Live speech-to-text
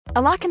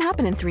A lot can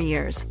happen in 3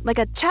 years, like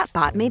a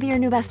chatbot may be your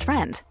new best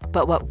friend.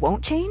 But what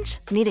won't change?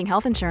 Needing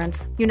health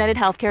insurance. United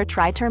Healthcare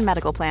Tri-Term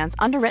Medical Plans,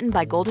 underwritten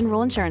by Golden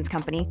Rule Insurance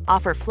Company,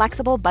 offer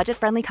flexible,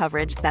 budget-friendly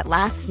coverage that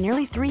lasts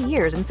nearly 3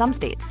 years in some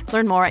states.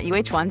 Learn more at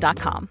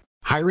uh1.com.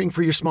 Hiring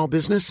for your small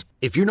business?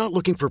 If you're not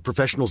looking for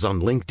professionals on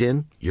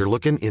LinkedIn, you're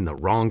looking in the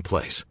wrong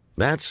place.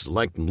 That's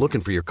like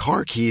looking for your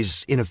car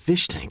keys in a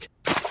fish tank.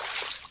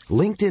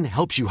 LinkedIn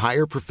helps you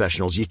hire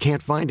professionals you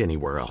can't find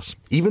anywhere else,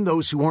 even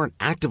those who aren't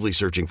actively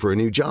searching for a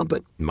new job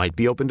but might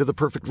be open to the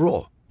perfect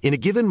role. In a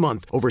given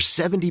month, over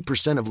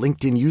 70% of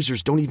LinkedIn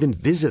users don't even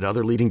visit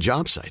other leading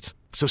job sites.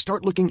 So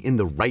start looking in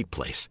the right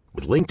place.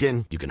 With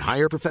LinkedIn, you can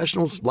hire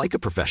professionals like a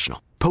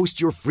professional.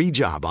 Post your free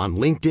job on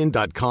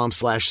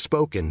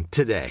linkedin.com/spoken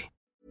today.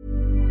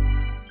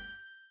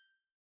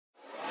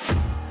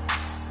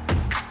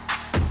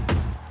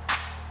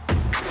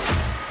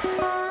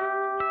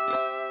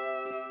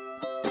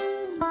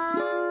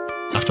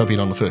 After I'd been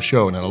on the first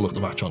show, and then I looked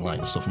at the match online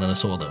and stuff, and then I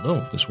saw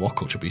that, this What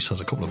Culture Beast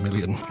has a couple of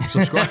million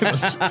subscribers.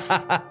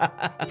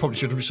 Probably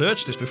should have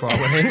researched this before I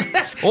went in.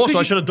 Also,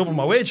 I should have doubled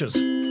my wages.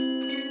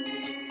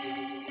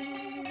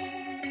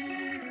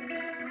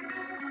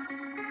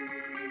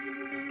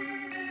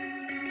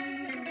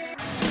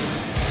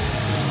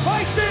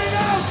 Fighting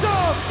out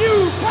of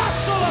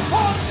Newcastle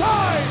upon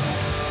Tyne,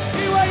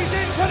 he weighs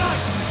in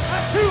tonight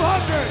at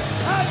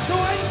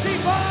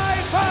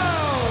 225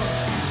 pounds.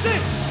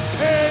 This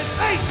is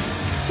HT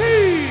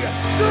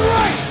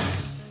Drake.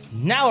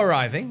 Now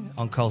arriving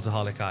on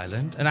Cultaholic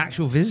Island, an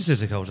actual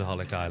visitor to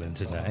Cultaholic Island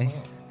today.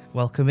 Oh.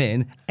 Welcome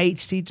in,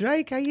 HT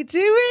Drake. How you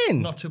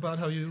doing? Not too bad.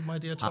 How are you, my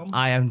dear Tom?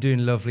 I am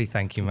doing lovely,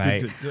 thank you,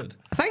 mate. Good.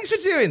 Thanks for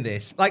doing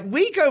this. Like,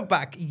 we go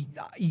back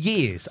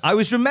years. I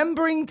was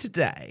remembering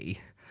today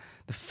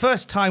the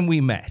first time we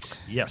met.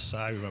 Yes,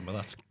 I remember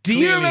that. Do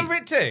you remember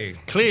it too?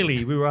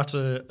 Clearly, we were at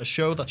a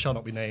show that shall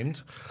not be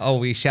named. Oh,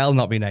 we shall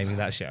not be naming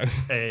that show.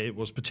 It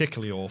was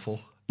particularly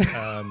awful.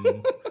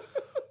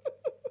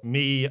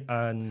 Me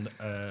and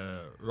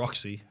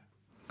Roxy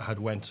had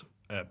went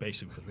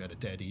basically because we had a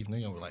dead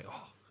evening, and we're like,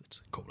 it's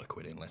a couple of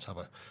quid in. Let's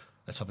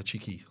have a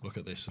cheeky look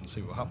at this and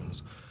see what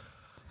happens.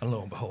 And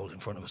lo and behold, in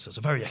front of us, there's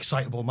a very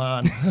excitable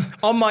man.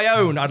 On my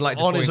own, I'd like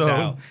to On point his own,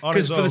 out. on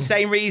Because his for the own.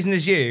 same reason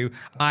as you,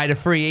 I had a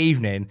free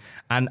evening,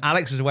 and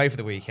Alex was away for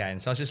the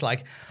weekend. So I was just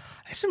like,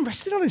 there's some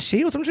wrestling on in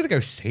Shields. I'm just going to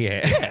go see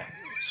it. Yeah.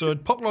 So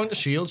I'd pop along to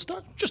Shields,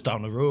 just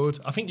down the road.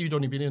 I think you'd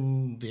only been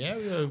in the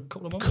area a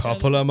couple of months.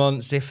 Couple of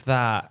months, if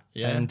that.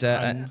 Yeah, And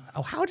and-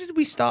 how did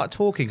we start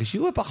talking? Because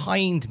you were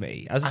behind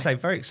me. As I say,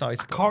 very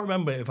excited. I can't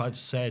remember if I'd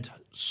said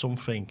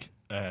something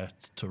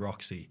to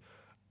Roxy,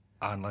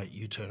 and like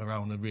you turn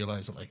around and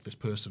realise that like this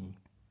person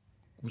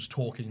was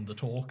talking the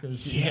talk,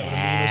 as you get what I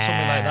mean, or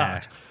something like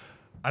that.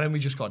 And then we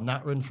just got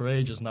nattering for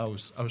ages, and I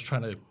was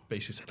trying to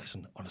basically say,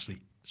 listen, honestly,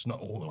 it's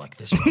not all like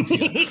this around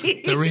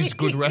here. There is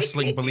good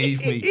wrestling, believe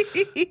me.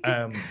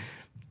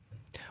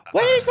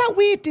 Where is that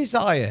weird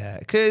desire?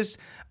 Because,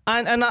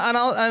 and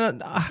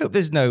I hope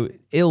there's no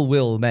ill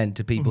will meant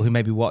to people who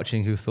may be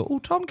watching who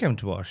thought, Tom came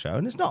to our show,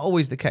 and it's not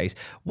always the case.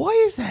 Why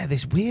is there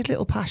this weird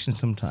little passion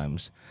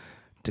sometimes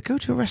to go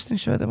to a wrestling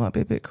show that might be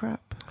a bit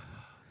crap?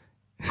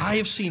 I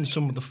have seen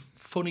some of the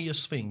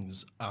funniest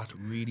things at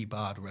really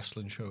bad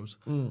wrestling shows.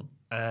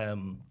 I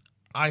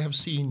have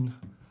seen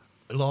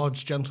a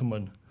large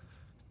gentleman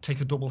take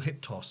a double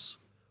hip toss,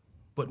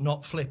 but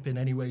not flip in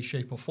any way,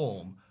 shape, or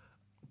form,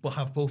 but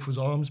have both his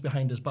arms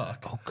behind his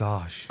back. Oh,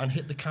 gosh. And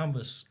hit the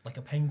canvas like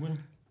a penguin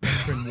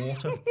entering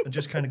water, and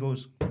just kind of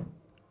goes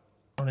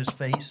on his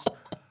face.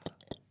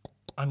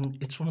 And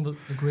it's one of the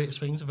greatest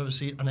things I've ever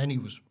seen. And then he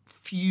was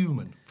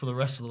fuming for the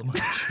rest of the match.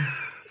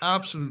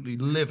 Absolutely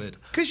livid.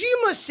 Because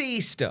you must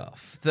see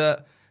stuff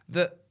that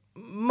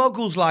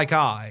muggles like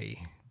I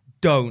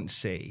don't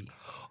see.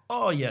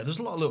 Oh, yeah, there's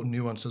a lot of little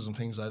nuances and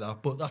things like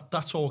that, but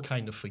that's all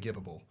kind of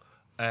forgivable.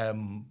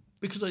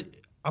 Because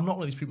I'm not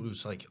one of these people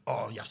who's like,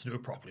 you have to do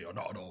it properly or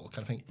not at all,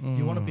 kind of thing. If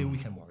you want to be a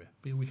weekend warrior,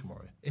 be a weekend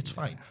warrior. It's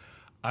fine.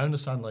 I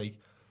understand, like,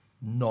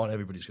 not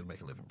everybody's going to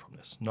make a living from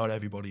this. Not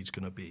everybody's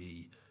going to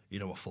be,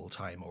 a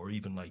full-time or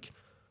even, like,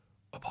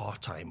 a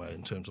part-timer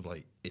in terms of,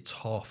 like, it's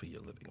half of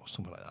your living or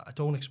something like that. I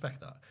don't expect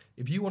that.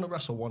 If you want to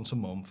wrestle once a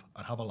month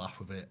and have a laugh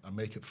with it and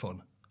make it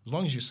fun, as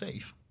long as you're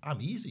safe,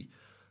 I'm easy.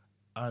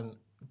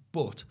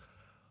 But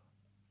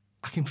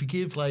I can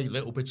forgive like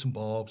little bits and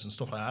bobs and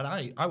stuff like that.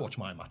 I watch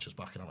my matches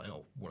back and I'm like,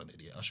 what an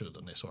idiot. I should have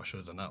done this or I should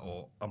have done that,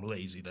 or I'm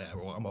lazy there,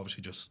 or I'm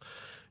obviously just,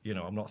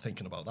 I'm not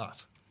thinking about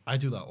that. I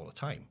do that all the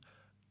time.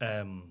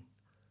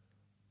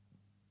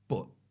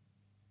 But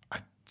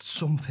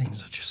some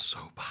things are just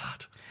so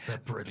bad. They're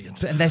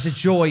brilliant. And there's a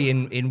joy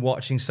in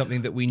watching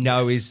something that we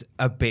know is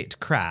a bit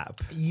crap.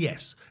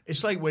 Yes.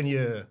 It's like when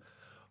you're...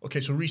 Okay,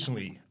 so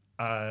recently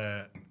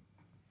I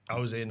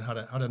was had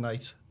a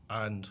night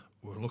and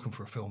we were looking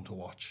for a film to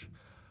watch,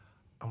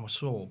 and we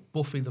saw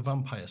Buffy the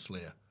Vampire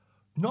Slayer.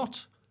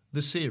 Not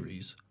the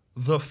series,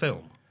 the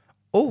film.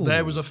 Oh,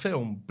 There was a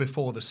film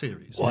before the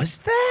series. Was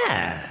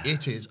there?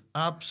 It is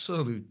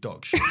absolute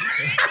dog shit.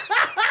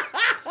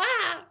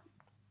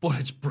 but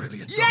it's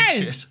brilliant.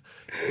 Yes!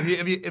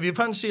 If you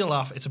fancy a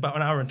laugh, it's about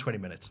an hour and 20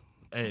 minutes.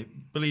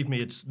 Believe me,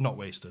 it's not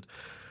wasted.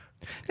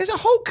 There's a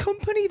whole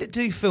company that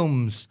do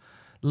films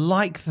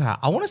like that.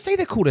 I want to say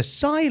they're called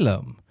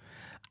Asylum.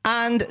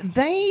 And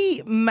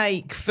they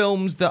make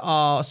films that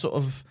are sort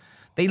of...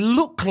 They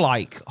look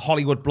like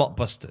Hollywood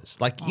blockbusters.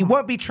 Like, it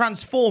won't be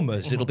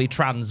Transformers, it'll be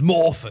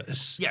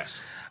Transmorphers. Yes.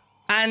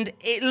 And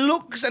it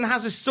looks and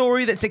has a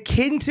story that's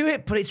akin to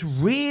it, but it's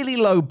really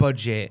low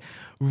budget,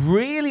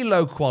 really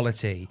low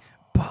quality.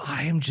 But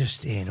I am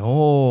just in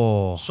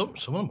awe. Some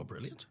of them are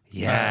brilliant.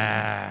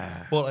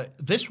 Yeah. But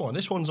this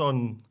one's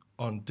on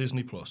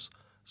Disney Plus.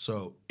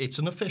 So it's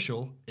an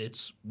official.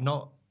 It's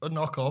not a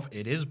knockoff.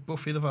 It is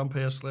Buffy the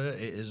Vampire Slayer.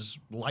 It is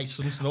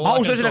licensed and all that.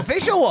 Oh, so it's an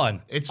official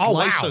one? It's wow.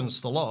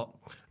 licensed a lot.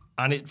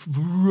 And it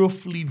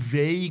roughly,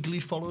 vaguely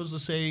follows the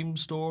same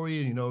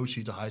story. You know,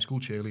 she's a high school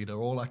cheerleader,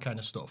 all that kind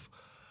of stuff.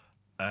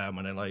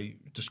 And then, like,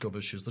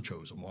 discovers she's the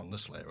chosen one, the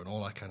Slayer, and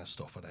all that kind of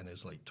stuff. And then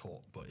is, like,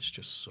 taught. But it's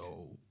just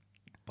so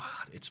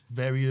bad. It's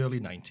very early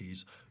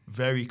 90s,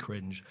 very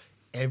cringe.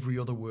 Every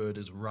other word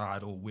is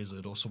rad or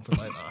wizard or something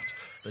like that.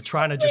 They're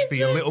trying to just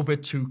be a little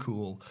bit too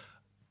cool.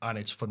 And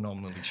it's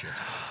phenomenally shit.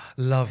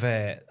 Love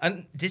it.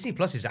 And Disney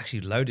Plus is actually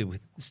loaded with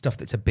stuff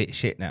that's a bit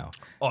shit now,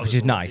 Oh, which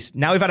is nice.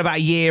 Now we've had about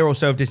a year or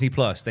so of Disney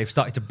Plus. They've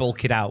started to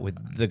bulk it out with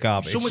the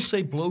garbage. Some would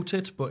say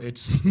bloated, but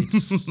it's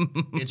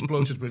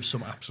bloated with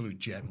some absolute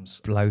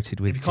gems. Bloated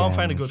with If you can't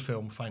find a gems. good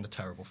film, find a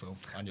terrible film,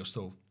 and you'll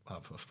still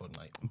have a fun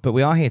night. But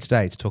we are here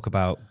today to talk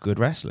about good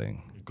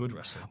wrestling. Good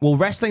wrestling. Well,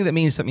 wrestling that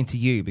means something to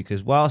you,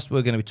 because whilst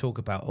we're going to talk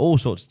about all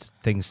sorts of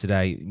things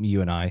today, you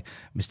and I,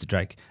 Mr.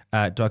 Drake,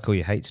 do I call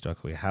you H? Do I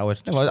call you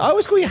Howard? No, I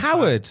always call you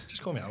Howard.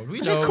 Just call me Howard.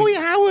 I said call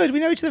you Howard. We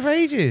know each other for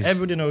ages.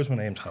 Everybody knows my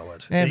name's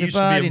Howard.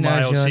 Everybody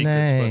knows your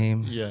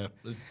name. But yeah,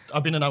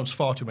 I've been announced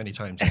far too many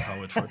times as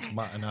Howard for it to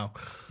matter now.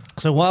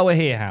 So while we're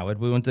here, Howard,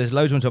 there's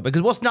loads we want to talk about,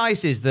 because what's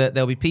nice is that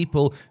there'll be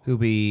people who'll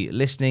be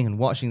listening and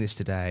watching this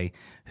today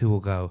who will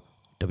go,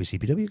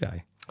 WCPW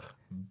guy.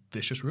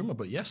 Vicious rumour,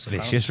 but yes.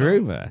 Vicious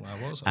rumour.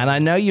 And I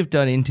know you've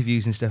done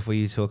interviews and stuff where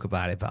you talk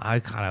about it, but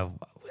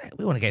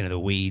we want to get into the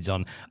weeds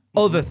on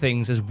other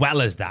things as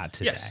well as that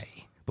today. Yes.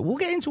 But we'll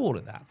get into all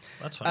of that.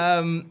 That's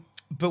fine.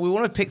 But we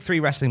want to pick 3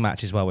 wrestling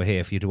matches while we're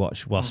here for you to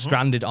watch while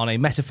stranded on a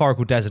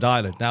metaphorical desert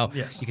island. Now,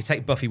 Yes. you can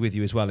take Buffy with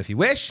you as well if you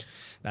wish.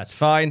 That's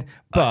fine.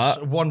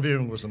 But one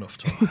viewing was enough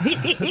time.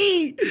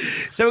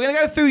 so we're going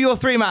to go through your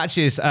 3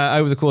 matches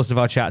over the course of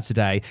our chat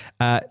today.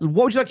 What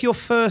would you like your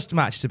first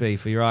match to be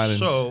for your island?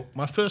 So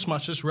my first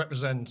match, this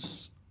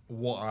represents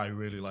what I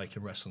really like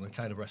in wrestling, the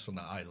kind of wrestling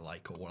that I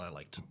like or what I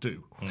like to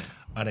do.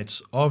 And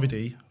it's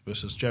RVD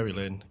versus Jerry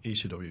Lynn,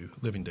 ECW,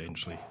 Living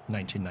Dangerously,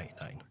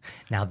 1999.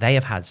 Now, they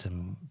have had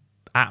some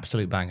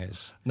absolute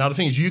bangers. Now, the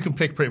thing is, you can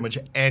pick pretty much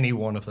any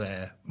one of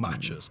their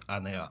matches,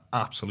 and they are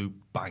absolute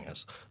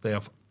bangers. They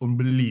have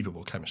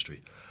unbelievable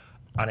chemistry.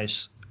 And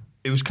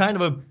it was kind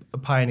of a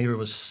pioneer of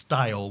a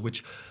style,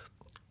 which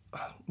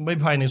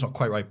maybe pioneer is not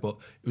quite right, but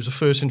it was the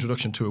first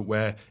introduction to it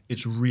where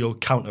it's real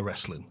counter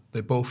wrestling.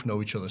 They both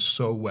know each other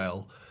so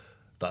well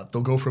that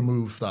they'll go for a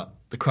move that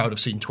the crowd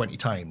have seen 20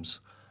 times,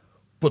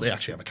 but they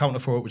actually have a counter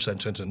for it, which then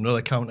turns into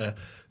another counter.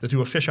 They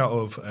do a fish out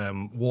of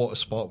water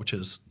spot, which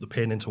is the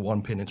pin into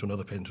one pin, into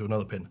another pin, into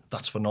another pin.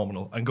 That's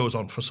phenomenal, and goes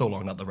on for so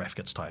long that the ref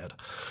gets tired.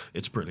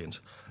 It's brilliant.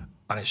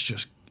 And it's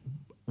just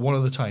one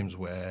of the times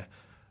where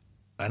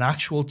an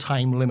actual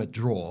time limit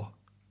draw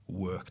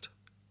worked.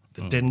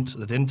 They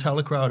didn't tell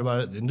the crowd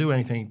about it. They didn't do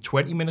anything.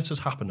 20 minutes has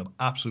happened of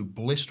absolute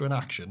blistering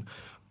action,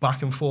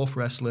 back and forth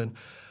wrestling.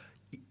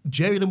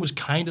 Jerry Lynn was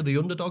kind of the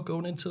underdog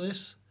going into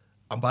this,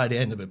 and by the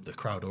end of it, the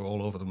crowd are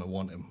all over them and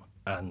want him.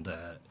 And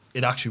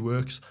it actually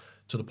works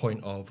to the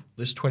point of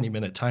this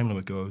 20-minute time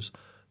limit goes,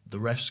 the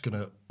ref's going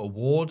to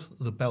award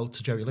the belt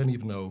to Jerry Lynn,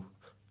 even though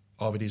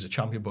RVD's a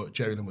champion, but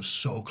Jerry Lynn was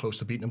so close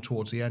to beating him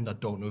towards the end. I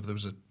don't know if there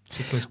was a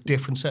particular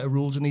different set of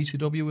rules in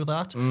ECW with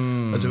that,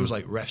 as it was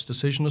like ref's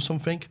decision or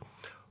something.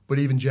 But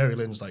even Jerry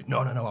Lynn's like, no,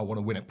 I want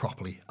to win it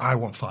properly. I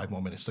want 5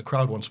 more minutes. The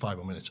crowd wants 5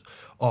 more minutes.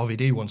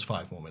 RVD wants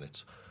 5 more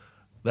minutes.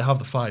 They have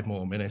the 5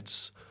 more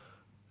minutes.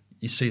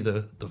 You see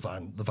the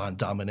Van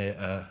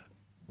Dominator,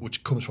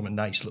 which comes from a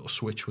nice little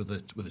switch with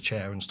a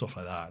chair and stuff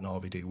like that, and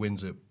RVD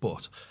wins it.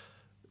 But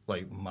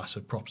like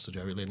massive props to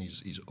Jerry Lynn.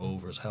 He's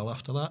over as hell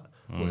after that.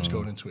 Whereas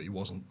going into it, he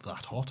wasn't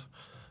that hot.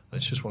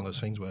 It's just one of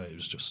those things where it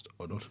was just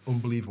an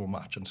unbelievable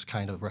match, and it's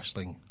kind of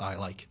wrestling I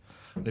like.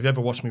 And if you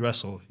ever watched me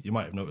wrestle, you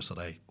might have noticed that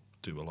I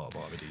do a lot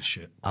of RVD's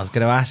shit. I was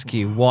going to ask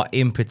you, what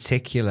in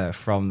particular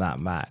from that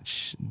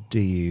match do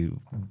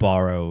you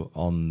borrow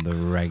on the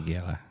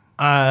regular?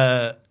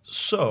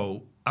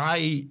 So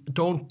I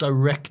don't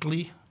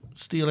directly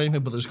steal anything,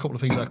 but there's a couple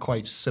of things that are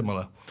quite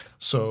similar.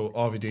 So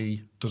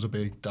RVD does a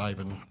big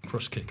diving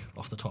thrust kick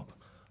off the top.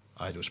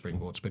 I do a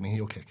springboard spinning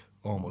heel kick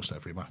almost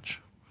every match.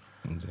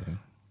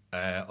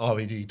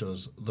 RVD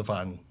does the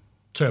Van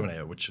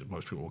Terminator, which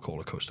most people will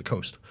call a coast to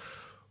coast.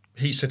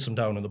 He sits them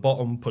down in the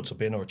bottom, puts a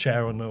bin or a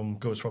chair on them,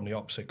 goes from the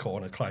opposite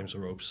corner, climbs the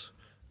ropes,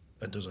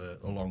 and does a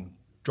long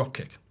drop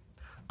kick.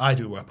 I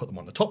do where I put them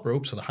on the top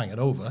rope, so they're hanging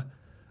over,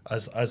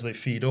 as they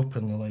feed up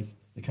and they're like,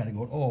 they kind of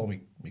go, oh,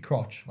 me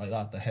crotch, like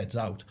that, the head's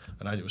out.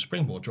 And I do a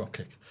springboard drop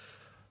kick.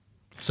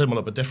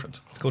 Similar but different.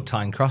 It's called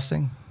tying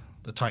crossing.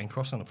 The tying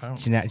crossing,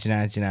 apparently. Do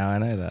you know how I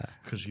know that?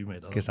 Because you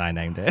made that Because up. I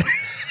named it.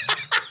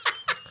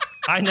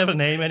 I never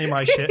name any of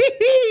my shit.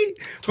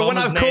 Tom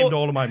has named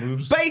all of my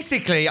moves.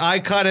 Basically, I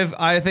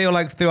feel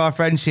like through our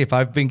friendship,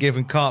 I've been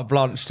given carte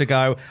blanche to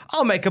go,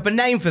 I'll make up a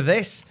name for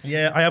this.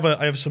 Yeah, I have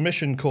a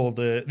submission called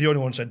the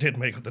only ones I did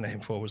make up the name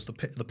for was the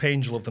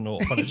Pangel of the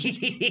North. And it's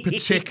a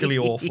particularly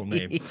awful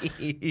name.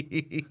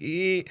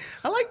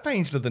 I like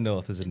Pangel of the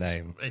North as a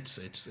name. It's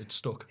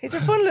stuck. It's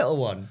a fun little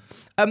one.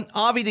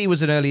 RVD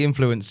was an early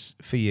influence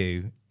for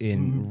you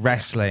in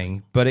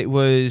wrestling, but it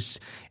was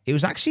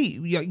actually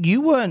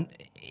you weren't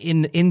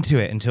into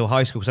it until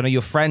high school. Because I know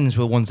your friends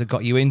were the ones that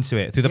got you into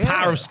it through the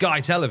power of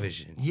Sky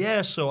Television.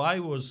 Yeah, so I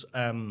was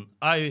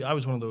I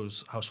was one of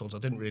those households. I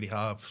didn't really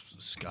have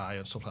Sky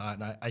and stuff like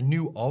that, and I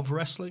knew of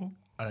wrestling,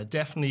 and I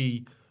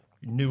definitely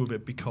knew of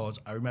it because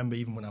I remember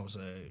even when I was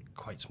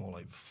quite small,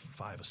 like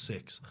 5 or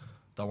 6,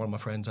 that one of my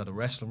friends had a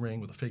wrestling ring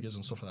with the figures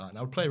and stuff like that, and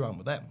I would play around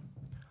with them.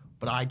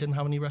 But I didn't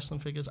have any wrestling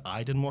figures.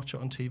 I didn't watch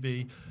it on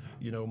TV.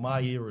 You know,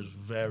 my era is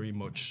very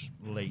much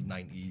late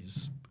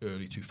 90s,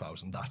 early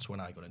 2000s. That's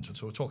when I got into it.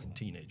 So we're talking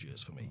teenage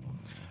years for me.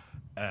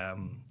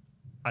 And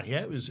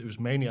yeah, it was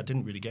mainly, I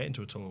didn't really get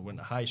into it until I went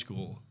to high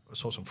school. I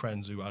saw some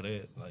friends who had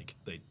it. Like,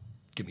 they'd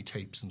give me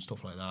tapes and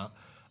stuff like that.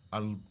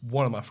 And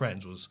one of my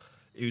friends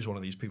he was one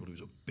of these people who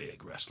was a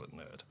big wrestling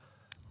nerd.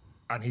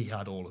 And he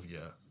had all of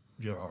your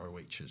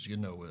ROHs, your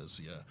Noahs,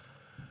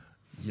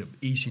 your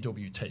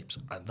ECW tapes,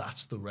 and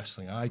that's the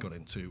wrestling I got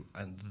into,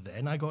 and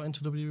then I got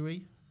into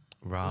WWE.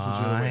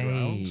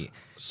 Right.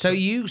 So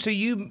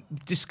you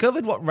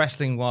discovered what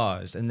wrestling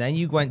was, and then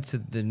you went to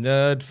the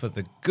nerd for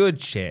the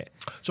good shit.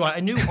 So I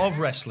knew of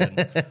wrestling,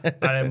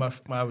 and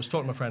I was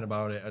talking to my friend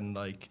about it,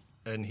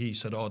 and he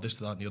said, "Oh, this,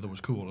 that, and the other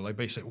was cool." And I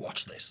basically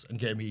watched this and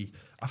gave me,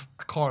 I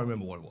can't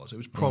remember what it was. It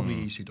was probably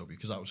ECW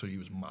because that was what he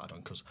was mad on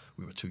because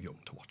we were too young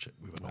to watch it.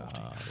 We were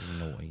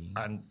naughty.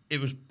 And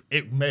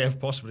it may have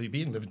possibly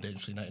been Living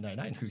Dangerously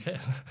 1999. Who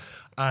cares?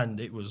 And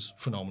it was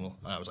phenomenal.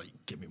 And I was like,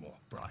 "Give me more,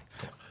 Bri.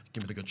 Come on,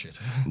 give me the good shit."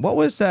 What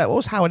was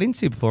Howard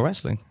into before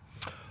wrestling?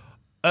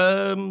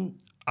 I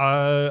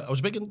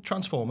was big in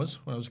Transformers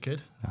when I was a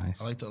kid. Nice.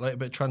 I liked a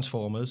bit of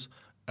Transformers.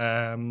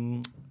 I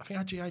think I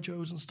had G.I.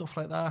 Joes and stuff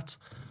like that.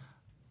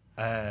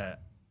 I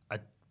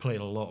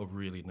played a lot of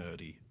really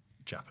nerdy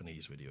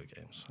Japanese video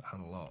games. I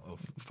had a lot of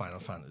Final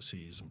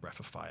Fantasies and Breath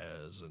of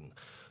Fires and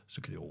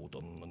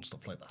Suikoden and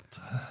stuff like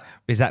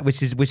that.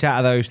 Which out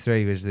of those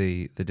three was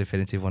the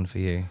definitive one for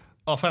you?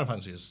 Oh, Final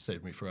Fantasy has stayed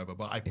with me forever,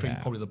 but I think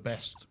probably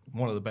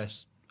one of the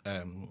best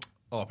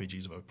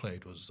RPGs I've ever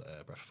played was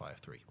Breath of Fire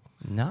 3.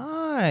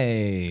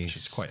 Nice. Which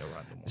is quite a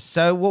random one.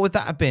 So what would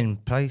that have been?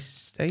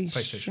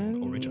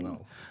 PlayStation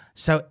original.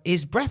 So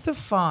is Breath of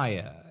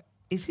Fire,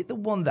 is it the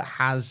one that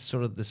has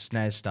sort of the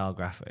SNES style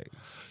graphics?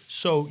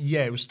 So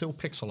yeah, it was still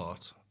pixel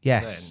art.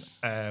 Yes.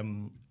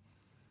 Then.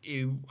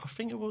 I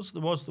think there was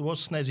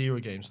SNES era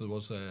games. So there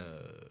was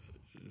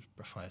Breath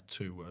of Fire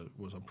 2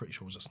 I'm pretty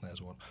sure was a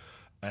SNES one.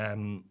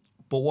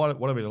 But what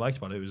I really liked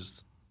about it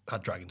was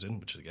had dragons in,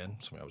 which is again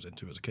something I was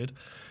into as a kid.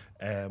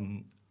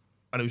 And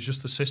it was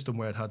just the system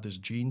where it had this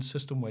gene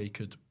system where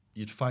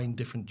you'd find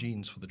different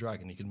genes for the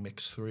dragon. You can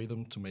mix 3 of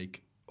them to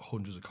make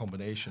hundreds of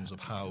combinations of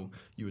how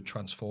you would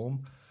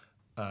transform.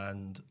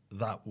 And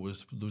there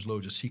was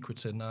loads of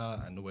secrets in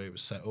there, and the way it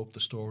was set up, the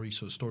story.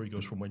 So the story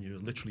goes from when you're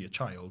literally a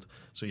child,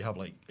 so you have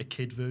like a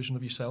kid version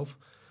of yourself.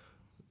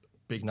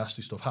 Big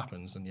nasty stuff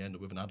happens, and you end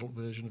up with an adult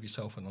version of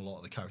yourself. And a lot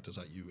of the characters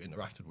that you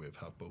interacted with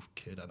have both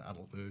kid and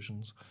adult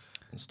versions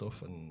and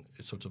stuff. And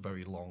it's a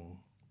very long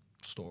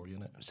story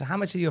in it. So how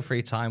much of your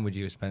free time would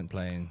you have spent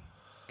playing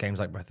games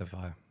like Breath of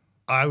Fire?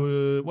 I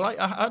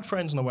had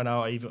friends and I went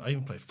out. I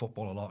even played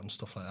football a lot and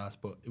stuff like that.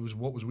 But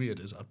what was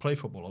weird is I'd play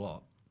football a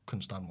lot.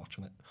 Couldn't stand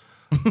watching it.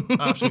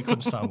 Absolutely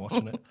couldn't stand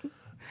watching it.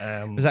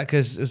 Was that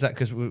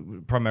because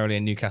we're primarily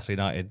in Newcastle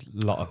United,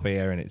 a lot up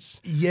here, and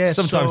it's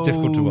sometimes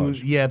difficult to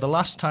watch? Yeah, the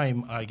last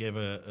time I gave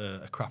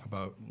a crap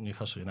about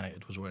Newcastle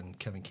United was when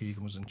Kevin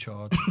Keegan was in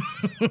charge.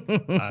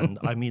 And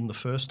I mean the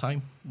first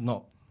time,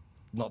 not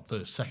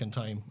the second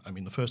time. I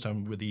mean the first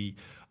time with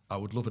I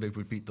would love it if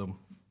we beat them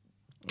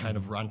kind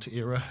of rant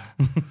era.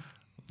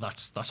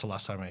 That's the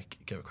last time I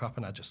gave a crap,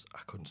 and I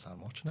couldn't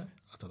stand watching it.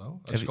 I don't know.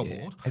 I just got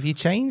bored. Have you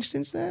changed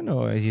since then,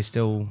 or are you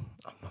still?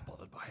 I'm not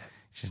bothered by it.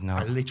 Just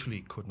not. I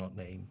literally could not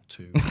name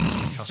 2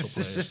 Newcastle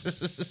players.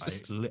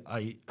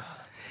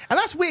 And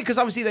that's weird because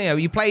obviously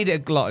you played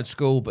it a lot at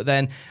school, but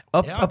then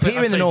up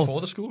here in the north,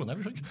 for the school and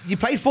everything. You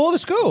played for the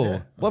school.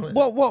 Yeah,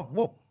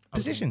 what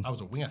position? I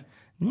was a winger.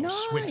 Nice. I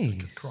was swift and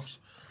could cross.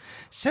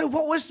 So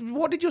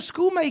what did your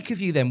school make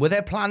of you then? Were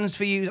there plans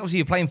for you? Obviously,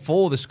 you're playing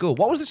for the school.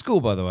 What was the school,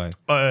 by the way?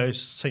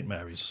 St.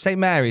 Mary's. St.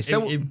 Mary's.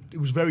 So it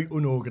was very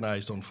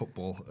unorganised on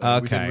football.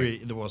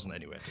 Okay. There wasn't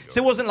anywhere to go.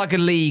 So it wasn't like a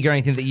league or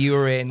anything that you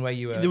were in where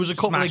you were. There was a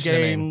couple of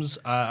games.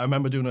 I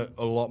remember doing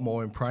a lot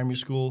more in primary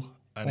school.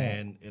 And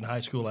then in high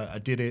school, I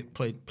did it,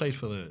 played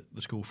for the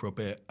school for a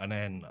bit, and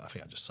then I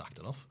think I just sacked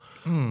it off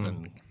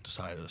and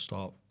decided to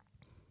start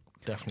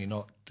definitely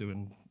not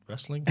doing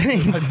wrestling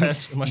in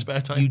my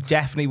spare time. You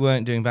definitely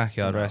weren't doing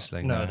backyard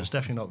wrestling. No, there's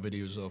definitely not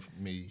videos of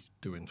me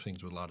doing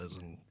things with ladders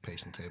and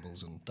pacing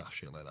tables and daft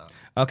shit like that.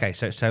 Okay,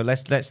 so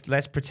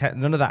let's pretend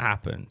none of that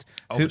happened.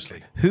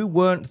 Obviously. Who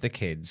weren't the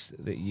kids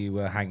that you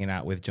were hanging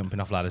out with,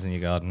 jumping off ladders in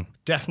your garden?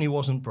 Definitely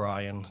wasn't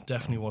Brian.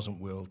 Definitely wasn't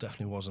Will.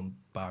 Definitely wasn't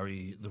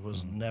Barry. There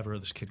was never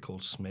this kid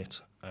called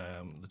Smith.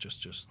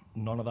 Just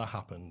none of that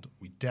happened.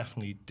 We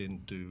definitely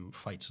didn't do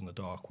fights in the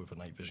dark with a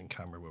night vision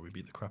camera where we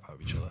beat the crap out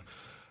of each other.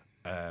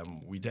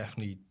 We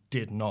definitely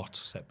did not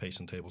set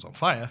pacing tables on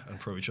fire and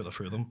throw each other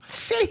through them.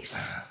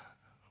 Jeez.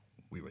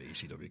 We were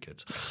ECW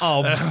kids.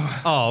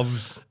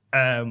 Obs.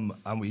 And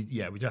we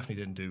definitely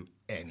didn't do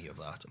any of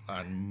that.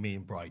 And me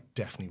and Bright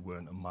definitely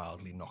weren't a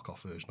mildly knockoff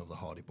version of the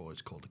Hardy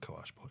Boys called the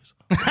Coash Boys.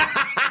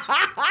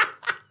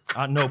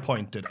 At no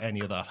point did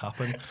any of that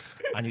happen.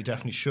 And you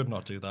definitely should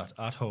not do that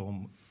at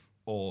home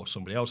or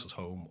somebody else's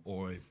home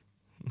or a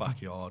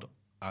backyard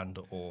and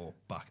or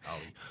back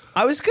alley.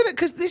 I was gonna,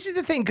 because this is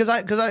the thing, because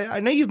I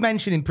know you've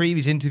mentioned in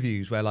previous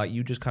interviews where like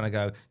you just kind of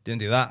go, didn't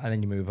do that, and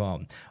then you move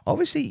on.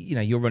 Obviously,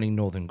 you're running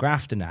Northern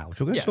Grafter now,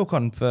 which we're going to talk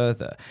on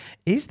further.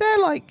 Is there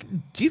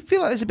do you feel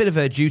like there's a bit of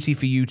a duty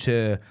for you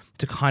to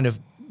kind of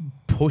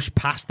push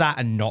past that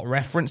and not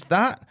reference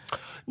that?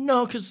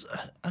 No, because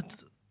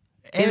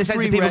in the sense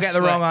that people get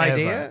the wrong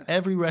idea.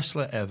 Every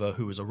wrestler ever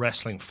who is a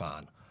wrestling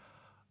fan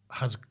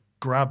has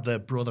grabbed their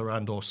brother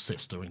and or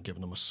sister and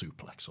given them a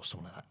suplex or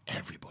something like that.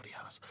 Everybody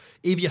has.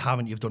 If you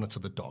haven't, you've done it to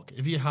the dog.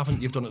 If you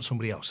haven't, you've done it to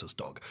somebody else's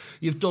dog.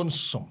 You've done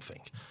something.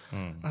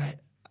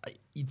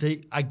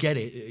 I get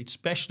it,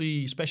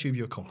 especially if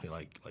you're a company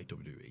like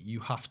WWE. You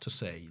have to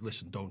say,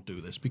 listen, don't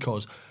do this,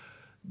 because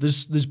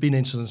there's been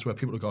incidents where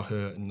people have got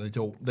hurt and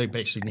they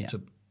basically need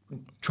to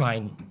try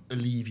and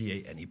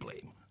alleviate any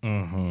blame.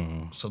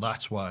 So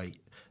that's why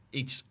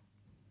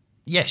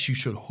yes, you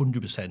should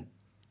 100%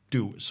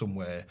 do it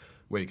somewhere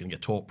where you can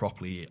get taught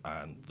properly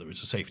and there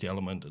is a safety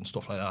element and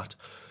stuff like that.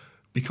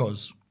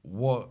 Because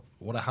what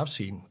I have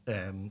seen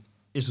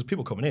is there's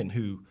people coming in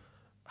who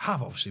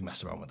have obviously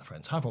messed around with their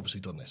friends, have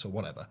obviously done this or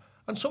whatever,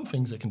 and some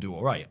things they can do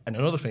all right, and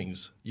in other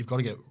things you've got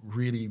to get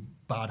really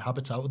bad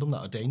habits out of them that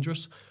are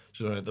dangerous.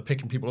 So they're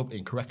picking people up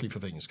incorrectly for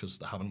things because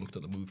they haven't looked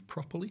at the move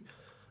properly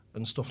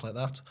and stuff like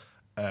that.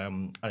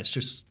 And it's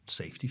just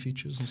safety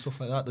features and stuff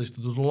like that. There's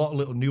a lot of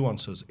little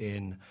nuances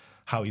in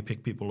how you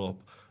pick people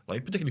up,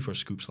 like particularly for a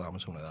scoop slam or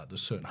something like that.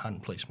 There's certain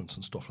hand placements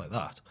and stuff like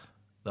that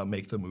that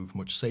make the move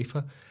much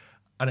safer.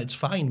 And it's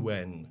fine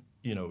when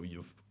you're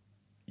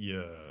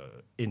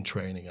in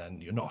training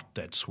and you're not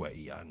dead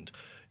sweaty and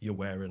you're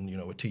wearing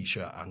a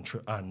t-shirt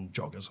and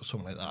joggers or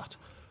something like that.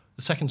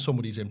 The second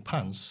somebody's in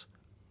pants,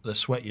 their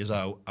sweaty is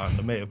out and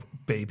they may have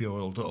baby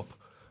oiled up.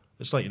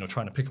 It's like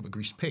trying to pick up a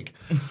greased pig.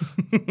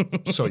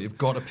 So you've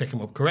got to pick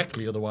them up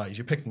correctly, otherwise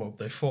you pick them up,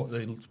 they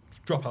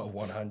drop out of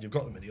one hand, you've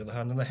got them in the other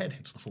hand, and the head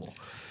hits the floor.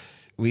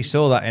 We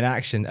saw that in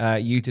action.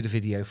 You did a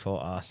video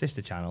for our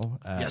sister channel,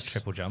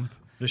 Triple Jump.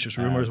 Vicious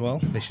Rumour as well.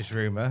 Vicious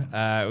Rumour.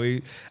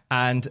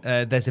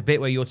 There's a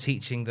bit where you're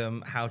teaching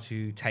them how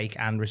to take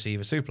and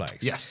receive a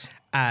suplex. Yes.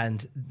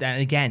 And then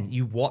again,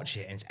 you watch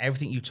it, and it's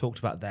everything you talked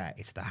about there.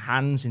 It's the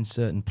hands in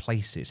certain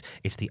places.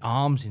 It's the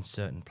arms in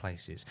certain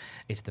places.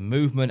 It's the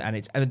movement,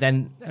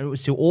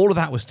 so all of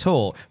that was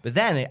taught. But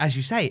then, as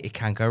you say, it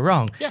can go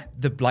wrong. Yeah.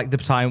 Like the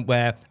time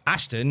where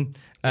Ashton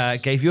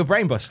gave you a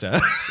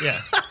brainbuster. Yeah.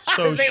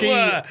 So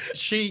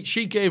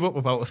she gave up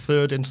about a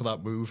third into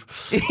that move,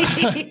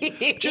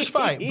 which is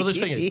fine. But the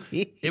thing is,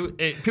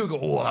 people go,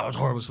 "Oh, that was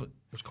horrible." It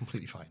was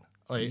completely fine.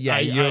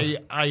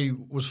 I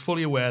was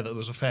fully aware that there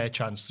was a fair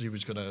chance he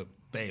was going to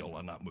bail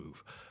on that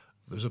move.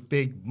 There was a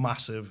big,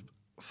 massive,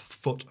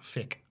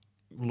 foot-thick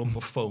lump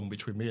of foam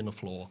between me and the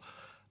floor,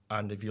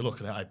 and if you look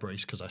at it, I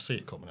brace because I see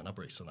it coming, and I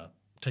brace and I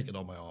take it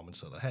on my arm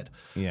instead of the head.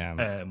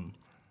 Yeah.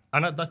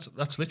 And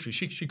that's literally,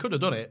 she could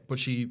have done it, but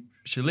she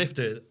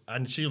lifted,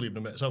 and she didn't even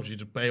admit herself. She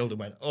just bailed and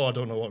went, "Oh, I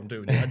don't know what I'm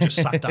doing." And just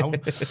sat down.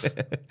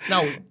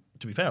 Now,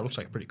 to be fair, it looks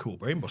like a pretty cool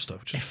brainbuster.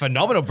 Which is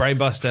phenomenal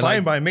brainbuster.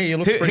 Fine by me. It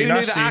looks pretty nasty. Who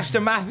knew that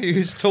Ashton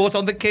Matthews taught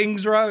on the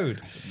King's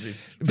Road?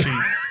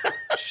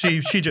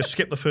 She just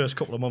skipped the first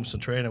couple of months in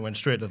training and went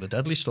straight to the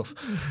deadly stuff.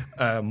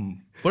 But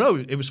no,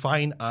 it was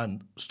fine,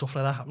 and stuff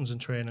like that happens in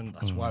training.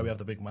 That's why we have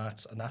the big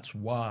mats, and that's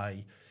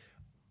why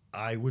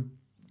I would...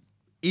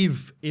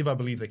 If I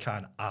believe they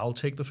can, I'll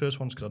take the first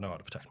ones because I know how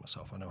to protect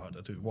myself. I know how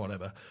to do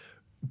whatever.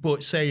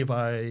 But say if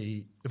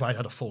I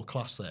had a full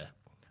class there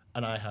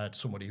and I had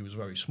somebody who was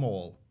very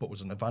small but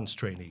was an advanced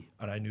trainee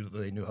and I knew that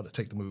they knew how to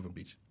take the move and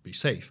be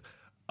safe,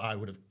 I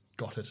would have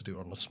got her to do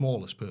it on the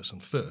smallest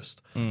person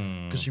first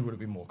because she would have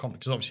been more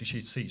confident. Because obviously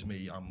she sees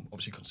me, I'm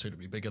obviously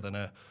considerably bigger than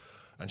her,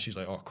 and she's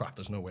like, "Oh crap,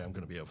 there's no way I'm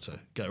going to be able to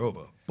get her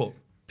over." But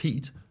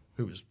Pete,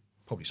 who was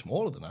probably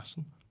smaller than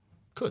Aston,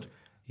 could.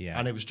 Yeah.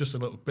 And it was just a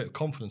little bit of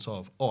confidence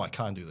of, "Oh, I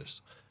can do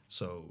this."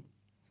 So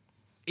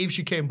if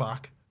she came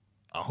back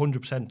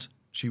 100%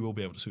 She will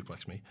be able to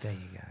suplex me. There you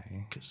go.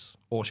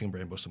 Or she can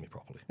brain bust me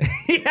properly.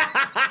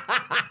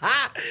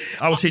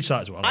 I will teach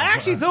that as well. I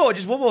actually thought,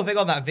 just one more thing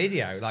on that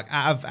video, like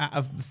out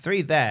of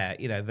 3 there,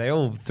 they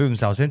all threw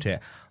themselves into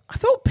it. I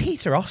thought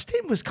Peter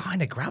Austin was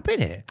kind of grabbing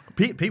it.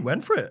 Pete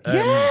went for it.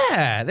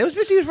 Yeah, there was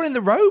he was running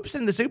the ropes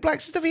and the suplex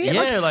and stuff.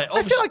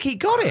 I feel like he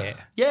got it.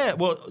 Yeah,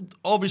 well,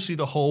 obviously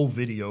the whole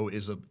video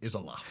is a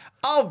laugh.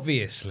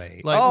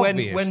 Obviously,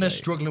 when they're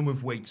struggling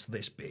with weights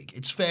this big,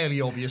 it's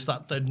fairly obvious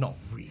that they're not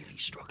really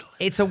struggling.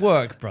 It's a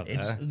work, brother.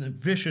 It's the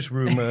vicious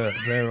rumor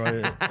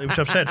which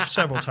I've said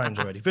several times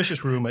already.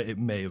 Vicious rumor, it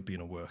may have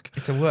been a work.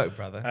 It's a work,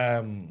 brother.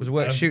 It was a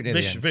work shooting.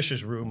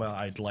 Vicious rumor.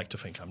 I'd like to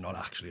think I'm not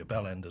actually a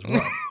bell end as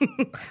well.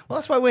 Well,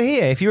 that's why we're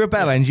here. If you're a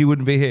bell end, you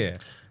wouldn't be here.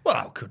 Well,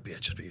 how could be?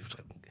 It'd just be.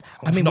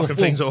 Knocking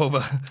things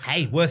over.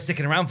 Hey, worth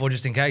sticking around for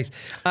just in case.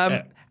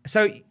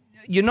 So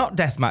you're not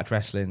deathmatch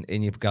wrestling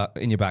in your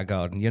back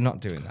garden. You're not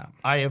doing that.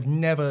 I have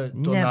never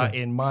done that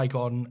in my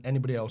garden,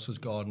 anybody else's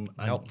garden.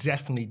 Nope. I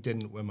definitely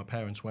didn't when my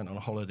parents went on a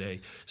holiday,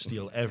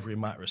 steal every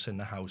mattress in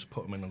the house,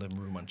 put them in the living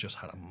room, and just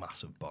had a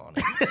massive barn.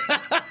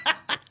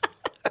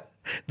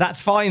 That's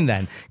fine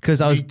then, because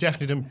we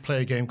definitely didn't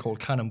play a game called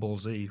Cannonball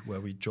Z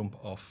where we jump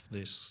off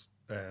this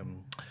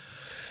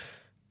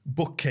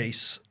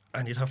bookcase.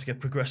 And you'd have to get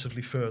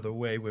progressively further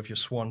away with your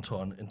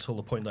swanton until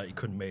the point that you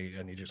couldn't make it,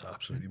 and you just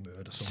absolutely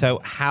murder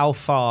someone. So how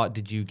far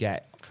did you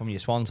get from your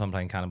swanton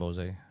playing Cannonball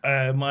Z?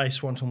 My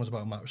swanton was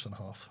about a mattress and a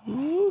half.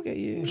 Look at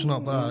you. It's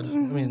not bad. I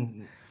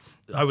mean,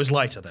 I was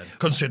lighter then,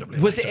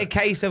 considerably. Was lighter. it a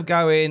case of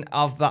going,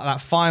 of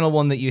that final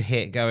one that you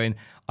hit, going,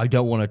 I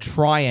don't want to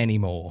try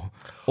anymore?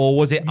 Or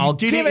was it, I'll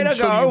give it a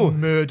go? You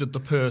murdered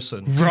the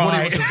person.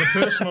 Right. What it was the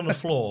person on the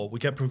floor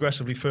would get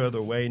progressively further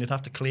away, and you'd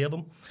have to clear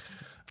them.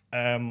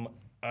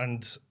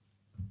 And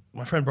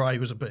my friend Bri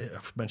was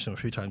I've mentioned him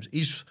a few times.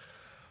 He's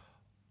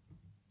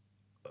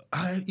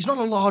not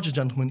a larger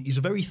gentleman. He's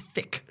a very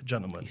thick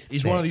gentleman.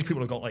 He's one of these people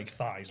who've got like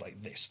thighs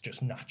like this,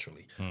 just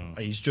naturally.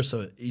 He's just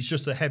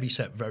a heavy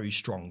set, very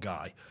strong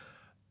guy.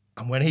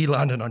 And when he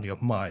landed on you,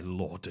 my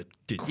lord, did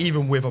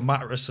even with a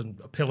mattress and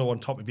a pillow on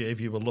top of you, if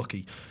you were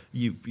lucky,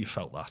 you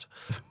felt that.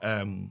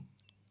 And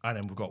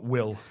then we've got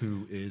Will,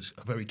 who is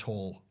a very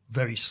tall,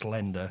 very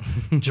slender,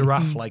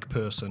 giraffe-like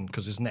person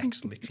because his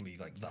neck's literally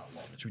like that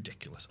long. It's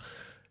ridiculous.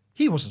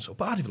 He wasn't so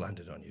bad if he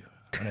landed on you.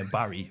 And then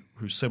Barry,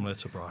 who's similar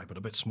to Bri, but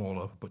a bit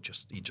smaller, but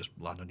he just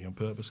landed on you on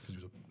purpose because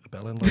he was a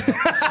bell end like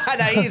that.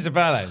 No, he is a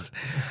bell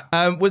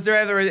end. Was there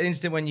ever an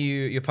instant when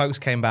your folks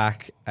came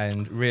back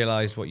and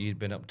realised what you'd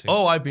been up to?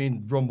 Oh, I've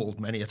been rumbled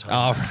many a time.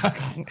 Oh,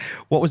 right.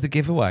 What was the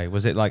giveaway?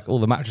 Was it like all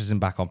the mattresses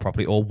back on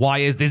properly, or why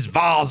is this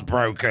vase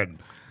broken?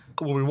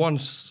 Well, we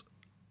once...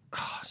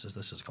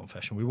 this is a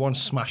confession. We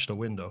once smashed a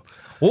window.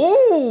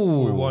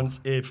 Ooh! We once,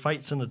 in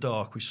Fights in the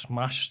Dark, we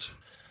smashed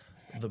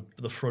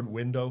the front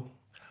window.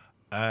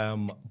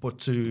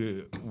 But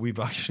we've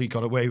actually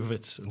got away with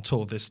it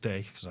until this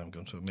day, because I'm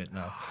going to admit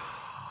now.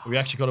 We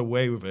actually got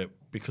away with it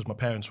because my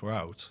parents were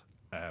out.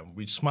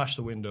 We smashed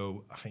the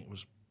window. I think it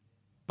was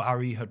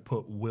Barry had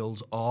put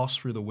Will's arse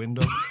through the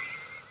window.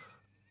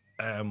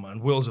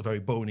 And Will's a very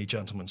bony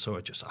gentleman, so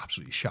it just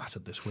absolutely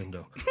shattered this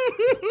window.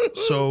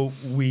 So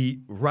we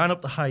ran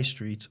up the high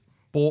street,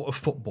 bought a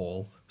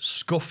football,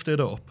 scuffed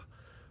it up,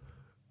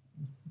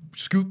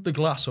 scooped the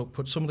glass up,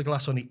 put some of the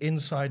glass on the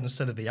inside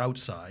instead of the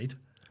outside,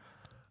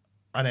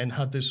 and then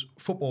had this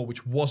football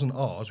which wasn't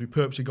ours. We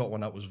purposely got one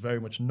that was very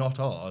much not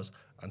ours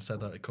and said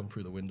that it'd come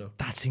through the window.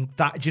 Do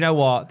you know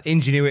what?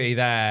 Ingenuity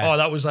there. Oh,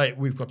 that was like,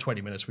 we've got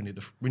 20 minutes. We need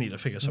to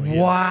figure something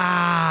out.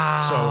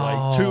 Wow. So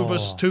like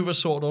two of us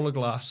sorted all the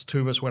glass.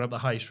 2 of us went up the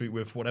high street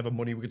with whatever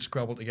money we could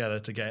scrabble together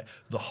to get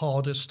the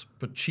hardest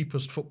but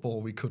cheapest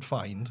football we could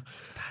find.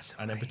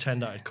 And then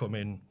pretend that had come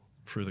in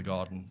through the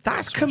garden.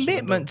 That's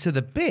commitment to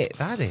the bit,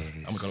 that is.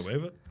 And we got away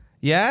with it.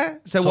 Yeah?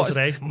 So what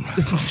today?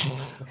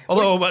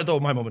 Although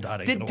my mum and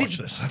dad ain't going to watch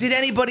this. Did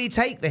anybody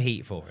take the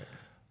heat for it?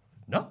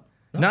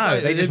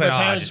 No, they just went,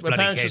 just bloody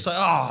parents kids. just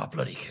like,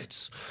 bloody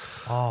kids.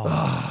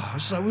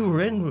 It's like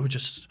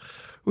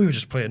we were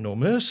just playing No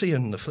Mercy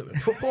and the flipping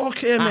football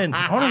came in,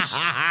 honest.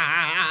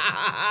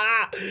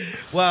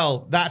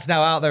 Well, that's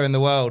now out there in the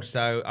world,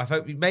 so I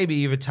hope maybe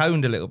you've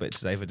atoned a little bit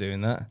today for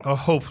doing that. Oh,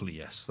 hopefully,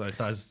 yes. I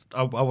was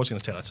going to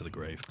take that to the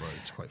grave, but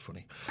it's quite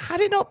funny.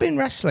 Had it not been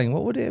wrestling,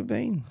 what would it have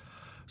been?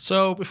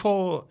 So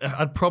before,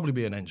 I'd probably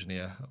be an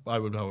engineer. I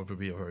would, however,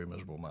 be a very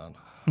miserable man.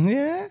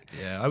 Yeah?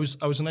 Yeah, I was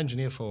an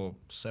engineer for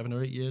 7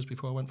 or 8 years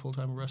before I went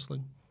full-time with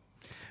wrestling.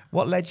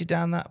 What led you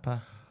down that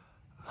path?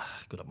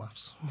 Good at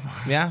maths.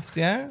 Maths,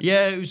 yeah?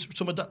 Yeah, it was,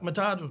 so my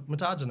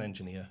dad's an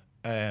engineer.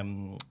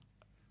 And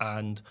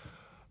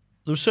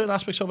there were certain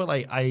aspects of it,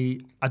 like, I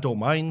don't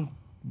mind,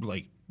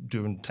 like,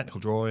 doing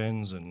technical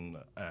drawings, and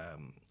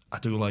I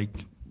do, like,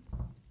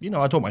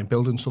 I don't mind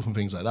building stuff and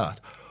things like that.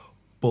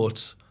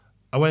 But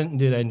I went and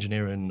did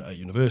engineering at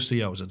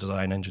university. I was a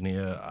design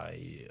engineer.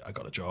 I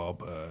got a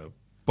job,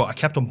 but I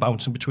kept on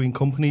bouncing between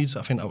companies.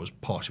 I think that was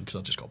partially because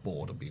I just got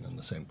bored of being in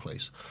the same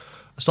place.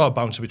 I started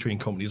bouncing between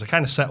companies. I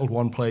kind of settled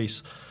one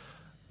place.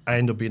 I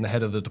ended up being the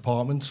head of the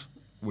department,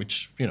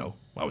 which, that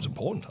was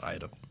important. I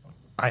had a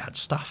I had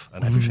staff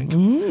and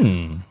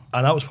everything.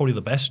 And that was probably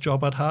the best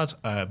job I'd had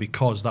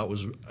because that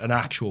was an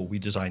actual, we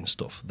design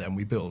stuff, then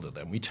we build it,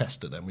 then we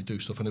test it, then we do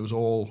stuff. And it was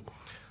all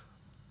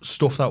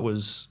stuff that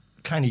was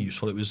kind of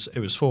useful. It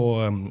was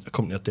for a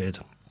company that did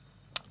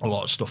a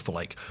lot of stuff for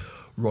like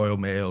Royal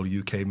Mail,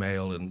 UK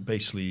Mail, and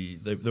basically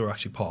they were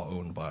actually part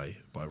owned by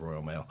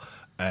Royal Mail.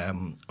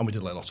 And we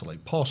did like lots of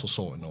like parcel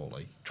sorting or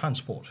like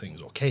transport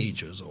things or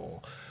cages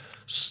or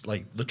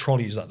like the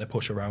trolleys that they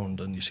push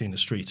around and you see in the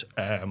street.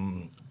 A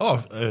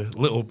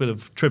little bit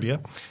of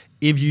trivia.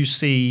 If you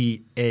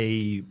see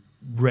a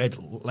red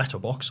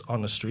letterbox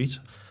on the street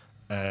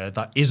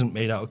that isn't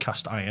made out of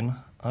cast iron,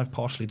 I've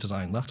partially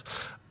designed that.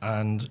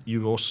 And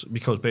you also,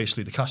 because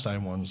basically the cast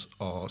iron ones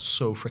are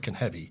so freaking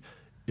heavy,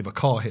 if a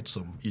car hits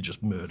them, you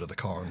just murder the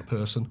car and the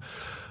person.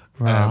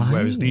 Right.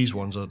 Whereas these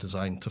ones are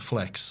designed to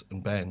flex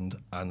and bend,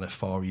 and they're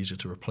far easier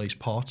to replace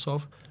parts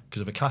of.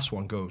 Because if a cast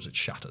one goes, it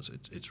shatters.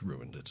 It's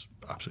ruined. It's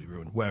absolutely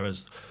ruined.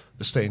 Whereas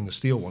the stainless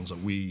steel ones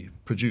that we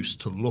produce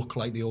to look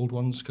like the old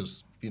ones,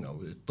 because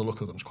the look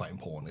of them is quite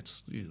important.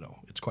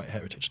 It's quite a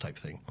heritage type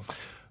thing.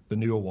 The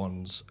newer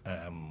ones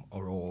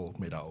are all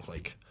made out of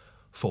like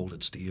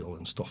folded steel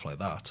and stuff like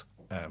that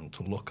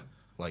to look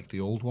like the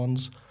old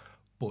ones,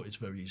 but it's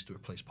very easy to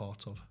replace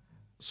parts of.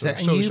 So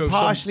you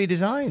partially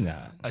designed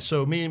that?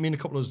 So me and a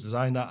couple of us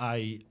designed that.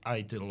 I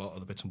did a lot of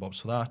the bits and bobs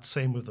for that.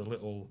 Same with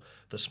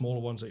the smaller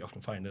ones that you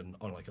often find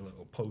on like a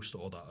little post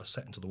or that are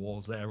set into the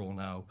walls. They're all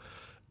now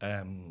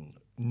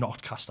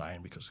not cast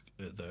iron because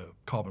the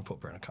carbon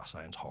footprint of cast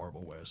iron is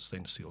horrible, whereas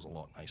stainless steel is a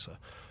lot nicer.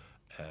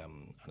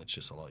 And it's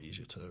just a lot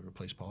easier to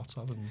replace parts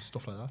of and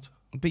stuff like that.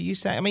 But you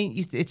say,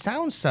 it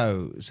sounds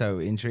so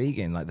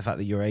intriguing, like the fact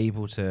that you're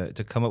able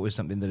to come up with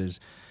something that is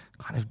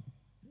kind of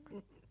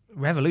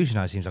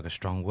revolutionise seems like a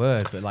strong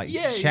word, but like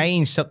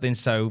change something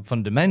so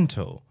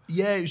fundamental.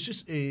 Yeah, it's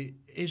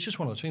just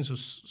one of those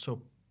things.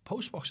 So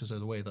post boxes are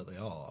the way that they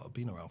are. Have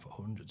been around for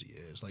hundreds of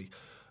years. Like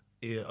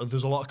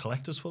there's a lot of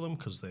collectors for them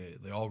because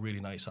they are really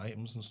nice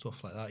items and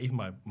stuff like that. Even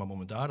my mum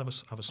and dad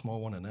have a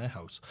small one in their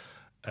house.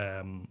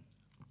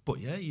 But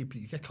yeah, you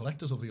get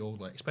collectors of the old,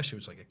 like especially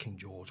if it's like a King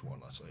George one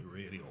that's like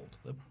really old.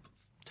 They're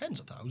tens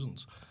of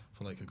thousands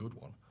for like a good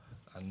one,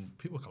 and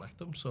people collect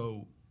them.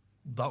 So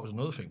that was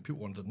another thing. People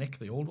wanted to nick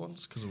the old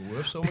ones because they were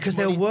worth so much. Because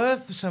they were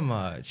worth so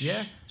much.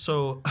 Yeah.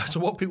 So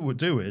what people would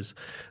do is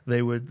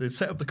they'd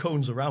set up the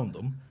cones around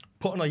them,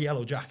 put on a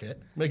yellow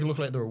jacket, make it look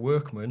like they're a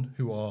workman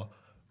who are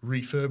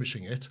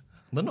refurbishing it.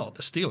 And they're not.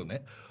 They're stealing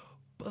it.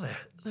 But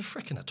they're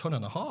freaking 1.5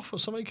 tons or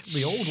something.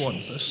 The old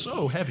ones, they're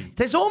so heavy.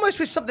 There's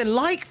almost with something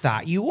like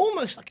that, you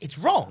almost like it's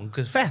wrong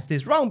because theft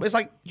is wrong, but it's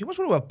like you almost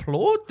want to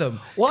applaud them.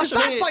 Well,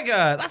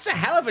 that's a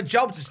hell of a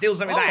job to steal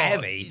something that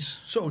heavy.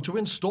 So to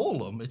install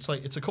them, it's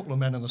a couple of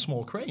men in a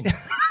small crane.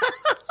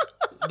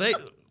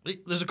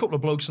 There's a couple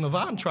of blokes in a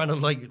van trying to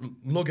like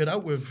lug it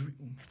out with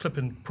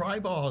flipping pry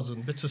bars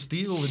and bits of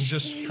steel and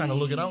just kind of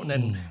lug it out and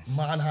then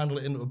manhandle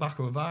it into the back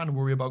of a van and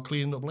worry about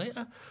cleaning it up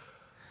later.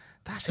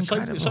 That's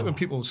incredible. incredible. It's like when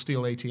people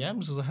steal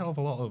ATMs. There's a hell of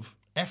a lot of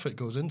effort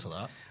goes into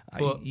that.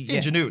 But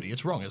ingenuity,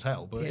 it's wrong as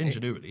hell, but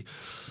ingenuity.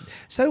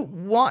 So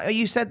what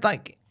you said,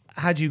 like,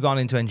 had you gone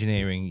into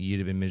engineering, you'd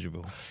have been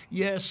miserable.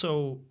 Yeah.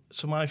 So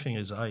my thing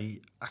is, I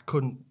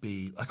couldn't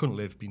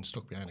live being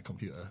stuck behind a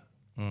computer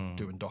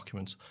doing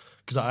documents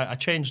because I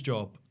changed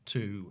job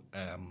to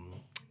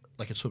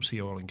like a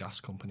subsea oil and gas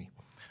company,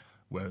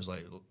 whereas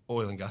like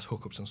oil and gas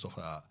hookups and stuff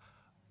like that,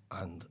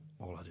 and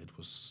all I did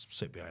was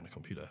sit behind a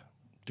computer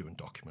doing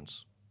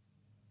documents,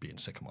 being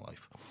sick of my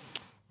life.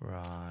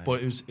 Right.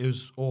 But it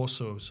was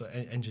also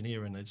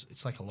engineering.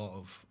 It's like a lot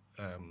of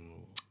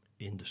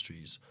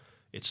industries.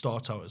 It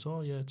starts out as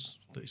it's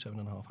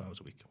 37.5 hours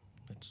a week.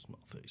 It's not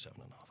 37.5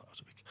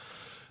 hours a week.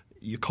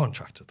 You're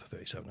contracted for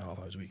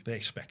 37.5 hours a week. They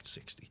expect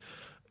 60.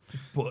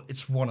 But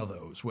it's one of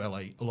those where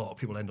like a lot of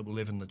people end up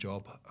living the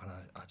job, and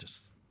I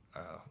just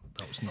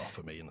that was not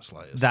for me in the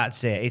slightest.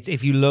 That's it. It's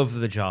if you love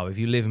the job, if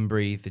you live and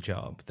breathe the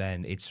job,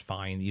 then it's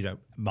fine. You don't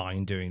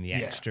mind doing the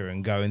extra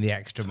and going the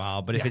extra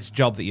mile. But if it's a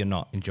job that you're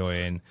not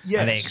enjoying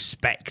and they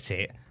expect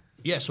it.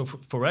 Yeah, so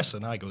for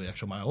wrestling, I go the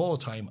extra mile all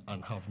the time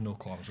and have no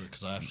qualms with it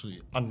because I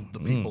absolutely, and the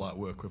people I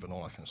work with and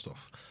all that kind of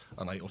stuff.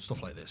 And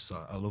stuff like this.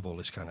 I love all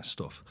this kind of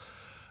stuff.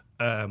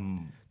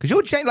 Because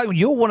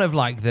you're one of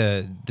like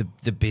the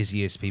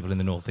busiest people in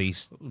the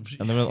Northeast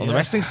on the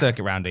wrestling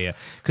circuit around here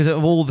because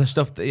of all the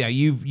stuff that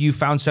you've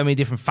found so many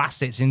different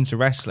facets into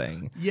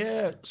wrestling.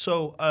 Yeah,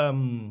 so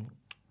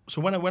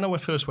when I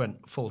first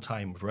went full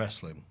time with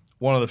wrestling,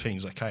 one of the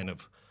things that kind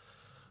of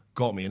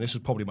got me, and this is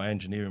probably my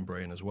engineering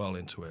brain as well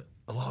into it,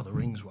 a lot of the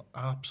rings were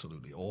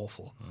absolutely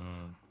awful.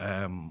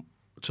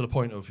 To the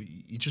point of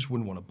you just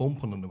wouldn't want to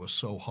bump on them. They were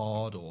so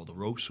hard, or the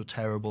ropes were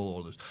terrible,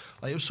 or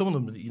like some of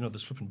them,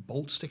 there's flipping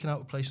bolts sticking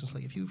out of places.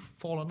 Like if you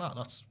fall on that,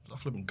 that's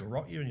flipping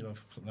garrote you, and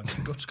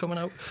flipping guts coming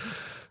out.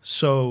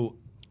 So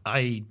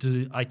I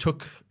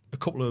took a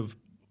couple of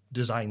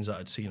designs that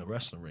I'd seen at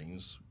wrestling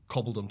rings,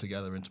 cobbled them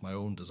together into my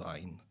own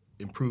design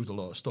improved a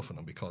lot of stuff in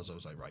them because I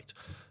was like, right,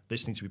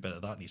 this needs to be better,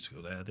 that needs to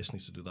go there, this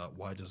needs to do that.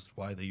 Why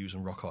are they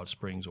using rock hard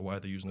springs, or why are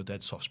they using a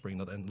dead soft spring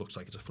that then looks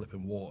like it's a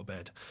flipping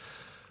waterbed?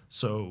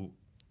 So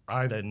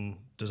I then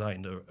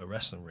designed a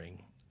wrestling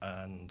ring,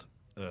 and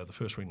the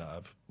first ring that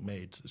I've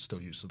made is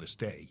still used to this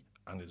day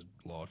and is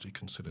largely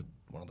considered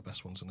one of the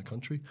best ones in the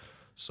country.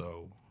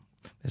 So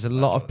there's a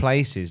lot of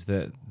places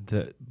that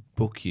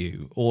book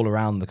you all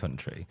around the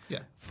country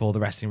for the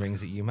wrestling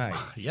rings that you make.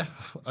 Yeah,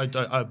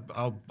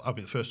 I'll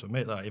be the first to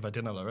admit that if I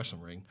didn't have that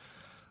wrestling ring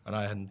and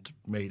I hadn't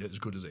made it as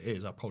good as it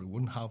is, I probably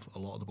wouldn't have a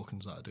lot of the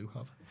bookings that I do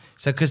have.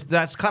 So, because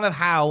that's kind of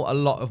how a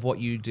lot of what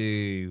you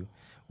do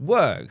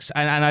works,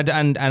 and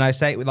I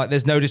say it with, like,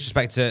 there's no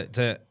disrespect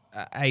to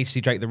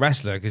HC Drake the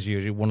wrestler, because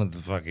you're one of the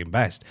fucking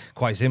best,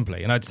 quite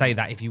simply. And I'd say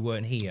that if you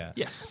weren't here.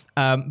 Yes.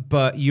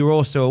 But you're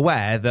also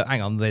aware that,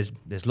 hang on, there's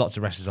lots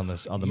of wrestlers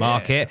on the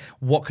market.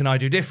 What can I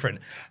do different?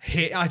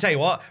 Here, I tell you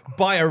what,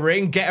 buy a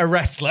ring, get a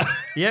wrestler.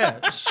 Yeah.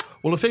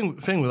 Well, the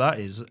thing with that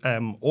is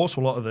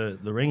also a lot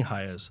of the ring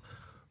hires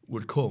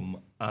would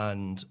come,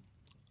 and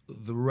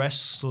the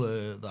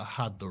wrestler that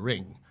had the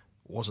ring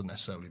wasn't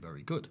necessarily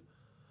very good.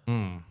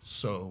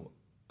 So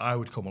I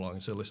would come along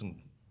and say,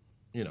 listen,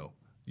 you know,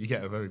 you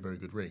get a very, very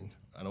good ring,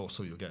 and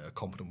also you'll get a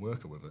competent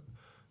worker with it,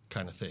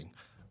 kind of thing.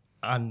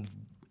 And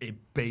it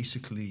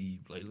basically,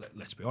 like,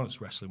 let's be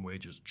honest, wrestling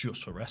wages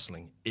just for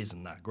wrestling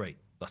isn't that great.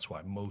 That's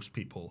why most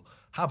people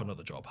have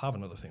another job, have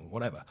another thing,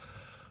 whatever.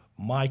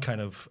 My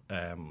kind of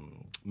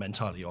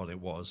mentality on it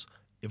was,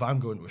 if I'm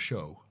going to a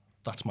show,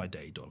 that's my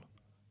day done.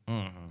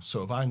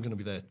 So if I'm going to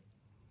be there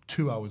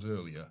 2 hours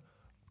earlier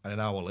and an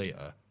hour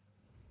later,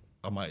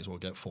 I might as well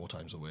get 4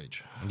 times the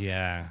wage.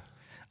 Yeah.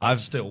 I've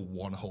still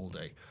one whole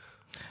day.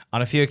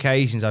 On a few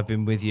occasions I've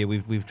been with you,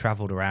 we've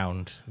travelled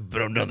around,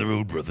 but I'm not the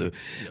road, brother.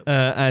 Yep.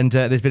 And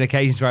there's been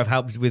occasions where I've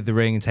helped with the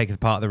ring and taken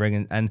part of the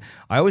ring, and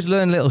I always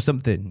learn a little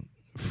something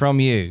from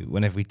you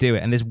whenever we do it.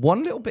 And there's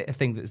one little bit of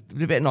thing that's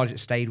a bit of knowledge that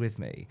stayed with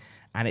me,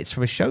 and it's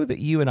from a show that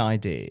you and I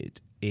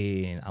did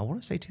in, I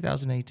want to say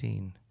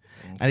 2018.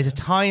 Okay. And it's a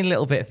tiny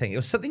little bit of thing. It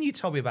was something you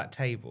told me about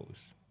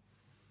tables.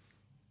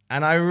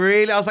 And I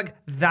was like,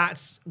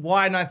 that's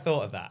why, and I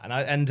thought of that.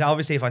 And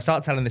obviously, if I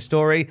start telling this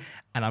story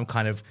and I'm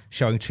kind of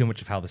showing too much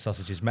of how the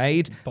sausage is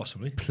made,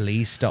 possibly,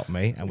 please stop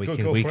me, and we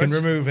can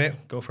remove it.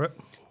 Go for it.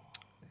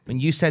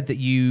 And you said that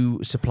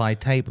you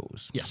supplied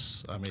tables.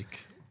 Yes, I make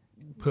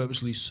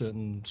purposely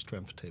certain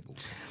strength tables.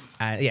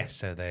 Yes,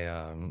 so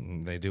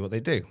they do what they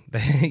do.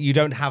 You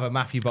don't have a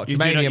Matthew Botchamania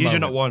moment. You do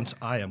not want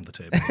I am the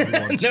table.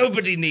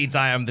 Nobody needs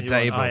I am the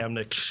table. I am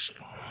the...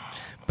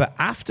 But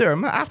after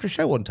a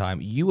show one time,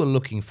 you were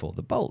looking for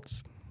the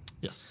bolts.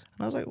 Yes.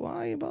 And I was like, why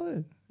are you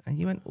bothered? And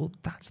you went, well,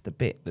 that's the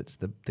bit that's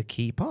the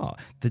key part,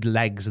 the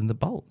legs and the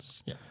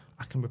bolts. Yeah.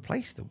 I can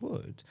replace the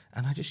wood,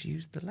 and I just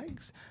used the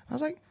legs. I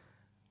was like,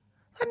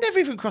 that never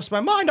even crossed my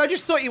mind. I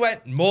just thought you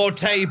went, more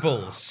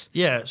tables.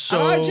 Yeah,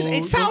 so...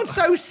 it sounds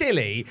so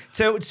silly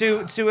to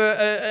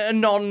a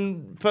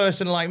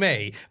non-person like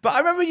me. But I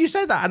remember you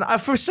said that,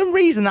 and for some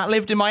reason that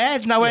lived in my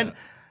head, and I went...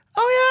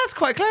 Oh yeah, that's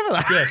quite clever.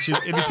 That. Yeah,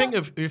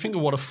 if you think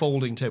of what a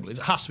folding table is,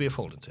 it has to be a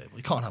folding table.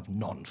 You can't have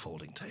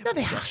non-folding tables. No,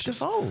 they have to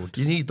fold.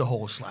 You need the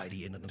whole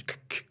slidey in and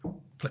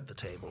flip the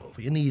table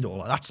over. You need all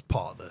that. That's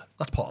part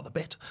of the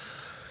bit.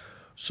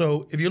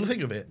 So if you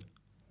think of it,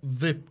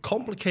 the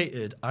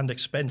complicated and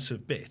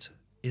expensive bit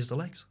is the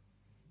legs.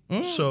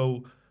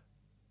 So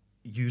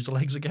use the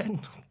legs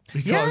again,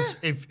 because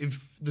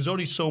if there's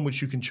only so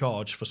much you can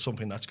charge for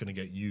something that's going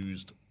to get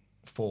used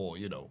for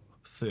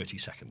 30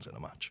 seconds in a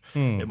match.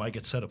 It might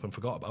get set up and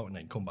forgot about and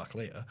then come back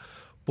later.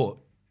 But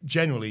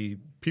generally,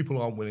 people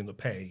aren't willing to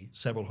pay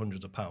several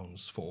hundreds of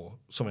pounds for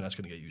something that's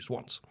going to get used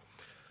once.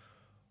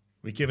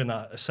 We're given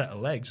that a set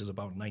of legs is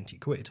about 90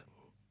 quid.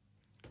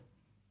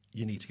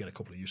 You need to get a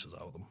couple of uses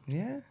out of them.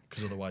 Yeah.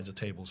 Because otherwise the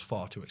table's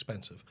far too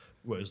expensive.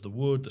 Whereas the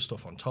wood, the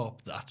stuff on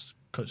top, that's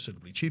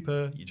considerably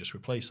cheaper. You just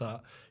replace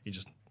that. You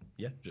just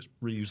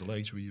reuse the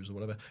legs, reuse or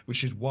whatever.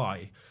 Which is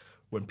why...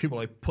 when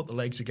people put the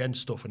legs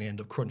against stuff and they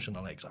end up crunching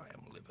the legs, I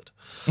am livid.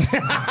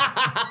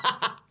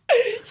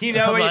 If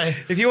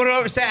you want to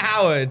upset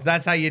Howard,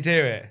 that's how you do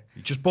it.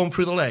 You just bump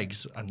through the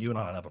legs and you and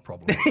I will have a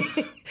problem.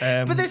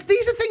 But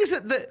these are things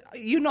that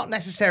you're not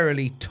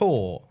necessarily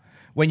taught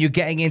when you're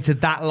getting into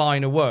that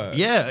line of work.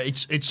 Yeah,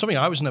 it's something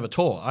I was never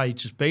taught. I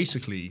just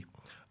basically,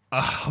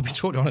 I'll be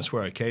totally honest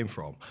where I came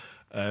from.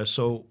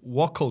 So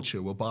What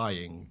Culture were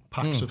buying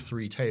packs of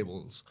 3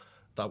 tables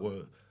that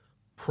were...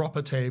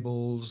 proper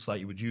tables that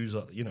you would use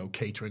at,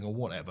 catering or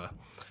whatever.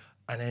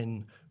 And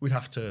then we'd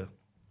have to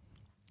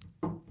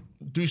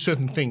do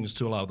certain things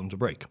to allow them to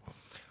break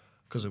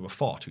because they were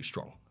far too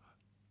strong.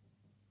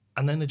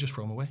 And then they just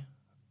throw them away.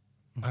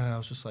 And I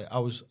was just like, I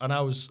was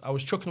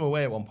chucking them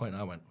away at one point,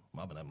 and I went, I'm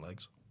having them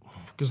legs.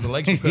 Because the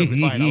legs were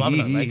perfectly fine. I'm having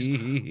them legs.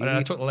 And then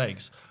I took the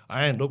legs.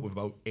 I ended up with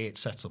about 8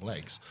 sets of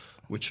legs,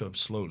 which have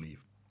slowly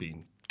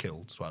been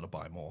killed, so I had to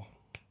buy more.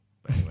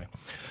 But anyway.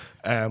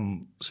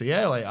 So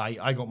yeah, like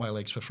I got my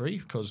legs for free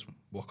because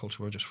What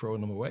Culture were just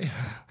throwing them away.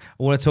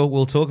 We'll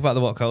talk about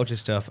the What Culture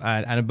stuff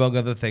and among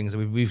other things.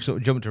 We've sort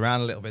of jumped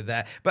around a little bit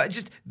there, but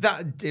just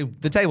that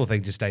the table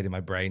thing just stayed in my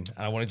brain,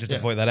 and I wanted just to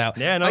point that out.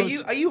 Yeah, no,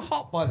 are you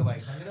hot, by the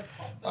way?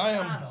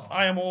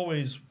 I am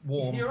always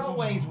warm. You're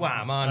always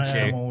wham, aren't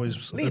you? I am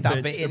always Leave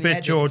that bit in. A bit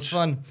Ed, George. it's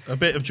fun. A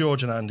bit of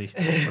George and Andy,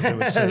 as they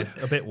would say.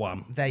 A bit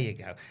wham. There you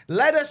go.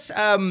 Let's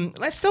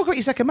talk about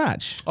your second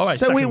match. All right,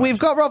 so second we've match.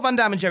 got Rob Van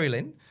Dam and Jerry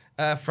Lynn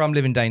from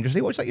Living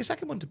Dangerously. What would you like your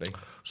second one to be?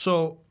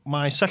 So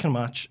my second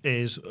match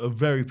is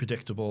very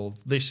predictable.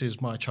 This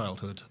is my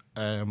childhood.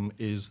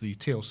 Is the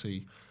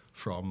TLC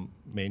from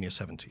Mania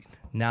 17.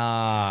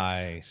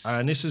 Nice.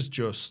 And this is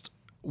just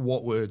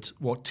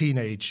what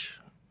teenage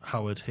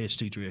Howard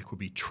H.D. Drake would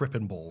be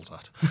tripping balls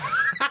at.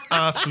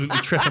 Absolutely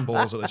tripping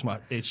balls at this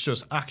match. It's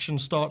just action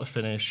start to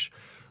finish.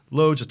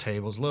 Loads of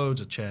tables, loads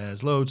of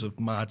chairs, loads of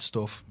mad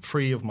stuff.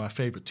 3 of my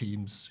favourite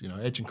teams,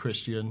 Edge and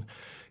Christian.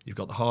 You've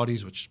got the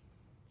Hardys, which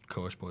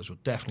Course Boys were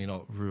definitely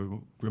not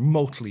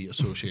remotely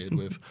associated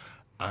with.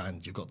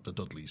 And you've got the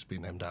Dudleys,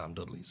 being them damn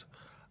Dudleys.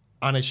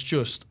 And it's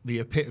just the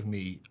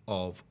epitome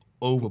of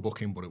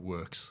overbooking, but it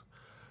works.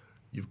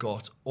 You've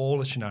got all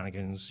the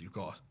shenanigans. You've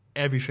got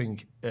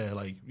everything,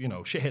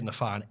 shit hitting the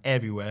fan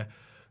everywhere.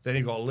 Then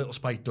you've got a little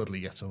Spike Dudley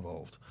gets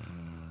involved.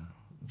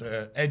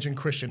 The Edge and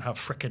Christian have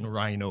frickin'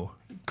 Rhino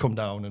come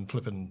down and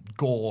flipping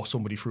gore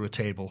somebody through a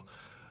table.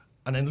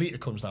 And then Lita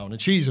comes down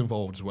and she's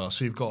involved as well.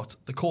 So you've got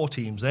the core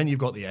teams, then you've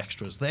got the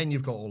extras, then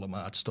you've got all the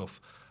mad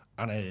stuff.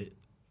 And it's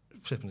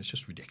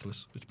just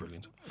ridiculous. It's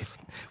brilliant.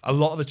 A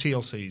lot of the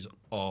TLCs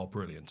are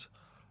brilliant.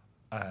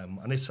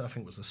 And this, I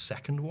think, was the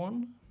second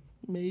one,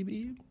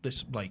 maybe.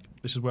 This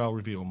is where I'll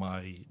reveal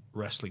my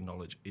wrestling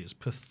knowledge is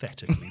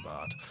pathetically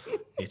bad.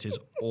 It is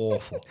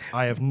awful.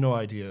 I have no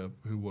idea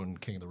who won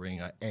King of the Ring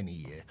at any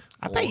year.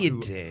 I bet you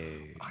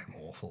do. I'm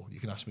awful. You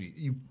can ask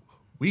me.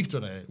 We've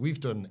done a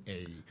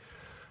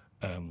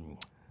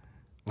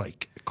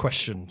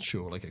question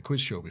show, like a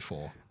quiz show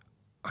before.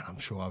 And I'm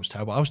sure I was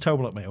terrible. I was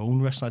terrible at my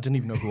own wrestling. I didn't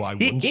even know who I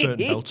won certain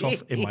belts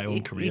off in my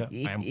own career.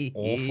 I am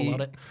awful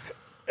at it.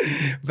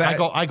 But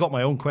I got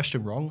my own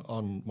question wrong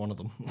on one of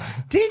them.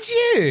 Did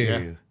you?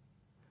 Yeah.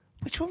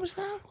 Which one was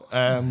that?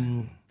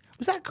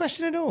 Was that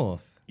Question of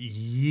North?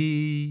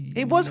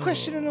 It was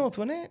Question of North,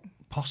 wasn't it?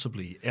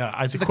 Possibly.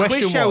 Yeah. The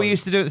quiz show we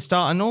used to do at the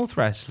start of North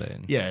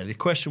Wrestling. Yeah, the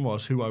question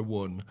was who I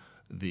won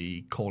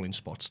the Calling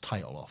Spots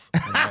title off.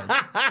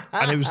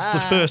 And it was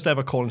the first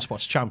ever Calling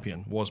Spots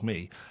champion was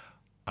me.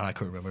 And I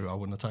couldn't remember who I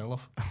won the title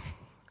off.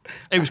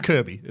 It was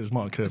Kirby. It was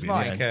Martin Kirby.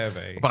 Martin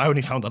Kirby. But I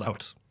only found that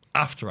out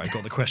after I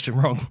got the question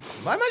wrong.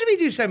 I imagine we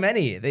do so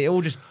many. They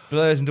all just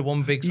blurs into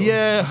one big sort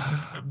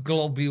of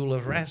globule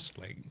of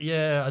wrestling.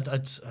 Yeah,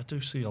 I do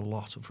see a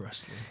lot of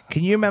wrestling.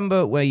 Can you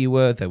remember where you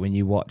were, though, when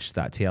you watched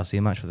that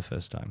TLC match for the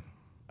first time?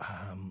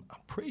 I'm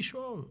pretty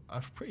sure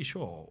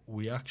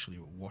we actually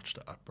watched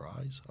it at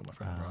Bry's, at my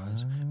friend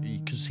Bry's.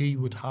 Because he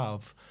would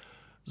have...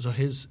 So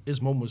his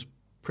mum was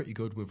pretty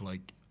good with,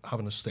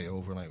 having us stay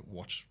over and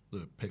watch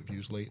the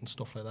pay-per-views late and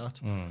stuff like that.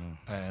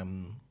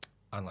 And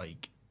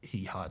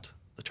he had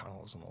the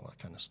channels and all that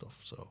kind of stuff.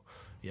 So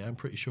yeah, I'm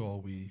pretty sure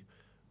we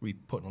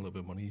put in a little bit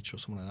of money each or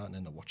something like that and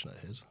ended up watching it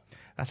at his.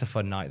 That's a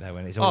fun night though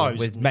when it's all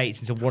with mates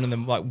until one of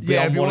them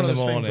beyond one in the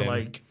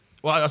morning.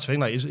 Well, that's the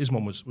thing. His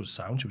mum was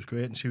sound. She was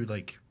great, and she would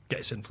get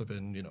us in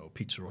flipping,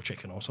 pizza or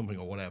chicken or something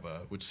or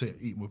whatever. Would sit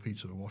eating with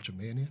pizza and watching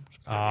Mania.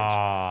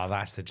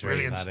 That's the dream.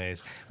 Brilliant. That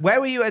is. Where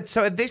were you at?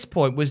 So at this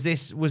point, was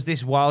this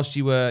whilst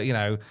you were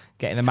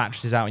getting the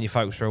mattresses out and your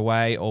folks were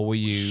away, or were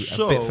you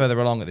a bit further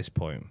along at this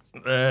point?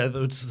 There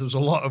was a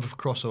lot of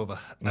crossover.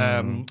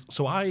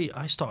 So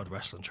I started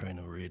wrestling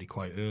training really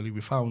quite early.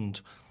 We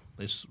found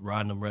this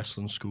random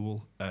wrestling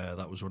school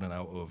that was running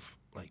out of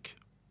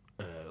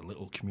a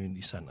little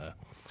community centre.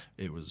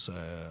 It was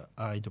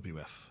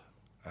IWF.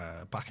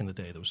 Back in the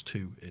day, there was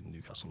 2 in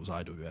Newcastle. It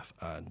was IWF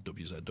and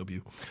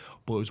WZW.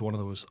 But it was one of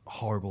those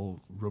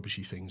horrible,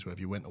 rubbishy things where if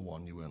you went to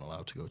one, you weren't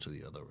allowed to go to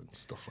the other and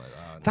stuff like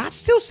that. That's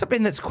still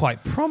something that's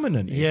quite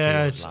prominent.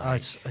 Yeah,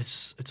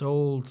 it's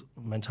old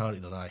mentality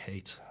that I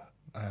hate.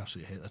 I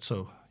absolutely hate that.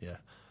 So, yeah.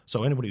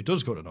 So anybody who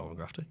does go to Northern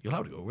Grafter, you're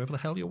allowed to go wherever the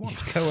hell you want.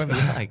 Go wherever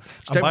you like.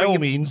 And by all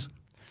means,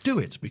 do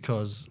it,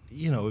 because,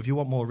 if you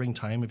want more ring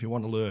time, if you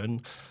want to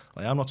learn...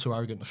 I'm not so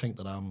arrogant to think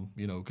that I'm,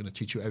 going to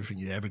teach you everything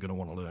you're ever going to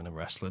want to learn in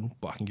wrestling,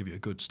 but I can give you a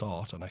good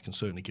start and I can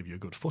certainly give you a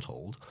good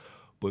foothold.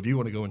 But if you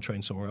want to go and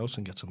train somewhere else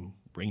and get some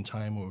ring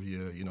time, or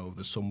if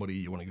there's somebody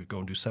you want to go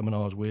and do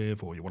seminars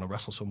with, or you want to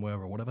wrestle somewhere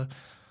or whatever,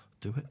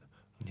 do it.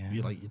 Yeah.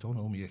 You don't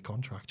owe me a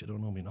contract, you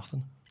don't owe me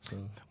nothing. So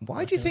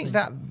why do you think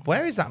that?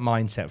 Where is that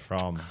mindset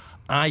from?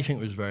 I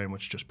think it was very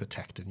much just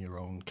protecting your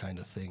own kind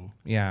of thing.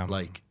 Yeah.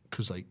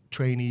 Because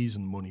trainees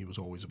and money was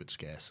always a bit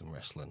scarce in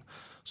wrestling.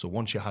 So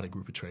once you had a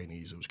group of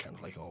trainees, it was kind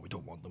of we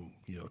don't want them,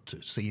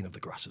 to seeing if the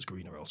grass is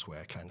greener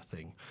elsewhere kind of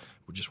thing.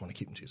 We just want to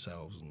keep them to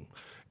yourselves. And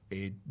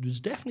it was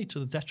definitely to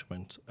the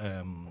detriment.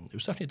 It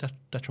was definitely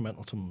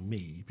detrimental to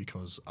me,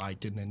 because I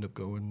didn't end up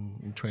going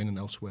and training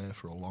elsewhere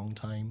for a long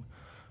time.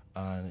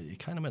 And it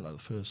kind of meant the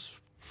first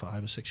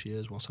 5 or 6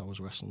 years whilst I was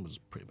wrestling was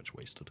pretty much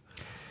wasted.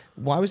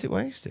 Why was it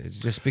wasted?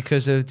 Just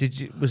because of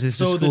was this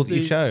the So school that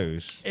you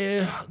chose?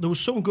 There was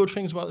some good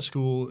things about the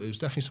school. It was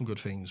definitely some good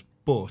things,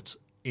 but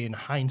in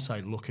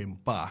hindsight, looking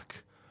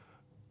back,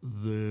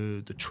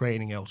 the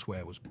training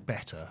elsewhere was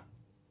better.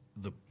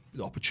 The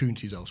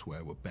opportunities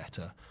elsewhere were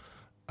better,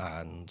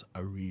 and I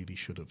really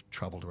should have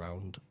travelled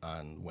around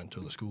and went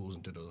to other schools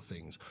and did other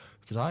things,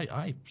 because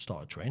I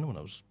started training when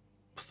I was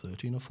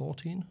 13 or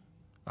 14.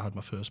 I had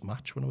my first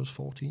match when I was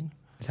 14.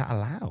 Is that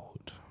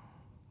allowed?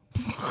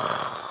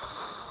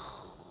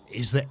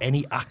 Is there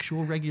any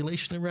actual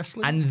regulation in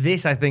wrestling? And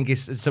this, I think,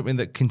 is something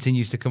that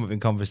continues to come up in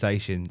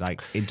conversation,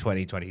 like in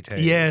 2022.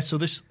 Yeah, so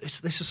this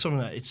is something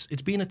that it's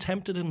been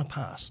attempted in the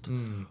past,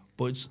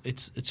 but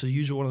it's a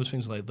usual one of those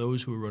things like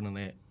those who are running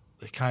it,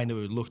 they kind of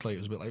looked like it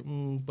was a bit like,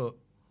 but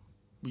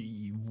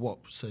what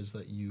says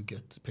that you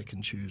get to pick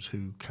and choose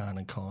who can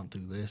and can't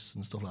do this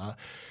and stuff like that?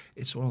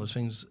 It's one of those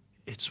things.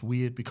 It's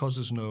weird because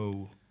there's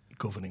no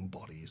governing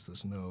bodies,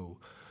 there's no,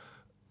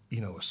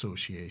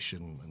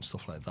 association and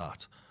stuff like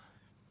that.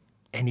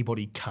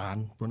 Anybody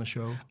can run a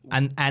show,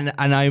 and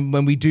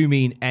when we do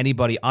mean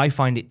anybody, I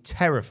find it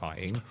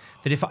terrifying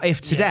that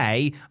if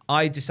today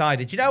I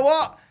decided, you know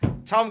what,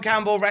 Tom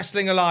Campbell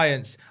Wrestling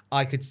Alliance,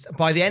 I could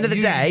by the end of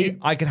the day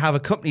I could have a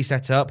company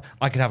set up,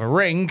 I could have a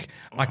ring,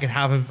 I could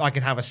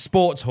have a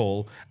sports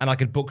hall, and I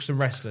could book some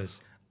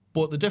wrestlers.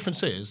 But the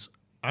difference is,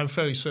 I'm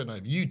fairly certain that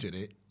if you did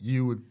it,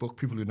 you would book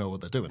people who know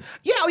what they're doing.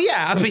 Yeah.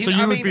 I mean, So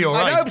you would be all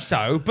right. I hope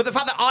so. But the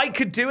fact that I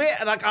could do it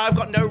and I've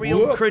got no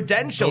real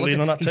credential. Don't lean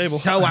on that He's table.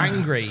 so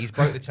angry. He's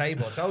broke the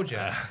table. I told you.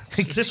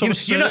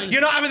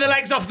 You're not having the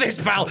legs off this,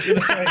 pal.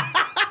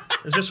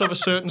 Is this of a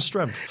certain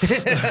strength?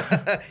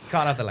 Can't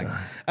have the legs.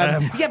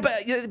 Yeah,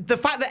 but the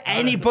fact that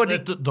anybody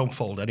Don't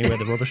fold anyway,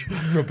 the rubbish.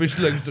 rubbish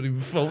legs don't even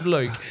fold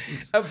like.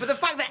 But the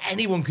fact that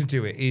anyone can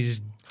do it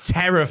is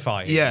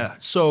terrifying. Yeah,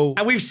 so...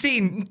 And we've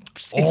seen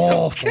in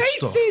awful some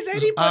cases stuff.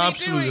 anybody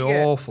Absolutely doing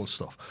it. awful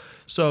stuff.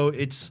 So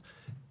it's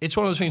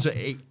one of those things that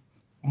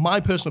my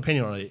personal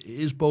opinion on it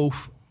is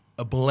both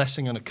a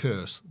blessing and a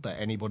curse that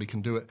anybody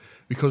can do it,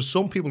 because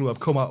some people who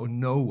have come out of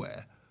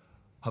nowhere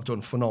have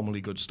done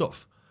phenomenally good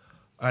stuff.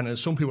 And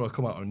there's some people who have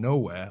come out of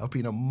nowhere have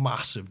been a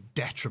massive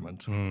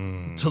detriment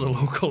to the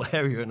local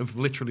area and have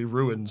literally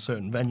ruined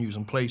certain venues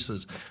and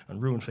places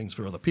and ruined things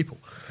for other people.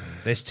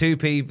 There's two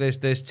people.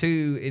 There's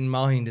two in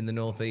mind in the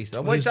northeast,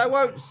 which I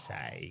won't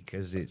say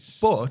because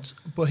it's. But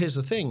here's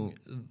the thing,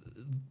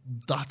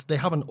 that they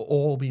haven't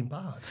all been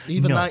bad.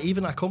 Even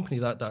that company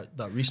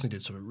that recently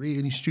did something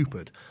really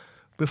stupid.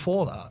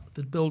 Before that,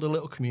 they'd built a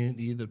little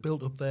community. They'd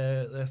built up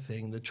their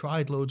thing. They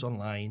tried loads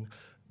online.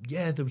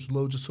 Yeah, there was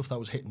loads of stuff that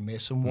was hit and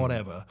miss and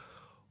whatever,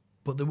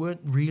 but they weren't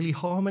really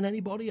harming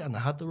anybody, and they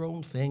had their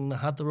own thing, they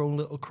had their own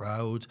little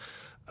crowd,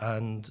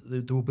 and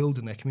they were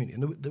building their community,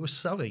 and they were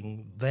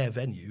selling their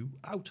venue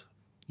out.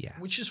 Yeah.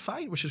 Which is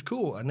fine, which is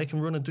cool, and they can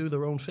run and do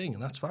their own thing,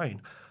 and that's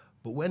fine.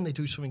 But when they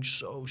do something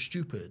so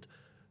stupid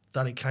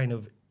that it kind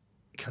of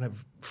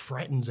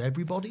threatens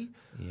everybody,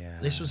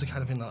 this was the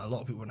kind of thing that a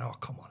lot of people went, oh,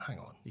 come on, hang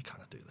on, you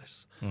cannot do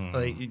this.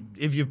 Like,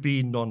 if you've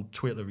been on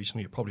Twitter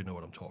recently, you probably know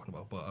what I'm talking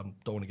about, but I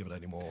don't want to give it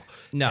any more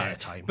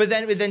airtime. But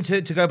then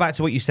to go back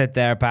to what you said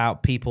there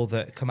about people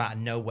that come out of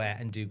nowhere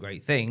and do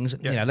great things,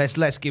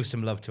 let's give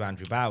some love to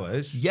Andrew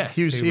Bowers. Yeah,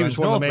 he was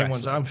one of the main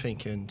ones Wrestling. I'm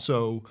thinking.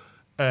 So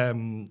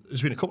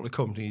there's been a couple of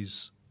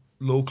companies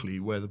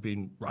locally where they've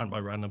been ran by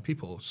random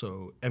people.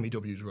 So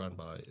MEW is ran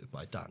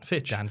by Dan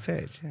Fitch. Dan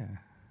Fitch, yeah.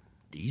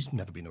 He's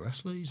never been a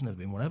wrestler. He's never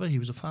been whatever. He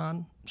was a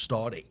fan.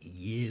 Started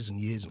years and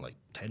years, like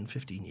 10,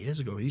 15 years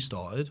ago he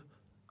started.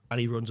 And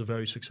he runs a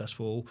very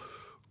successful,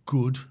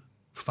 good,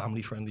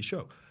 family-friendly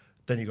show.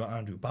 Then you got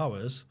Andrew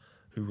Bowers,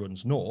 who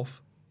runs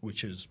North,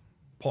 which is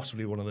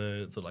possibly one of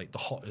the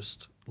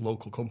hottest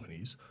local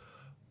companies.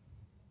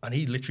 And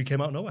he literally came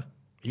out of nowhere.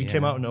 He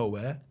came out of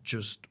nowhere,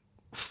 just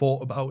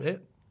thought about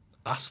it,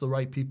 asked the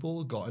right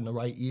people, got in the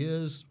right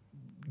ears,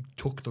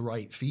 took the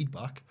right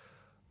feedback,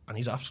 and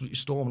he's absolutely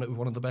storming it with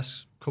one of the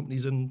best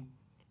companies in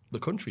the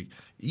country.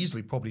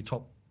 Easily probably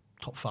top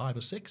 5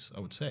 or 6, I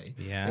would say,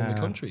 in the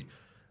country.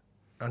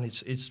 And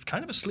it's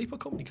kind of a sleeper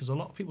company because a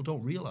lot of people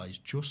don't realise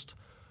just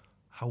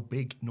how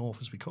big North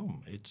has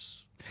become.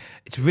 It's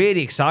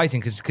really exciting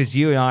because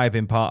you and I have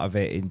been part of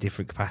it in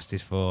different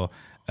capacities for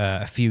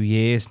a few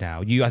years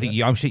now.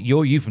 I'm sure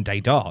you're from day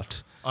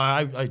dot.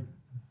 I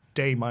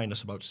day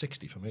minus about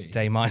 60 for me.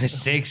 Day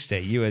minus 60.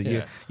 You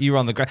were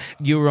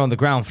on the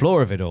ground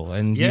floor of it all,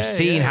 and you've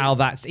seen how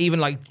that's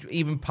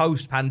even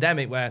post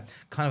pandemic, where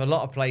kind of a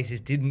lot of places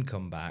didn't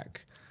come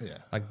back. Yeah,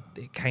 like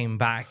it came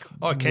back.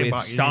 It came with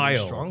back style,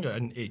 even stronger,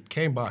 and it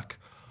came back.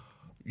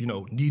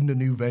 Needing a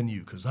new venue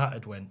because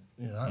that went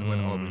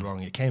horribly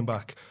wrong. It came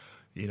back,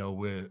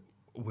 with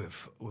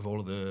all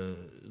of the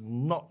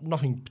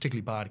nothing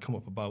particularly bad come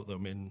up about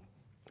them in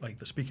like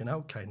the speaking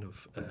out kind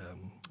of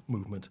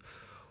movement.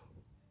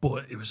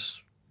 But it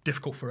was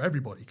difficult for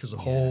everybody because the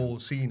whole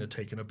scene had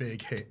taken a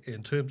big hit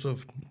in terms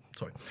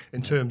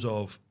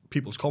of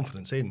people's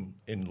confidence in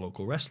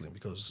local wrestling,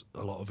 because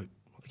a lot of it,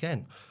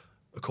 again,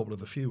 a couple of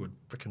the few had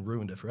freaking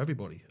ruined it for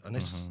everybody. And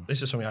this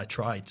is something I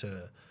tried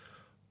to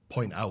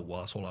point out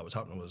whilst all that was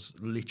happening. Was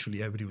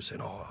literally everybody was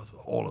saying, "Oh,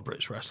 all of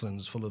British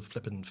wrestling's full of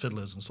flipping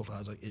fiddlers and stuff like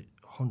that." I was like, it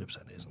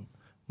 100% isn't.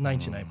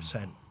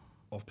 99%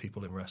 of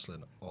people in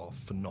wrestling are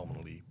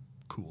phenomenally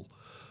cool.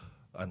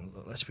 And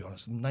let's be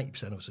honest,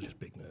 90% of us are just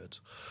big nerds.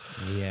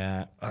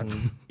 Yeah.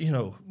 And, you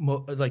know,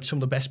 like some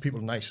of the best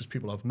people, nicest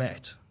people I've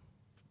met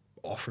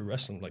are through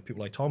wrestling, like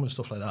people like Tom and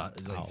stuff like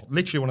that. Like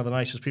literally one of the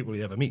nicest people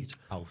you ever meet.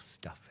 Oh,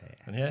 stuff it.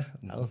 And yeah.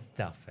 Oh,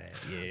 stuff it,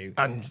 you.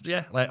 And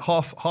yeah, like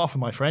half of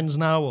my friends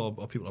now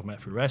are people I've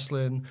met through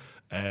wrestling.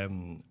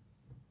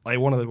 Like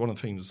one of the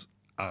things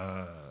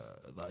that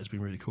has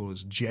been really cool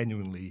is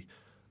genuinely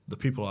the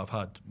people I've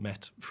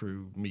met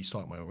through me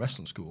starting my own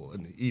wrestling school,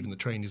 and even the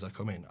trainees that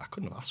come in, I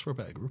couldn't have asked for a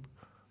better group.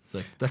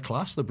 They're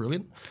class, they're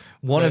brilliant.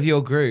 One of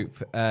your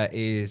group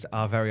is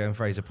our very own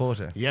Fraser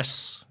Porter.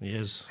 Yes, he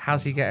is.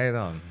 How's he getting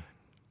on?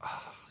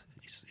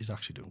 He's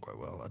actually doing quite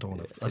well. I don't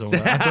want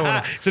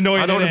to. It's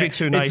annoying. I don't want to be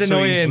too nice. It's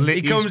annoying. So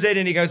he comes in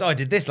and he goes, "Oh, I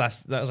did this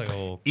last." That was like,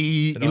 "Oh."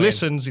 He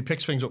listens. He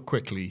picks things up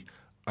quickly,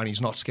 and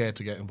he's not scared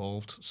to get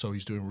involved. So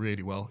he's doing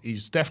really well.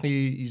 He's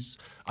definitely.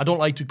 I don't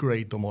like to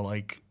grade them or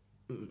like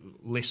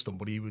list them,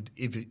 but he would.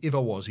 If I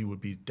was, he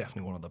would be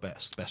definitely one of the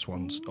best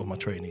ones of my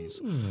trainees.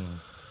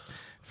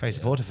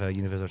 Fraser Porter for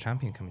Universal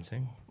Champion coming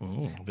soon.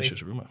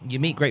 Vicious rumour. You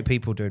meet great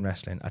people doing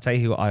wrestling. I tell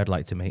you who I'd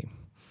like to meet.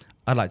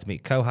 I'd like to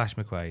meet Kohash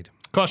McQuaid.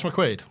 Kohash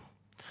McQuaid.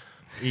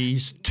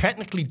 He's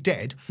technically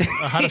dead.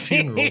 I had a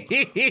funeral.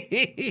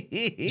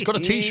 He's got a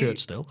T-shirt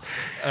still.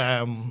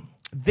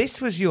 This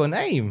was your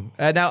name.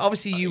 Now,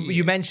 obviously,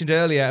 you mentioned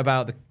earlier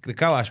about the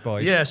Kohash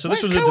boys. Yeah, so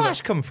where's this was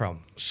Kohash come from?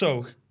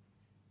 So,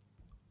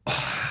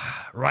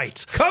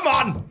 right. Come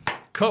on!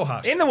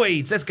 Kohash. In the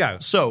weeds, let's go.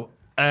 So,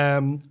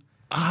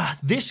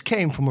 this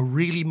came from a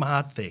really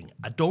mad thing.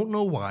 I don't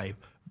know why,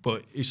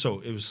 but it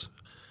was.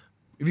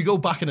 If you go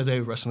back in the day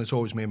of wrestling, it's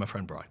always me and my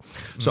friend Bri.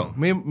 So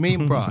me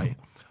and Bri,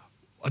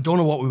 I don't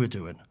know what we were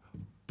doing,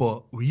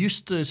 but we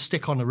used to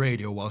stick on the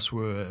radio whilst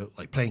we were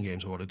like playing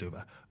games or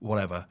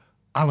whatever.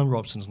 Alan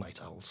Robson's Night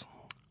Owls.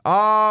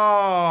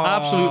 Oh,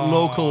 Absolute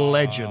local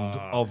legend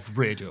of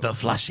radio. the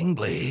Flashing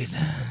Blade.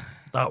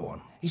 That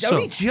one. He's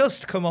only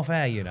just come off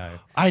air, you know.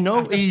 I know.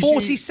 After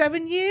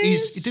 47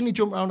 years. Didn't he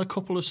jump around a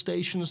couple of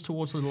stations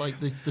towards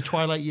the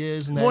Twilight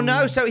years? And then, Well,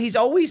 no. So he's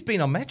always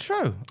been on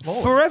Metro,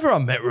 forever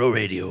on Metro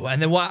Radio.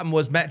 And then what happened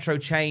was Metro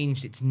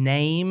changed its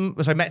name.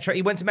 So Metro,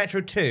 he went to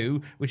Metro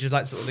 2, which is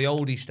like sort of the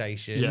oldie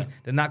station. Yeah.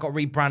 Then that got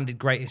rebranded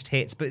Greatest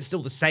Hits, but it's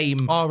still the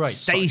same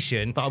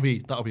station.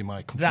 Sorry. That'll be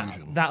my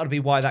confusion. That would be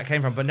why that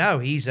came from. But no,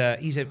 he's so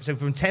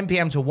from 10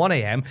 p.m. to 1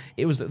 a.m.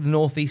 it was the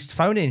Northeast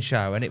phone-in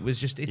show, and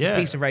it's a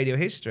piece of radio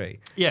history.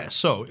 Yeah,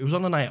 so it was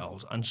on the Night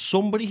Owls, and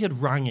somebody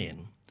had rang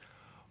in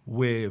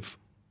with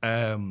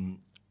a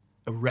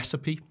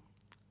recipe,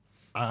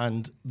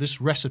 and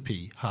this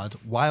recipe had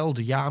wild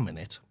yam in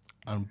it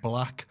and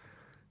black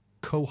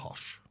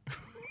cohosh.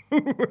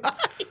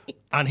 Right.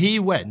 And he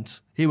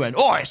went,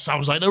 oh, it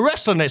sounds like the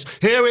wrestling is.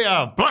 Here we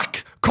are,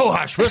 black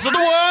cohosh versus the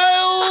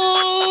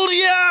wild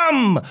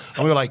yam.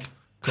 And we were like,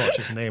 gosh,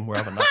 it's a name, we're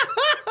having that.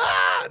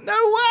 No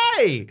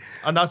way.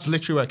 And that's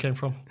literally where it came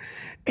from.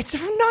 It's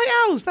from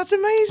Night Owls. That's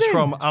amazing. It's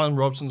from Alan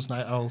Robson's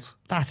Night Owls.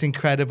 That's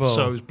incredible.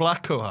 So it was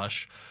black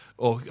cohosh,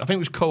 or I think it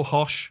was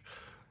cohosh,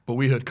 but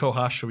we heard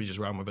cohash, so we just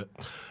ran with it.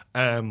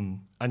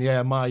 And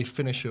yeah, my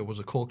finisher was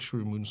a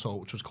corkscrew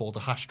moonsault, which was called the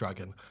Hash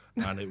Dragon,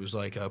 and it was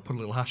like put a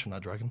little hash on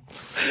that dragon.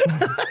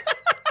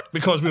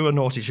 Because we were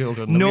naughty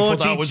children. And we thought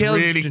that was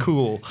really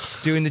cool.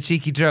 Doing the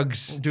cheeky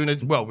drugs.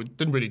 Well, we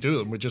didn't really do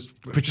them. We just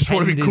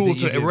wanted to be cool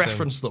to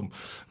reference them.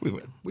 We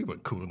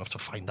weren't cool enough to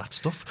find that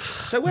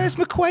stuff. So where's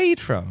McQuaid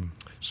from?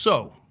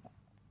 So,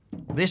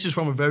 this is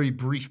from a very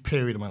brief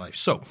period of my life.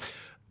 So,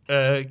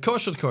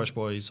 Kohash for the Kohash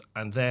Boys,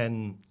 and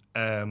then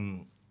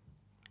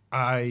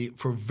I,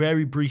 for a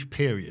very brief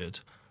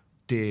period,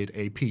 did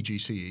a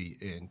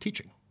PGCE in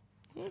teaching.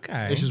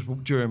 Okay. This is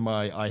during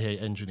my I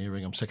hate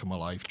engineering, I'm sick of my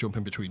life,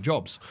 jumping between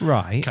jobs.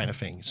 Right. Kind of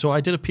thing. So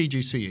I did a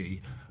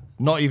PGCE,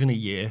 not even a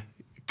year,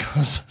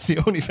 because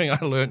the only thing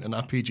I learned in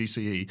that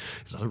PGCE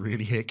is that I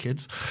really hate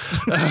kids.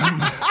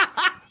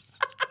 I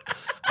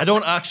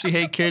don't actually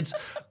hate kids.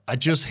 I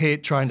just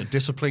hate trying to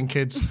discipline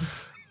kids.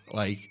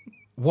 Like,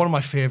 one of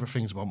my favourite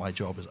things about my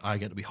job is I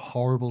get to be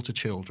horrible to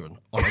children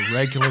on a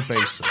regular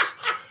basis.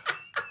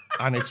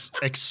 And it's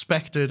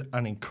expected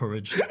and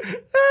encouraged.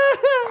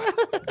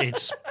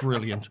 It's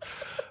brilliant.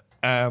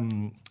 But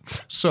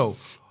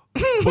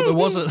there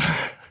was a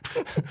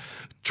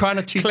trying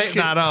to teach. Clip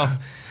that off.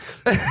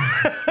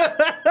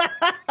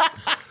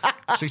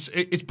 So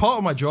it's part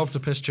of my job to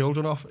piss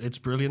children off. It's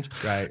brilliant.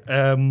 Right.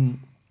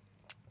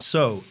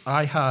 So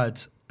I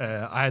had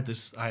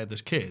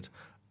this kid,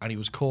 and he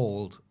was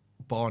called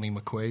Barney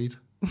McQuaid.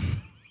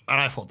 And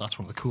I thought that's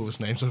one of the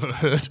coolest names I've ever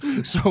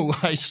heard. So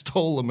I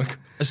stole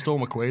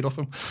McQuaid off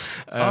him.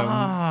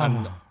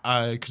 And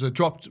because I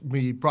dropped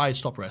me, Brian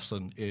stopped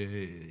wrestling.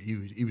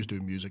 He was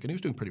doing music, and he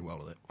was doing pretty well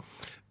with it.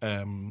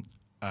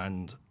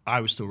 And I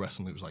was still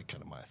wrestling. It was like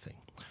kind of my thing.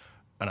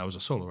 and I was a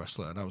solo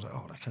wrestler, and I was like,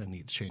 oh, I kind of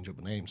need to change up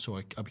the name. So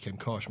I became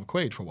Koash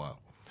McQuaid for a while.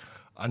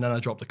 And then I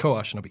dropped the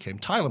Koash and I became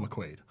Tyler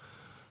McQuaid.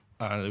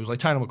 And it was like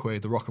Tyler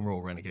McQuaid, the rock and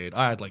roll renegade.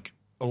 I had like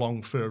a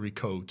long furry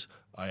coat.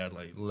 I had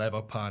like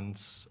leather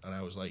pants, and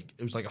I was like,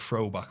 it was like a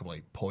throwback of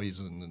like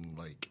Poison and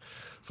like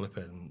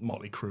flipping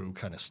Motley Crue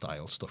kind of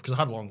style stuff. Because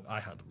I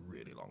had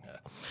really long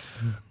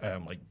hair,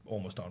 like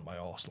almost down my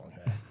arse long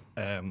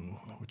hair,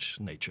 which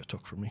nature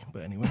took from me.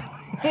 But anyway,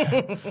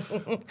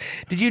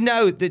 Did you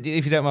know that,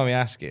 if you don't mind me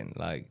asking,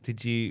 like,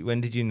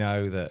 when did you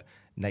know that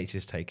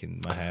nature's taken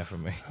my hair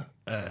from me?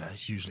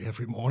 usually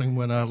every morning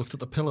when I looked at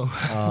the pillow.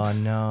 Oh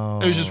no!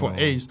 It was just what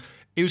it is.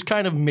 It was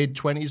kind of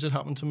mid-20s it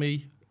happened to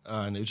me,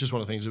 and it was just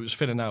one of the things. It was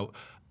thinning out,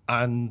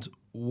 and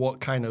what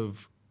kind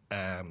of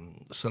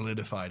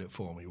solidified it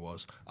for me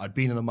was I'd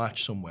been in a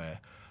match somewhere,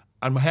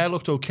 and my hair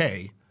looked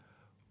okay,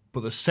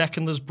 but the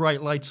second there's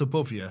bright lights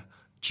above you,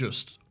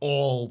 just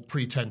all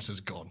pretense is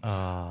gone.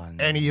 Oh,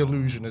 no. Any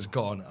illusion is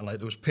gone, and like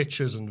there was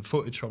pictures and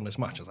footage from this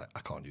match. I was like,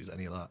 I can't use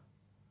any of that.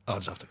 I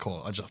just have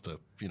to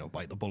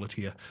bite the bullet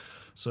here.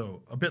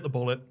 So I bit the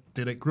bullet,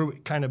 did it, grew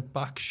it kind of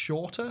back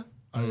shorter.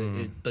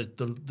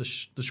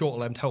 The shorter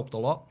length helped a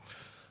lot.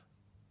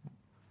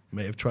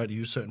 May have tried to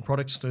use certain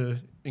products to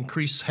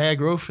increase hair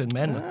growth in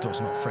men. That does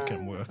not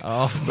frickin' work.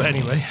 Oh. But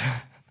anyway,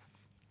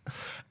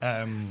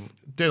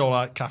 did all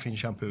that, caffeine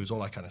shampoos, all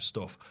that kind of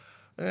stuff.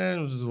 And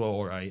it was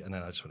all right. And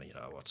then I just went,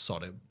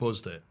 sod it,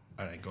 buzzed it.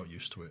 And I got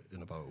used to it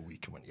in about a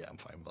week and went, yeah, I'm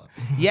fine with that.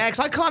 Yeah,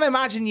 because I can't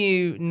imagine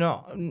you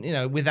not,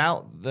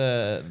 without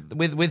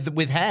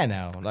with hair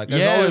now. Like,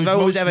 I've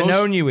always ever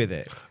known you with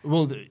it.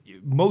 Well,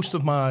 most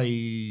of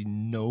my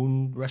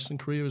known wrestling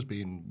career has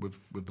been with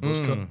the buzz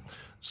cut.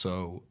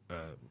 So,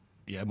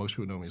 most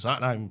people know me as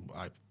that. And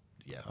I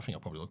think I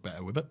probably look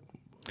better with it.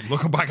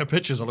 Looking back at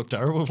pictures, I look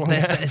terrible.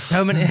 There's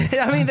so many.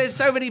 I mean, there's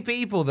so many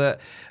people that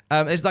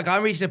it's like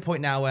I'm reaching a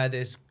point now where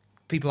there's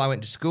people I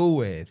went to school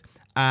with.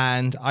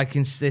 And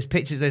there's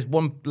pictures, there's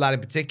one lad in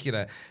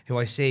particular who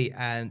I see,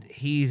 and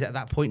he's at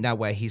that point now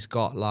where he's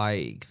got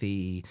like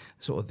the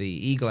sort of the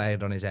eagle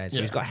head on his head. So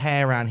he's got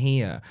hair around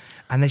here.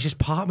 And there's just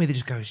part of me that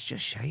just goes,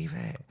 just shave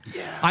it.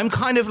 Yeah. I'm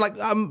kind of like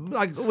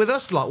with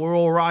us lot, we're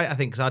all right, I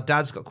think, because our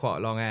dad's got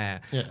quite long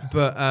hair. Yeah.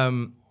 But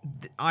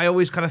I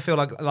always kind of feel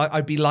like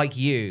I'd be like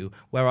you,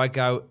 where I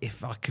go,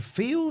 if I could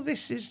feel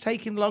this is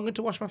taking longer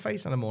to wash my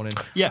face in the morning,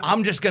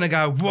 I'm just going to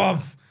go, whoa.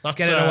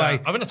 Get it away. I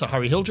think that's a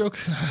Harry Hill joke.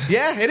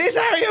 Yeah, it is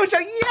a Harry Hill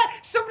joke. Yeah,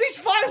 somebody's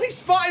finally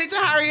spotted it's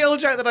a Harry Hill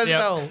joke that I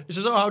stole. He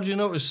says, how did you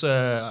notice?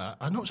 I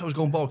noticed I was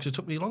going bald because it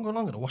took me longer and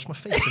longer to wash my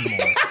face in the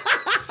morning.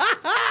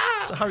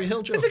 It's a Harry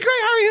Hill joke. It's a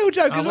great Harry Hill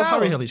joke as well.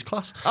 Harry Hill, he's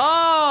class.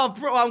 Oh,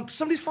 bro,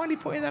 somebody's finally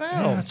putting that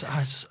out.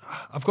 Yeah,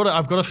 I've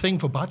got a thing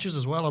for badges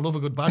as well. I love a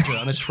good badger,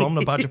 and it's from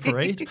the Badger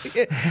Parade.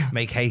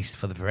 Make haste,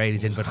 for the parade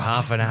is in but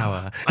half an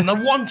hour. And the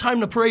one time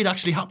the parade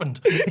actually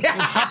happened. It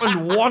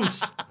happened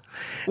once.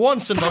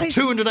 Once in about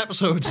 200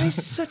 episodes. It was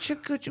such a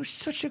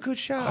good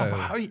show.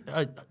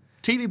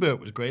 TV Burt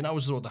was great. And that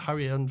was the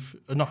Harry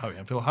Enfield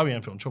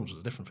and Chums was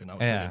a different thing.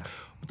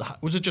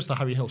 Was it just the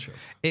Harry Hill show?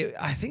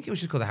 I think it was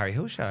just called the Harry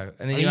Hill show.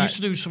 And then he used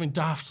to do something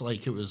daft,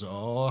 like it was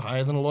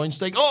higher than a loin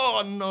steak.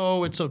 Oh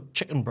no, it's a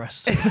chicken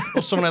breast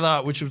or something like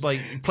that. Which was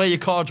like play your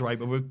cards right,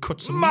 but we'll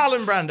cut some.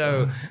 Marlon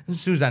Brando,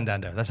 Suzanne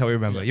Dando. That's how we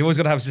remember. You always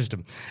got to have a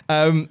system.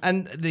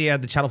 And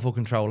the Channel 4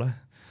 controller.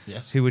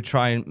 Yes. Who would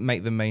try and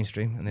make them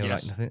mainstream, and they were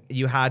like nothing.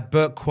 You had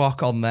Burt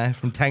Kwok on there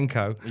from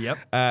Tenko,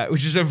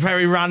 which is a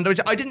very random.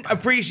 Which I didn't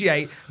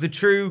appreciate the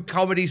true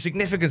comedy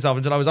significance of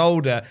until I was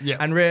older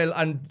and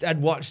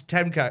watched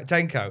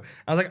Tenko.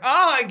 I was like,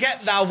 I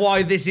get now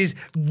why this is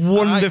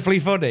wonderfully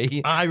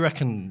funny. I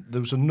reckon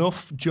there was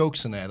enough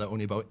jokes in there that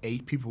only about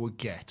 8 people would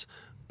get.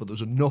 But there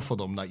was enough of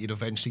them that you'd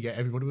eventually get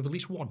everybody with at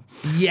least one.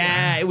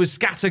 Yeah, it was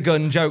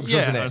scattergun jokes,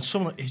 wasn't it?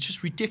 And it's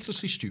just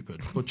ridiculously stupid,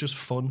 but just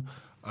fun.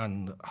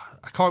 And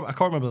I can't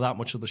remember that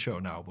much of the show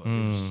now, but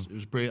it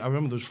was brilliant. I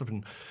remember there was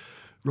flipping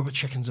rubber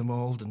chickens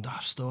involved and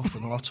daft stuff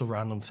and lots of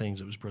random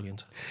things. It was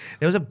brilliant.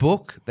 There was a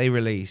book they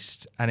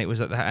released, and it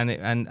was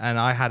and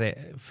I had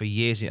it for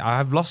years.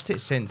 I've lost it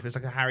since, but it's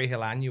like a Harry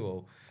Hill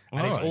annual,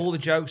 and it's all the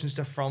jokes and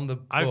stuff from the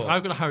book.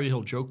 I've got a Harry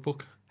Hill joke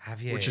book.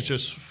 Have you? Which is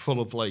just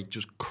full of like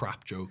just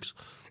crap jokes,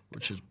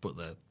 but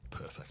they're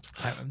perfect.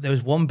 There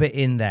was one bit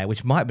in there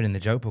which might have been in the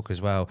joke book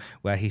as well,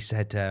 where he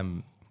said.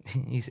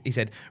 He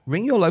said,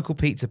 ring your local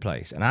pizza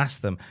place and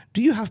ask them,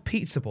 do you have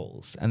pizza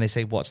balls? And they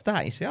say, what's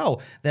that? You say,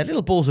 they're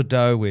little balls of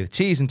dough with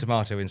cheese and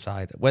tomato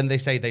inside. When they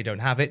say they don't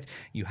have it,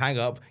 you hang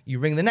up, you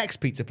ring the next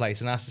pizza place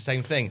and ask the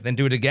same thing. Then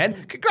do it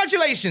again.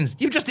 Congratulations,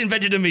 you've just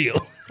invented a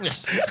meal.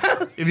 Yes.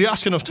 If you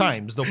ask enough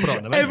times, they'll put it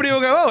on the menu. Everybody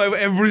will go,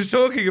 everybody's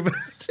talking about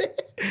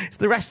it. It's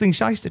the wrestling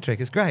shyster trick.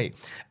 It's great.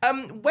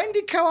 When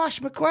did Koash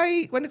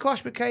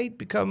McQuaid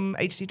become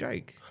HT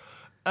Drake?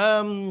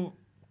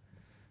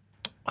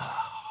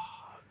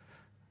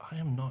 I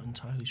am not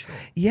entirely sure.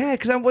 Yeah,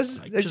 because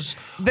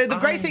the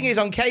great thing is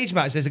on Cage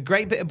Match, there's a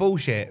great bit of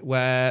bullshit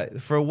where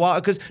for a while,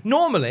 because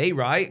normally,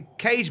 right,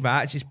 Cage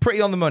Match is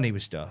pretty on the money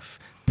with stuff.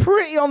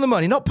 pretty on the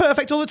money. Not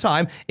perfect all the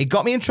time. It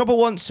got me in trouble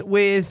once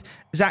with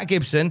Zach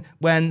Gibson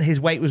when his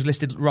weight was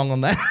listed wrong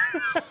on there.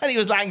 And he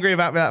was angry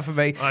about that for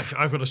me.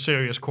 I've got a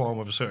serious qualm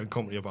with a certain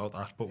company about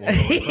that, but we'll talk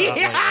about that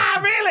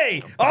Yeah,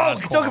 really? Oh,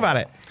 talk about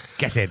it.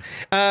 Get in.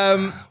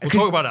 We'll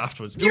talk about it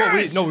afterwards.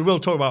 Yes! We will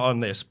talk about it on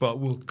this, but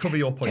we'll cover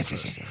your point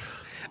first.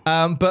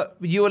 But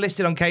you were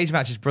listed on Cage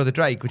Match's Brother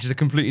Drake, which is a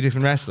completely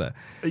different wrestler.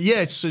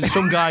 Yeah, it's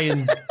some guy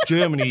in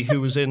Germany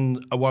who was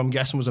in what I'm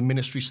guessing was a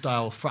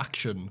ministry-style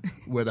faction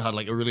where they had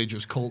like a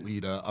religious cult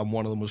leader, and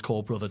one of them was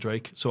called Brother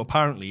Drake. So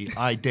apparently,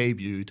 I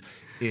debuted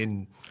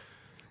in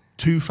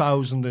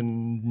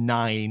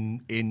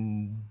 2009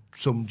 in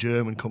some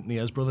German company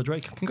as Brother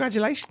Drake.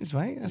 Congratulations,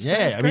 mate. That's I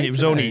mean, great it was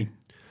to only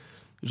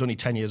know.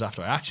 10 years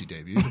after I actually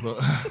debuted, but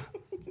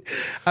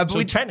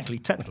so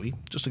technically,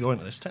 just to go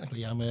into this,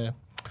 technically I'm a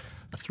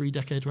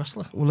 3-decade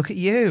wrestler. Well, look at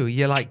you.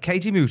 You're like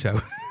Keiji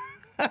Muto.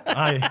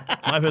 My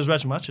first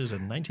wrestling match is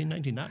in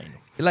 1999.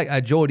 You're like a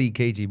Geordie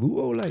Keiji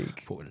Muto,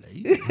 like.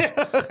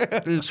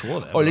 I swore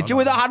there. Or did you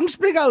with a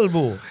handspring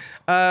elbow?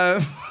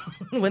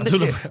 When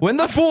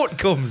the fort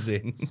comes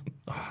in.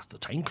 The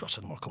time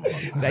crossing will come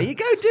along. There you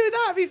go. Do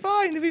that.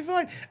 It'll be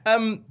fine.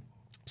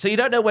 So you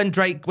don't know when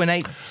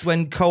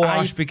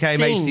Koash became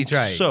HC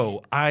Drake?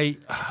 So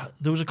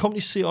there was a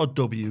company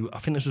CRW. I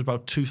think this was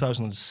about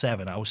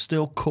 2007. I was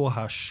still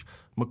Koash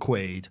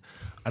McQuaid,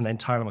 and then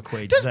Tyler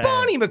McQuaid. Does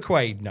Barney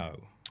McQuaid know?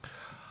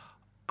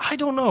 I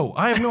don't know.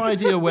 I have no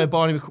idea where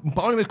Barney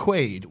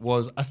McQuaid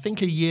was. I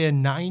think a year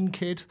 9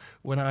 kid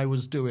when I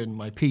was doing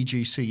my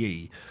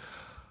PGCE.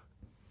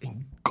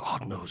 In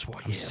God knows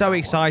what year. So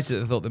excited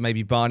at the thought that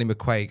maybe Barney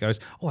McQuaid goes,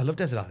 oh, I love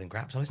Desert Island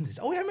Graps. I listen to this.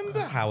 Oh, yeah, I remember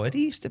Howard.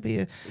 He used to be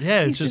a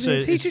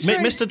teacher.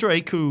 Mr.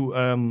 Drake,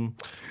 who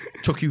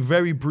took you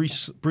very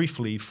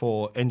briefly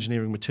for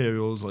engineering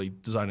materials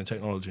like design and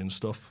technology and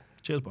stuff.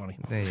 Cheers, Barney.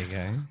 There you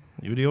go.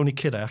 You were the only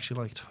kid I actually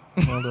liked.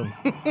 Well done.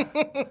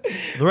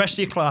 The rest of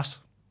your class,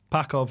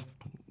 pack of.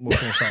 What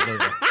can I say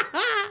later?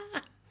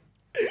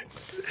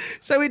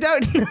 So we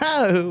don't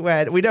know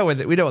when. We know what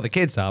the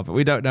kids are, but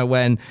we don't know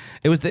when.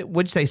 It was the.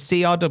 Would you say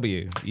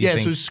CRW? Yeah,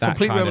 so it's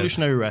Complete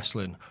Revolutionary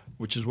Wrestling,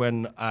 which is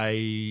when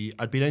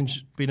I'd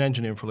been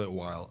engineering for a little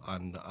while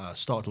and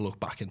started to look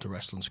back into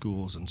wrestling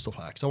schools and stuff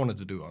like that because I wanted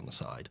to do it on the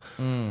side.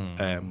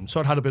 So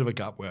I'd had a bit of a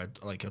gap where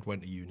I'd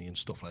went to uni and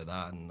stuff like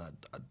that, and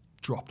I'd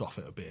dropped off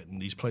it a bit, and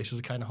these places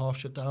are kind of half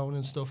shut down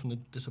and stuff, and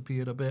it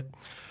disappeared a bit.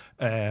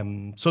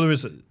 So there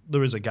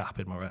is a gap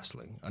in my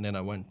wrestling, and then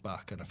I went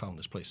back and I found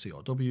this place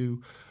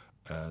CRW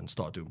and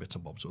started doing bits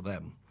and bobs with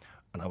them.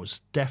 And I was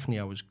Koash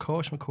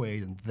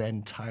McQuaid and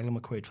then Tyler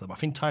McQuaid for them. I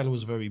think Tyler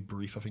was very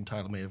brief. I think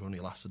Tyler may have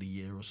only lasted a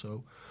year or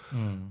so.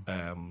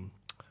 And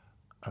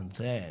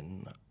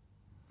then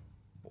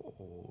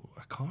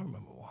I can't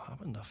remember what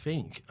happened. I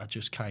think I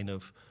just kind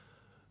of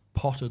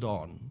potted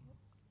on,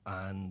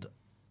 and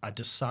I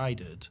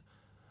decided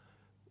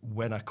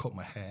when I cut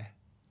my hair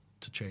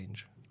to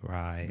change.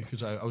 Right.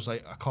 Because I was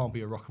like, I can't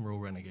be a rock and roll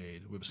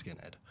renegade with a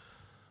skinhead.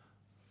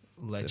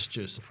 Let's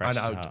just. fresh And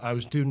start. I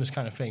was doing this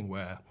kind of thing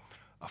where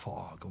I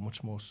thought, I'll go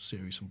much more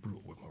serious and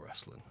brutal with my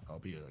wrestling.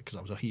 Because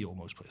I was a heel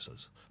most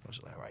places. I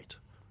was like, right,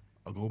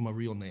 I'll go with my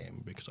real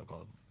name because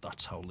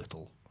that's how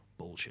little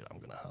bullshit I'm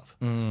going to have.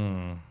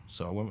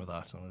 So I went with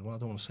that. And I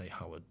don't want to say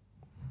Howard.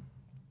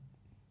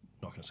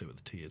 Not going to say what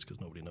the T is because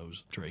nobody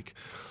knows Drake.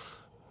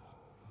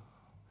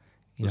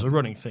 There's a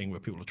running thing where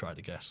people have tried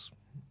to guess.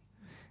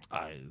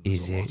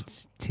 Is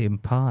it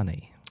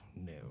Timpani?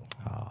 No.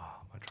 Oh,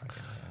 I tried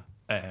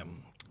it.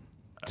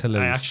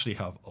 I actually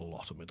have a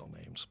lot of middle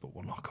names, but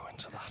we'll not go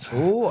into that.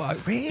 Oh,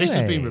 really? This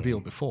has been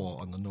revealed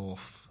before on the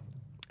North.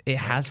 It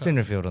has been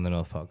revealed on the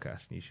North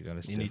podcast. You should go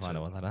listen to need find to.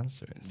 out what that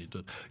answer is.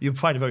 You'd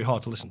find it very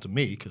hard to listen to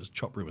me because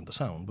Chop ruined the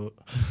sound, but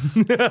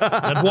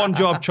I had one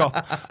job,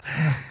 Chop.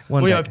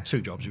 One We day. have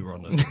 2 jobs you were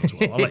on as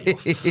well. I'll let you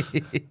off.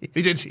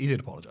 He did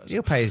apologise.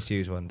 He'll pay his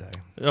dues one day.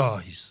 Oh,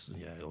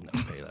 he'll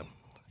never pay them.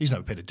 He's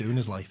never paid a due in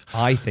his life.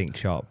 I think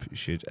Chop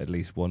should at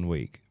least 1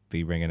 week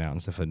be ring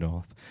announcer for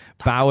North.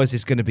 Bowers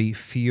is going to be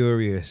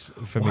furious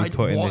for me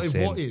putting this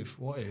in.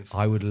 What if?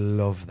 I would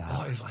love that.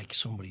 What if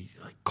somebody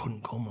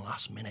couldn't come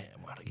last minute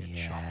and we had to get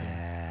shot?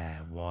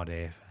 Yeah, what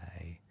if,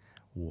 eh?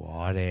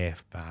 What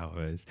if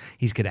Bowers?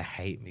 He's going to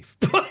hate me for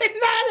putting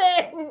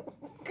that in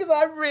because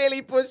I'm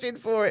really pushing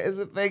for it as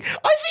a thing.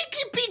 I think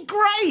he'd be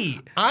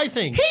great. I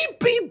think He'd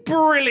be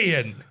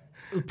brilliant.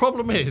 the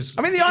problem is.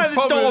 I'm in the eye of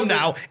the storm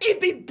now. He'd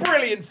be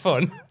brilliant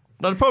fun.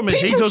 No, the problem is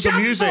he People does the shout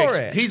music. for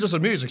it. He does the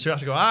music, so you have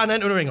to go, and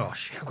enter the ring. Oh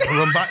shit, I've got to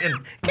run back in.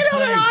 Get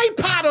on an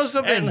iPad or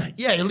something. And,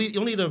 yeah, you'll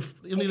need a.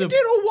 You can do it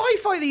on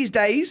Wi-Fi these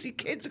days. You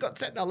kids have got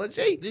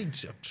technology. I'm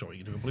sure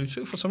you can do a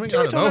Bluetooth or something. Do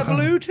I it don't on know. a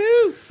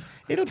Bluetooth.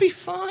 It'll be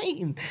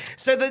fine.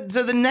 So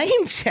the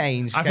name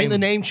change. I think the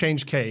name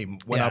change came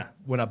when Yeah.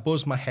 I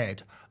buzzed my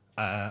head,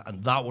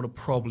 and that would have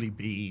probably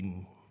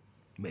been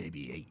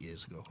maybe 8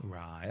 years ago.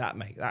 Right,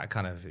 that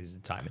kind of is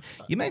the timing.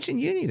 You mentioned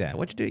uni there.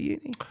 What'd you do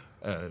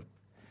at uni?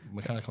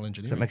 Mechanical Is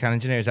engineering. that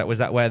mechanical engineer? Was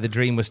that where the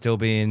dream was still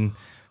being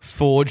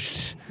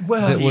forged?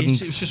 Well, that it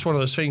wouldn't. was just one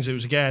of those things. It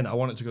was, again, I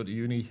wanted to go to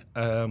uni,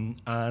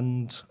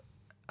 and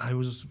I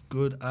was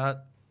good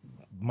at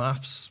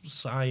maths,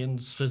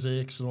 science,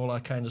 physics, and all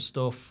that kind of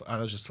stuff. And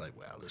I was just like,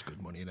 well, there's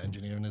good money in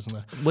engineering, isn't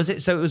there? Was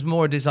it so? It was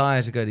more a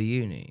desire to go to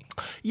uni.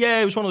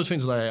 Yeah, it was one of those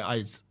things that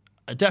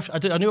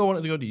I knew I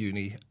wanted to go to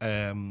uni.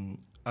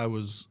 I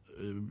was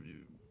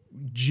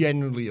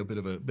generally a bit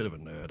of a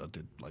nerd. I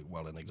did like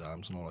well in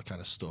exams and all that kind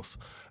of stuff.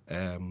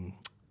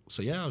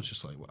 So yeah, I was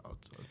just like, well,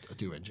 I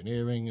do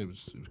engineering. It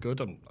was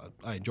good.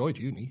 I enjoyed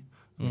uni.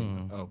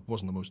 I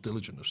wasn't the most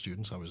diligent of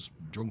students. I was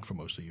drunk for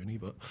most of uni,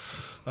 but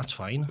that's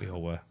fine. We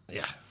all were.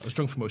 Yeah, I was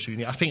drunk for most of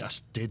uni. I think I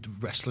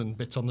did wrestling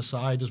bits on the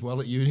side as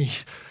well at uni,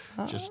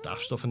 just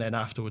staff stuff. And then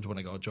afterwards, when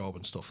I got a job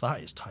and stuff,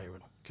 that is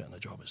tiring. Getting a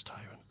job is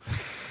tiring.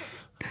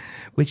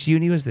 Which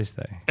uni was this,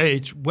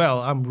 though? Well,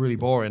 I'm really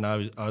boring.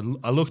 I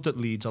looked at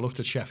Leeds, I looked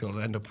at Sheffield,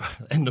 and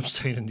end up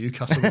staying in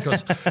Newcastle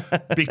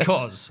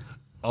because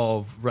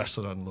of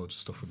wrestling and loads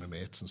of stuff with my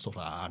mates and stuff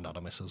like that, and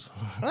other misses.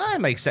 That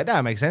makes sense.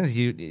 That makes sense.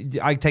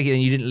 I take it,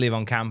 and you didn't live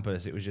on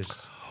campus. It was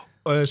just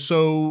for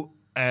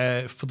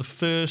the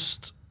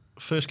first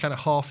kind of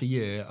half a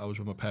year, I was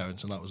with my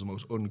parents, and that was the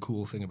most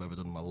uncool thing I've ever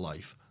done in my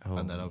life. Oh.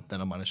 And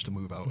then I managed to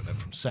move out, and then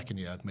from second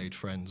year, I'd made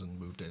friends and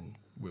moved in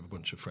with a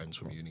bunch of friends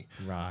from uni.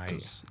 Right.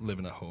 Because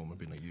living at home and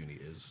being at uni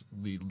is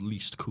the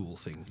least cool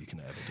thing you can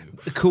ever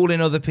do. Cool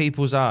in other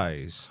people's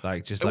eyes,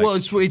 well,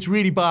 it's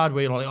really bad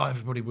where you're like, oh,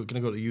 everybody, we're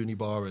going to go to the uni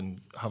bar and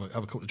have a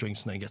couple of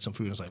drinks and then get some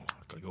food. And it's like,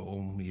 I've got to go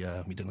home.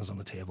 My dinner's on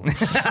the table.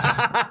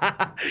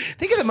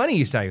 Think of the money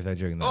you saved though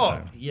during that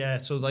time.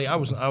 Yeah. So like, I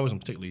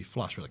wasn't particularly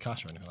flash with the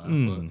cash or anything like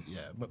that.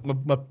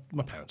 But yeah,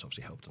 my parents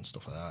obviously helped and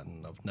stuff like that,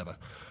 and I've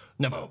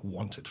never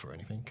wanted for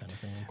anything kind of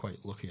thing. I'm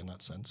quite lucky in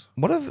that sense.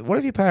 What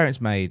have your parents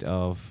made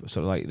of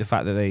sort of like the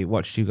fact that they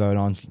watched you going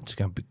on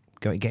to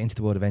get into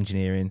the world of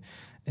engineering,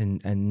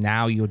 and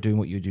now you're doing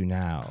what you do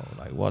now?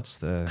 Like, what's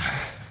the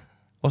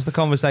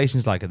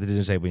conversations like at the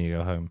dinner table when you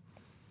go home?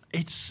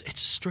 It's a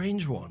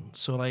strange one.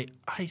 So like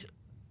I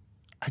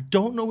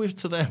don't know if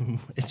to them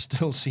it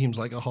still seems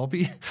like a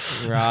hobby.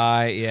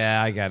 Right.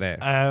 Yeah, I get it.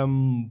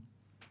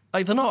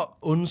 Like they're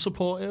not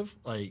unsupportive.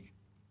 Like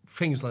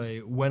things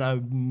like when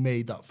I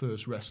made that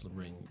first wrestling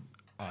ring,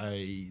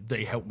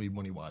 they helped me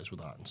money wise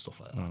with that and stuff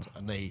like that.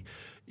 And they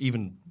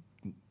even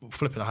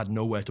flipping, I had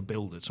nowhere to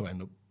build it, so I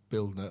ended up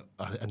building it.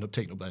 I ended up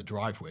taking up their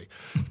driveway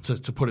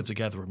to put it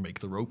together and make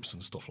the ropes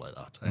and stuff like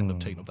that. I ended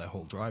up taking up their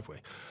whole driveway.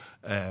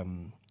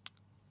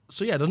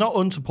 So yeah, they're not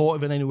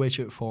unsupportive in any way,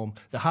 shape, or form.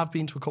 They have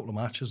been to a couple of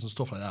matches and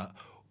stuff like that,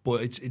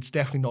 but it's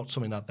definitely not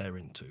something that they're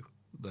into.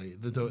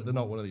 They're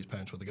not one of these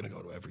parents where they're going to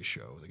go to every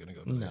show. They're going to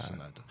go to this and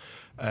that.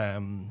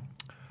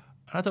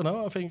 I don't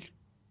know. I think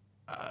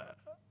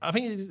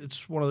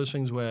it's one of those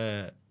things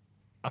where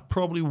I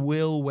probably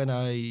will, when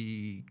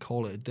I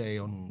call it a day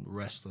on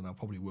wrestling, I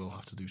probably will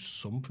have to do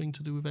something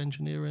to do with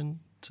engineering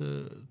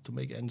to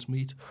make ends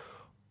meet.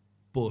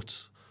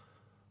 But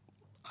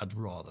I'd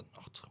rather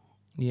not.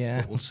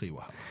 Yeah, but we'll see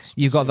what happens.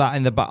 You've got that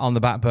on the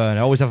back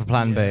burner. Always have a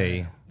plan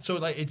B. So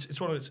like it's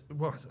one of those.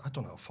 Well, I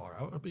don't know how far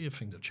out it'll be if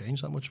things have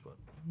changed that much, but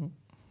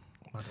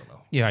I don't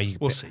know. Yeah,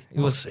 we'll see.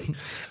 We'll see.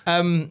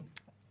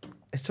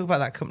 Let's talk about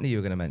that company you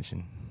were going to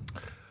mention.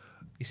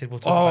 You said we'll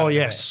talk about it. Oh,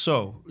 yes.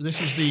 So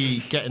this was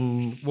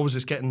getting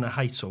the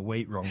height or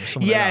weight wrong or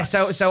something yeah, like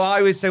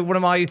that. so one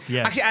of my...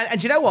 Yes. Actually,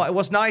 and you know what?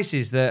 What's nice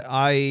is that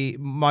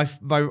my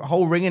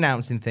whole ring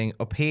announcing thing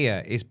up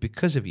here is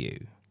because of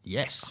you.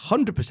 Yes.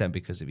 100%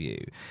 because of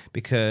you.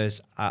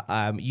 Because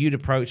you'd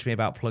approached me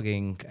about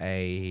plugging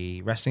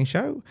a wrestling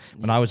show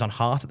when I was on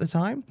Heart at the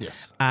time.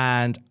 Yes.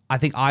 And I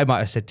think I might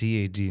have said to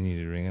you, do you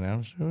need a ring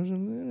announcer or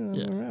something?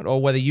 Yeah.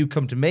 Or whether you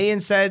come to me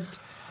and said,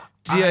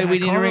 we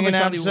need a ring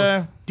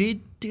announcer.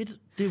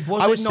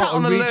 Was I was it sat not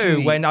on the originally-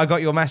 loo when I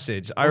got your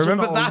message. I Was it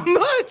remember not that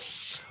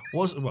much.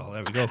 Well,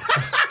 there we go.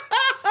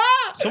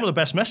 Some of the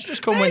best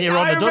messages come when you're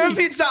on the I remember dummy.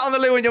 being sat on the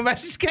loo when your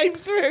message came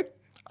through.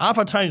 I've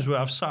had times where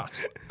I've sat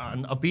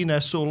and I've been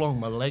there so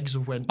long, my legs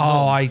have went.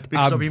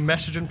 Because I've been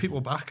messaging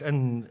people back,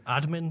 and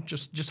admin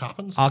just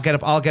happens. I'll get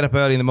up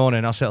early in the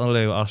morning. I'll sit on the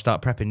loo. I'll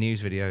start prepping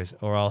news videos,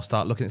 or I'll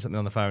start looking at something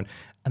on the phone,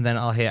 and then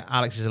I'll hear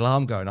Alex's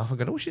alarm going off. I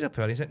go, "Oh, she's up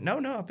early." He said, "No,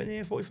 I've been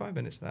here 45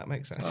 minutes. That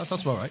makes sense."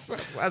 That's all right.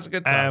 That's a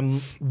good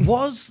time.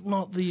 Was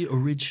not the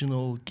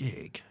original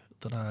gig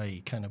that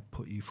I kind of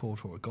put you forward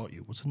for or got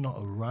you, was it not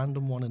a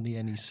random one in the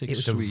NE6 It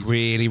was Street? a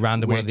really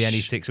random one at the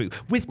NE6 week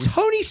with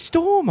Tony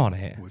Storm on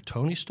it. With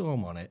Tony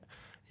Storm on it,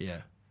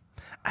 yeah.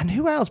 And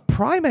who else?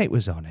 Primate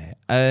was on it,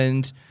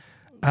 and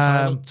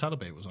Tyler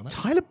Bate was on it.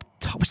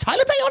 Was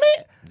Tyler Bate on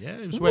it? Yeah,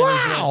 it was when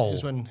Wow.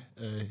 him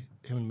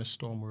and Miss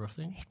Storm were a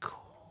thing. Of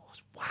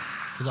course. Wow.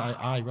 Because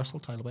I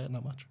wrestled Tyler Bate in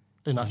that match,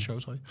 in that show.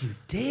 Sorry. You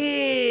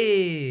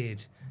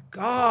did.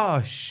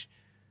 Gosh.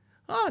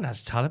 Oh, and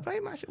that's Tyler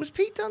Bate match. Was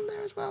Pete Dunne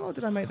there as well, or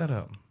did I make that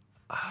up?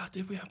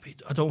 Did we have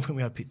Pete? I don't think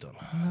we had Pete Dunne.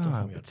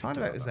 No, but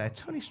Tyler Bate was there.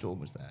 Tony Storm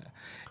was there.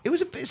 It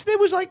was there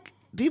was like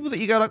people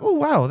that you go like, oh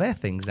wow, they're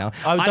things now.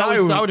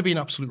 That would have been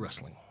Absolute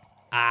Wrestling.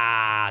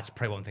 That's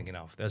probably what I'm thinking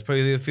of. There's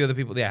probably a few other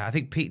people. Yeah, I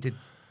think Pete did.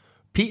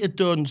 Pete had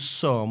done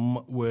some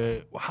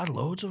where had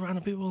loads of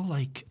random people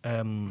like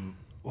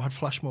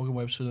Flash Morgan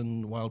Webster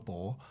and Wild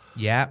Boar.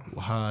 Yeah.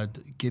 We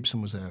had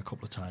Gibson was there a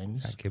couple of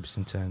times.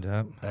 Gibson turned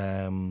up.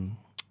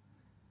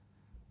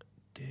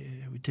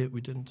 We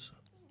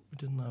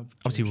didn't have.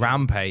 Obviously,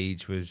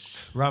 Rampage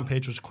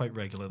was quite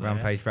regular there.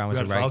 Rampage Brown was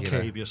we a had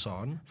regular. Valcavius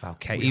on.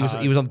 He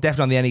was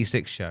definitely on the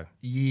NE6 show.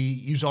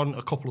 He was on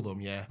a couple of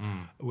them. Yeah,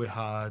 we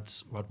had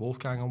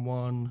Wolfgang on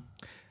one.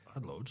 I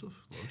had loads of.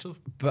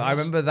 But I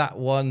remember that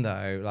one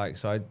though.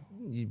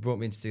 You brought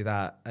me in to do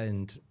that,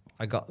 and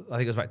I think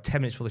it was about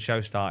 10 minutes before the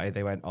show started.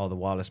 They went, "Oh, the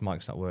wireless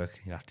mic's not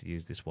working. You have to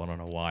use this one on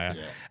a wire."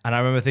 Yeah. And I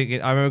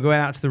remember going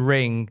out to the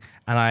ring,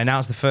 and I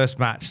announced the first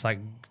match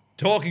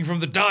talking from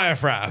the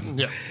diaphragm.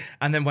 Yeah.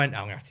 And then went,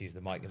 I'm going to have to use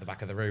the mic in the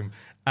back of the room.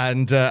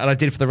 And I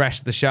did for the rest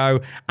of the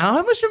show.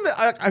 And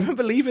I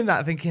remember leaving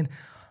that thinking,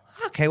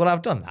 okay, well,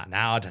 I've done that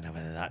now. I don't know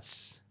whether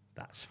that's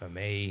for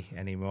me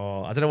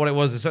anymore. I don't know what it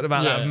was. There's something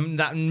about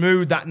that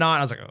mood that night.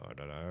 I was like, oh, I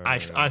don't know.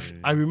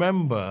 I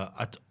remember,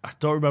 I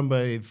don't remember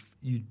if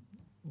you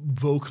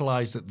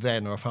vocalized it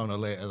then or I found out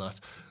later that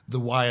the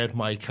wired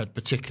mic had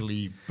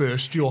particularly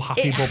burst your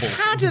happy bubble. It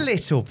had a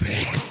little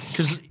bit.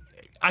 Because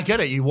I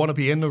get it. You want to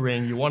be in the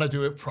ring. You want to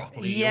do it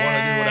properly. You want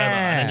to do whatever.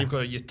 And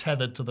then you're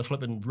tethered to the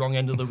flipping wrong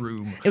end of the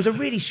room. It was a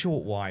really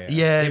short wire.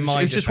 Yeah, it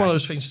was just one of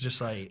those things to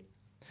just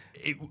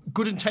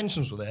good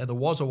intentions were there. There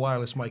was a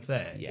wireless mic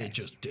there. Yes. It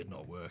just did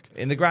not work.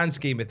 In the grand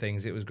scheme of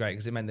things, it was great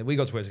because it meant that we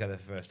got to work together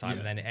for the first time,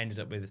 and then it ended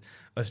up with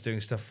us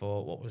doing stuff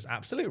for what was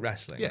Absolute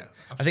Wrestling. Yeah,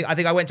 absolutely. I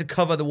think I went to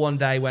cover the one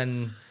day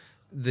when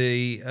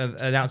the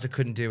announcer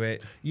couldn't do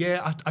it.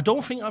 Yeah, I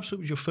don't think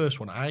Absolute was your first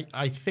one.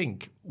 I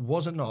think,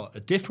 was it not,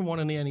 a different one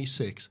in the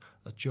NE6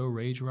 that Joe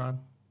Rage ran?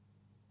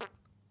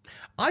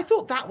 I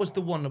thought that was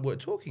the one that we're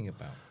talking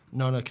about.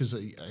 No, because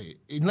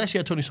unless you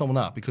had Tony Storm on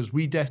that, because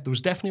there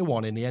was definitely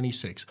one in the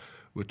NE6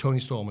 with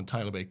Tony Storm and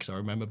Tyler Bate, because I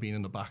remember being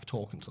in the back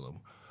talking to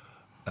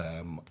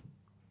them.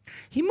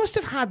 He must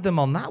have had them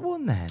on that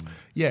one then.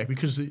 Yeah,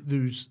 because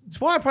there's...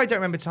 That's why I probably don't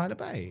remember Tyler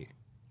Bate.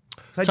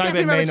 I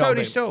definitely remember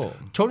Tony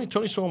Storm.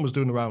 Tony Storm was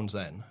doing the rounds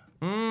then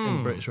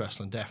in British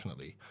wrestling,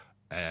 definitely.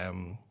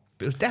 But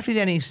it was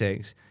definitely the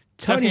NE6.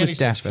 Tony was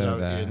definitely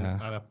there.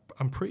 And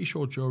I'm pretty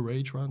sure Joe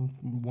Rage ran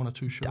one or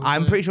two shows.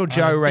 I'm pretty sure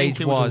Joe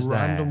Rage was there. It was a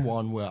random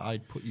one where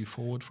I'd put you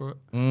forward for it.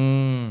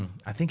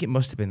 I think it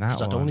must have been that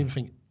one. I don't even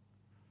think...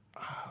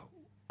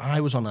 I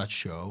was on that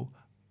show,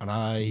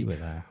 and You were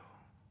there.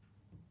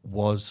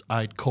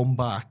 I'd come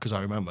back, because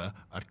I remember,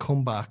 I'd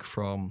come back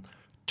from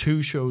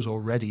 2 shows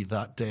already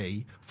that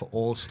day for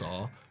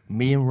All-Star.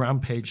 Me and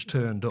Rampage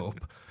turned up,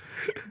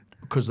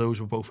 because those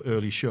were both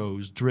early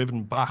shows,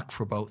 driven back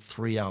for about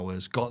 3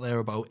 hours, got there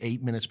about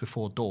 8 minutes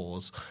before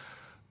doors,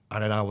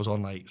 and then I was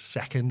on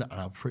second, and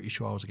I'm pretty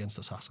sure I was against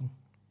Assassin.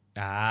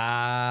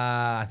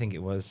 I think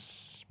it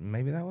was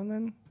maybe that one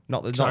then.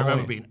 I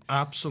remember being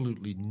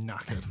absolutely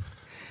knackered.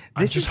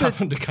 I just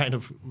happened to kind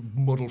of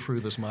muddle through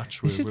this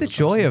match. This is the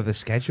joy of the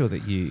schedule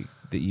that you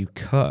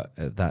cut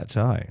at that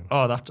time.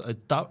 Oh, that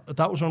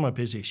was one of my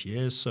busiest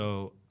years.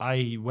 So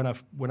when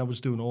I was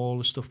doing all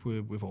the stuff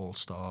with All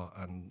Star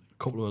and a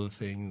couple of other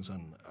things,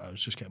 and I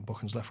was just getting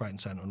bookings left, right,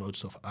 and centre and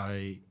loads of stuff.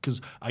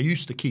 Because I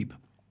used to keep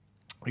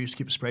a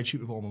spreadsheet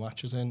with all my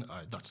matches in.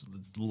 That's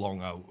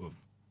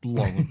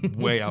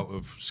way out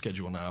of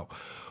schedule now.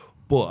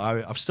 But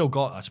I've still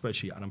got that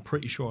spreadsheet, and I'm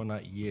pretty sure in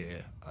that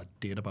year I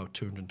did about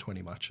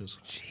 220 matches.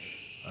 Jeez.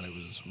 And it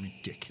was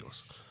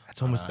ridiculous.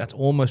 That's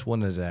almost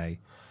one a day.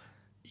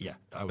 Yeah.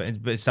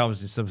 But it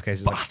sounds in some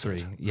cases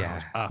battered. Like 3.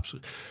 Yeah.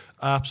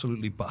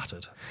 Absolutely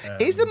battered.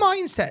 Is the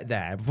mindset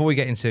there, before we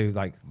get into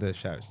the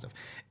show and stuff,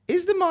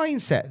 is the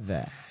mindset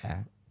there?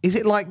 Is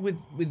it like with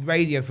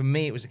radio? For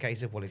me, it was a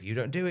case of, well, if you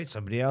don't do it,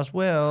 somebody else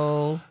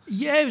will.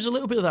 Yeah, it was a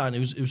little bit of that, and it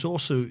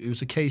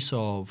was a case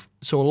of,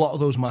 so a lot of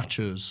those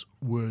matches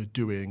were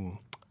doing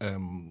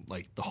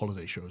the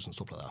holiday shows and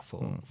stuff like that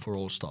for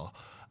All Star,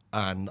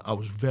 and I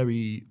was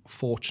very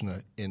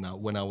fortunate in that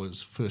when I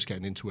was first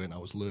getting into it and I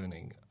was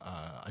learning,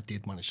 I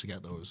did manage to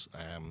get those.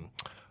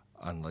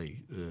 And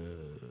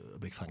a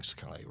big thanks to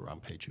kind of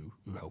Rampage who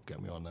helped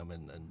get me on them,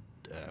 and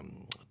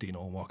Dean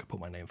Allmark put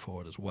my name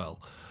forward as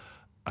well.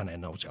 And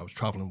then I was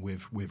travelling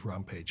with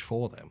Rampage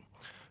for them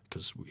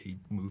because he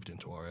moved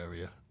into our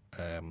area.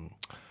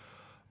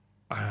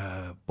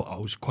 But I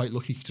was quite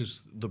lucky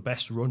because the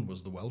best run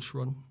was the Welsh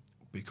run,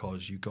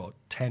 because you got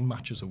 10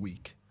 matches a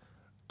week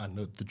and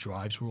the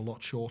drives were a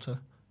lot shorter.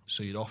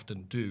 So you'd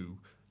often do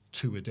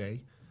 2 a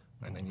day,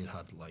 and then you'd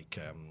had like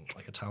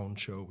a town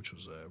show, which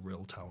was a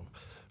Real Town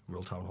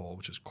Hall,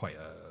 which is quite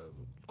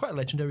a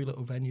legendary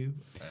little venue.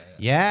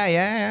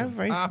 Yeah.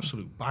 Very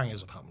absolute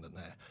bangers have happened in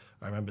there.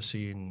 I remember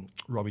seeing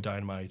Robbie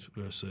Dynamite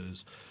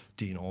versus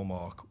Dean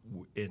Allmark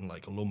in a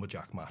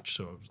lumberjack match.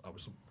 So I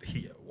was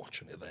here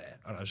watching it there,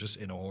 and I was just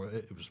in awe.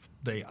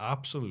 They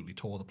absolutely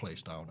tore the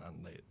place down,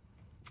 and they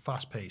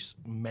fast-paced,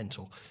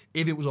 mental.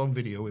 If it was on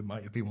video, it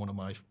might have been one of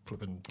my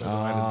flipping Desert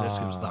Island discs.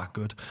 It was that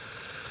good.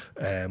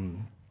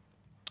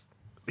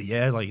 But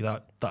yeah,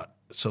 that.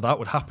 So that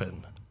would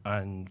happen,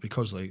 and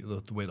because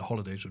the way the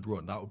holidays would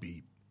run, that would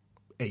be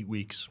 8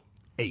 weeks,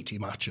 80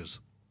 matches.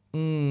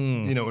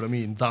 You know what I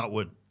mean? That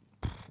would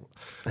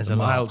There's the a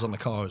lot. miles on the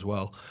car as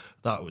well.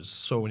 That was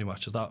so many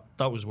matches.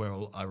 That was where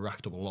I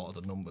racked up a lot of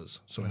the numbers.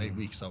 So in 8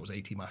 weeks, that was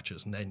 80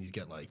 matches. And then you'd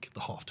get like the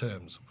half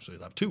terms. So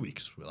you'd have 2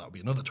 weeks. Well, that would be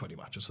another 20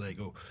 matches. So there you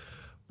go.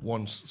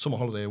 One summer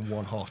holiday and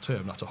one half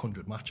term. That's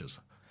 100 matches.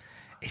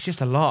 It's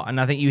just a lot,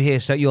 and I think you'll hear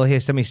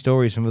so many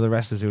stories from other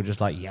wrestlers who are just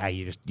like, yeah,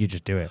 you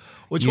just do it.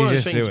 Which you one of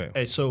those just things? do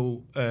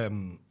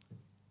it.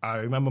 I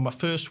remember my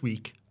first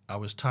week, I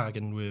was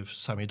tagging with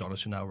Sammy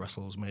Adonis, who now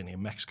wrestles mainly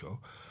in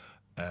Mexico.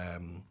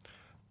 And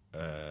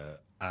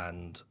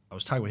I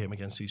was tagging with him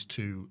against these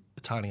 2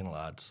 Italian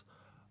lads,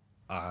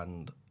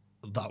 and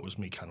that was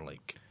me kind of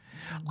like.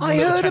 I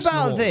heard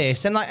about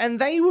this, and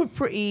they were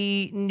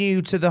pretty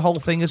new to the whole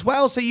thing as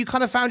well. So you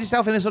kind of found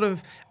yourself in a sort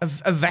of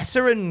a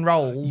veteran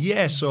role.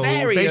 Yeah, so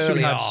very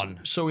basically early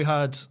on. So we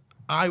had.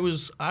 I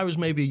was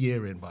maybe a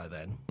year in by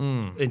then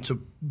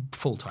into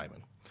full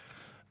timing.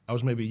 I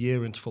was maybe a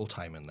year into full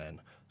timing then.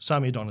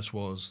 Sammy Adonis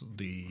was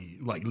the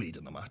lead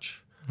in the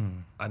match,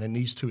 and then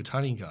these 2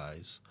 Italian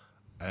guys,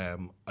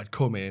 I'd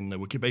come in. They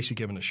were basically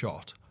given a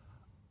shot,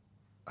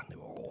 and they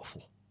were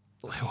awful.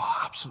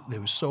 They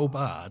were so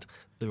bad.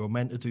 They were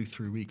meant to do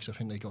 3 weeks. I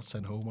think they got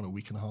sent home on a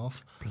week and a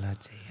half.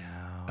 Bloody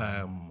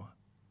hell.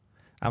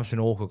 That's an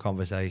awkward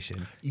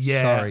conversation.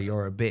 Yeah. Sorry,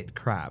 you're a bit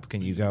crap.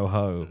 Can you go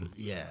home?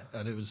 Yeah,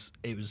 and it was.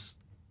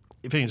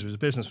 The thing is,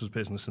 business was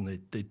business, and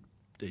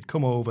they'd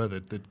come over.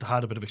 They'd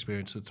had a bit of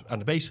experience,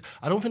 and the base.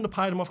 I don't think they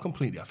pied them off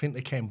completely. I think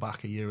they came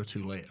back a year or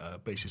 2 later,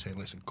 basically saying,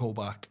 "Listen, go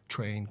back,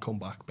 train, come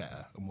back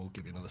better, and we'll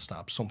give you another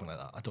stab." Something like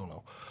that. I don't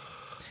know.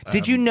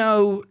 Did you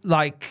know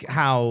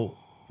how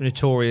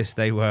notorious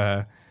they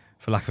were,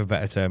 for lack of a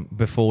better term,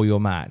 before your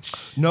match?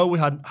 No, we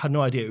had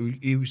no idea.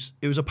 It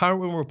was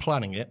apparent when we were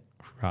planning it.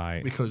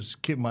 Right. Because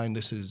keep in mind,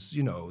 this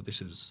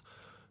is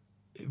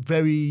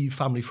very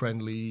family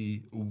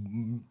friendly.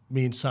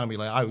 Me and Sammy,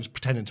 I was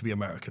pretending to be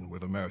American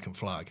with American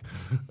flag,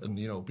 and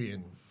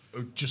being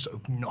just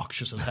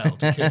obnoxious as hell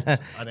to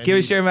kids. And then Give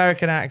us your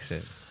American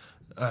accent.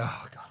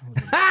 Oh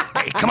God!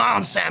 Hey, come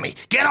on, Sammy,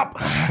 get up!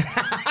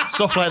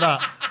 Stuff like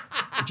that.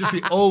 It'd just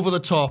be over the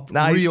top,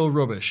 Nice. real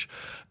rubbish.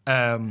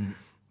 And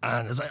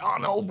it's like, oh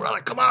no,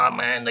 brother, come on,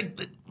 man!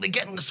 They're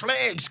getting the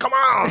flags. Come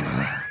on!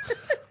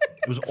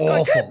 It was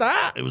awful. get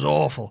that. It was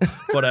awful.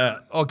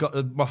 But oh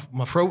God,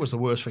 my throat was the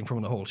worst thing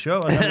from the whole show.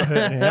 I never heard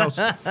anything else.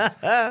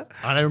 And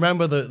I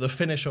remember the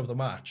finish of the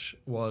match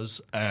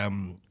was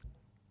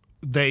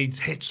they'd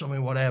hit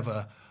something,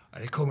 whatever,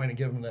 and they'd come in and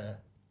give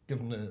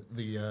them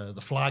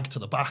the flag to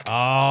the back.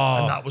 Oh.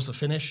 And that was the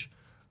finish.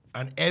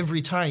 And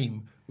every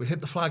time we'd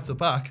hit the flag to the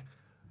back,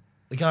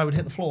 the guy would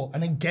hit the floor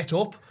and then get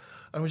up.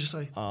 And we're just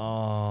like,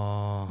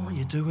 Oh. what are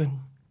you doing?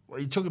 What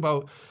are you talking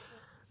about?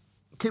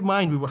 Keep in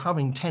mind, we were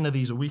having 10 of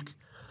these a week.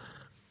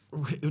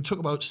 It took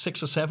about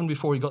 6 or 7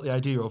 before we got the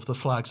idea of the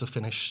flags are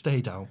finished.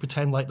 Stay down.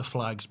 Pretend like the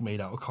flag's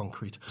made out of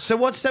concrete. So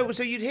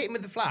you'd hit him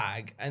with the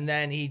flag, and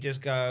then he'd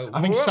just go.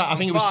 I think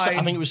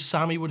fine. it was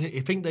Sammy would hit.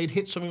 I think they'd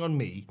hit something on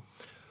me.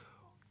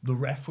 The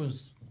ref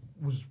was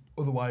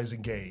otherwise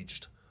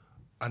engaged,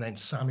 and then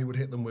Sammy would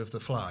hit them with the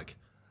flag.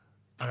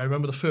 And I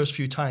remember the first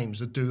few times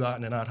they'd do that,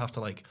 and then I'd have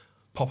to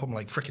pop them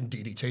freaking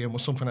DDT him or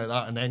something like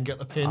that, and then get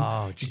the pin.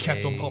 Oh, he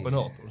kept on jeez. popping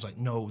up. I was like,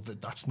 no,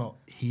 that's not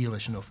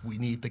heelish enough. We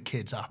need the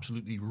kids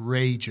absolutely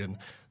raging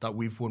that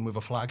we've won with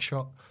a flag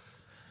shot.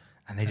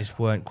 And they just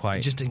weren't quite.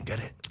 They just didn't get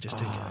it.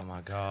 Oh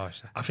my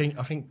gosh. I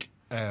think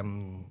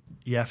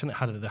they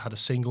had a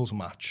singles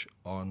match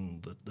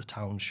on the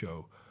town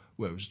show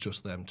where it was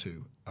just them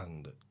 2,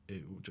 and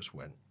it just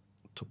went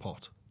to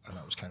pot. And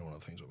that was kind of one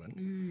of the things where I went,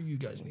 you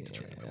guys need to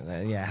train a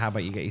bit. Yeah, how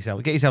about you get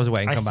yourselves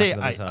away and come back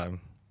another time?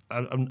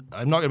 I'm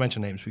not going to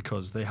mention names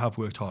because they have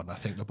worked hard, and I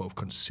think they're both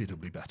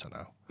considerably better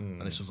now. And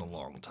this was a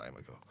long time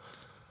ago.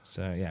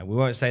 So yeah, we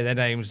won't say their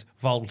names.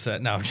 Volta.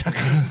 No, I'm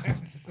joking.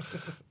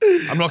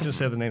 I'm not going to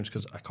say the names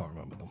because I can't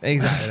remember them.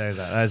 Exactly.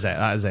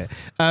 That is it.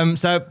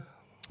 So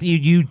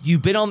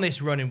you've been on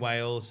this run in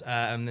Wales,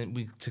 and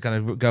then to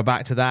kind of go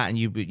back to that,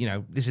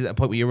 and this is at a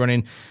point where you're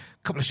running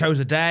a couple of shows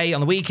a day on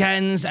the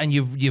weekends, and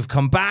you've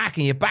come back,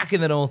 and you're back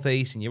in the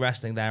Northeast, and you're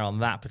wrestling there on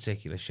that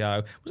particular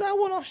show. Was that a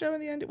one-off show in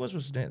the end? It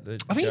wasn't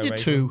it? I think you did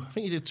 2. I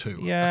think you did 2.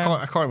 Yeah.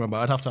 I can't remember.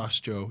 I'd have to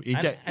ask Joe.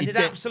 Did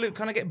Absolute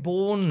kind of get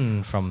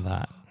born from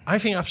that? I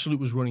think Absolute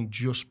was running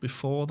just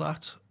before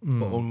that,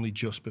 but only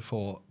just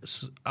before.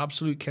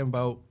 Absolute came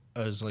about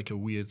as a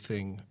weird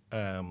thing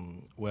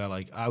where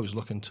I was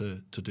looking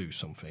to do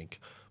something.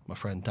 My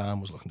friend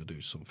Dan was looking to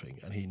do something,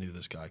 and he knew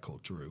this guy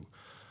called Drew,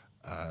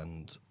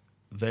 and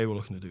they were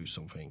looking to do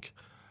something.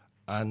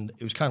 And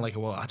it was kind of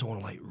well, I don't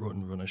want to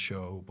run a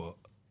show, but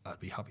I'd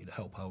be happy to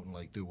help out and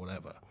do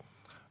whatever.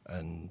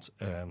 And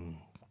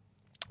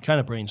kind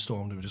of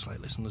brainstormed. We were just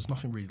listen, there's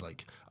nothing really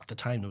at the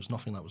time there was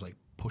nothing that was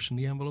pushing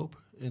the envelope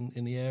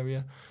in the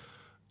area.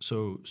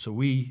 So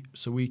we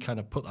kind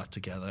of put that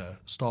together,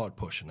 started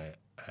pushing it,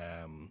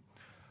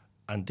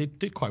 and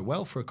did quite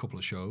well for a couple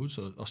of shows.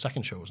 Our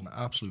second show was an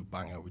absolute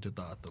banger. We did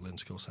that at the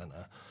Linskill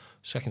Centre.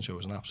 Second show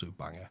was an absolute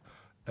banger.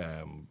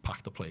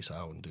 Packed the place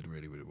out and did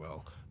really, really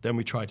well. Then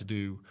we tried to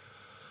do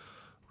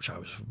which I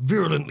was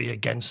virulently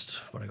against,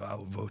 but I got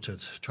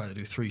outvoted, trying to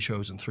do 3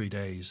 shows in 3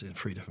 days in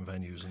 3 different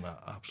venues, and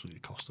that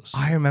absolutely cost us.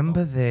 I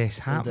remember this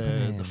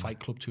happening. The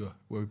Fight Club tour,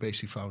 where we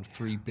basically found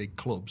 3 big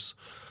clubs,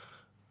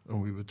 and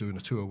we were doing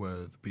a tour where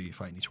they'd be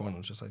fighting each one. It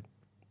was just like,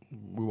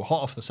 we were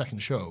hot off the second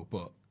show,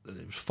 but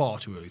it was far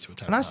too early to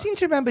attempt. And I seem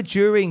to remember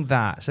during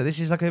that. So this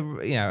is like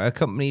a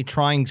company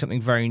trying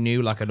something very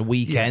new, like a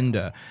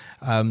weekender,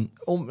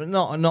 or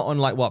not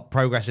unlike what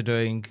Progress are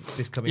doing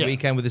this coming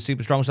weekend with the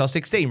Super Strong Style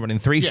 16, running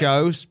 3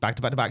 shows back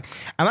to back to back,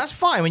 and that's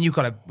fine when you've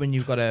got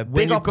a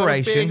big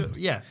operation.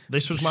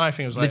 This was my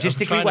thing. It was like,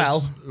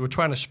 logistically we're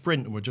trying to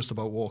sprint and we're just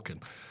about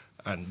walking,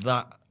 and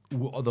the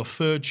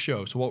 3rd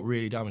show. So what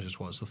really damaged us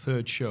was the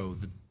 3rd show,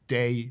 the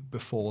day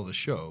before the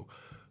show,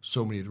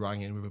 somebody had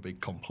rang in with a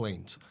big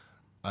complaint.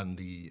 And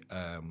the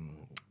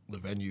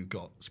venue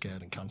got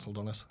scared and cancelled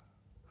on us.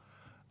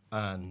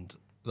 And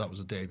that was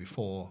the day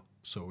before,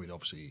 so we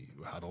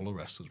had all the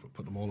wrestlers, we'd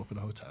put them all up in a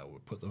hotel,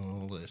 we'd put them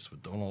on all this,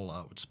 we'd done all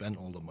that, we'd spent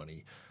all the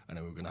money, and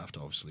then we were going to have to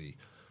obviously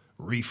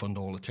refund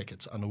all the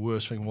tickets. And the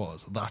worst thing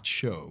was, that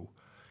show,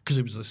 because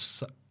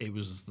it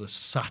was the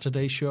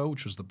Saturday show,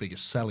 which was the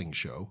biggest selling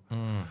show,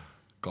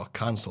 got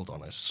cancelled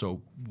on us.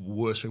 So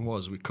worst thing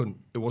was,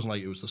 it wasn't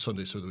like it was the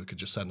Sunday so that we could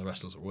just send the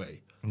wrestlers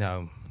away.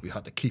 No. We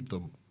had to keep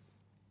them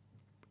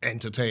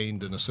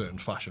entertained in a certain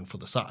fashion for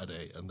the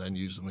Saturday and then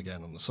use them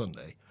again on the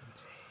Sunday.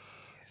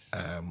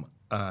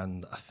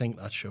 And I think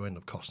that show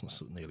ended up costing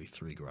us nearly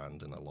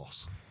 $3,000 in a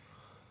loss.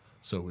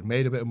 So we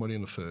made a bit of money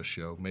in the first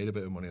show, made a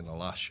bit of money in the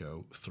last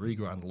show,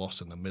 $3,000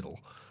 loss in the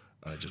middle,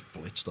 and I just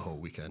blitzed the whole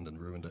weekend and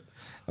ruined it.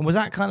 And was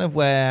that kind of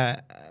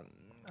where,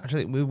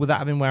 actually, would that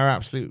have been where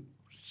Absolute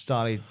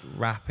started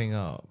wrapping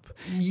up?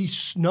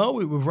 No,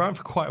 we were around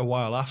for quite a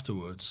while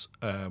afterwards,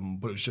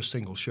 but it was just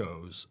single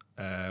shows.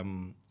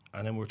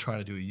 And then we were trying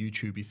to do a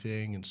YouTube-y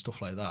thing and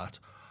stuff like that.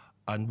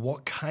 And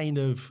what kind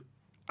of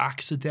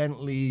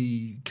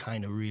accidentally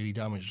kind of really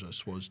damaged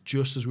us was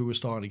just as we were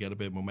starting to get a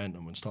bit of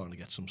momentum and starting to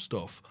get some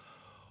stuff,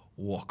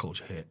 What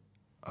Culture hit.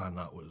 And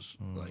that was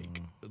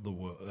like,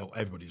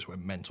 everybody just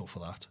went mental for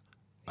that.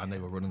 And they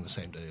were running the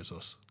same day as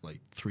us, like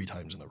 3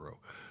 times in a row.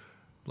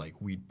 Like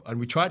we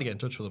tried to get in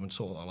touch with them and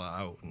sort all that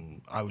out,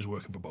 and I was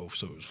working for both,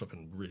 so it was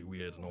flipping really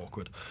weird and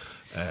awkward.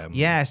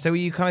 So were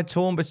you kind of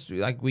torn, but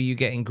like, were you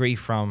getting grief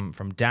from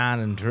Dan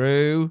and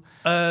Drew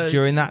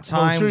during that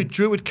time? Well,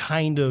 Drew had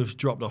kind of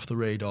dropped off the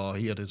radar.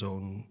 He had his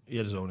own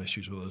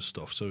issues with other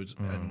stuff. So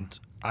and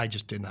I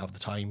just didn't have the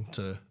time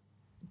to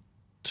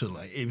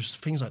like, it was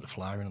things like the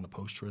flyering and the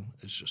postering.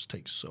 It just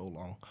takes so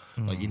long.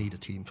 Like, you need a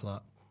team for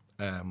that.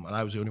 And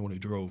I was the only one who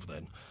drove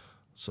then.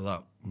 So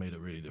that made it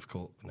really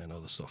difficult, and then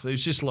other stuff. It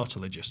was just a lot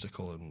of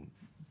logistical and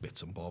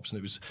bits and bobs,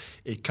 and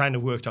it kind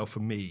of worked out for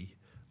me.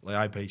 Like,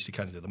 I basically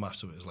kind of did the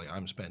maths of it. It's like,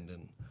 I'm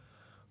spending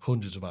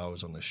hundreds of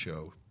hours on this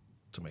show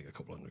to make a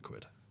couple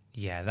 $100.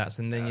 Yeah, that's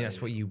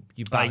what you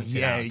balance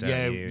it out.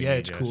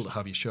 It's cool to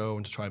have your show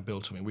and to try and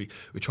build something. We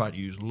tried to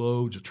use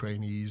loads of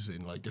trainees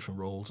in like different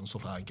roles and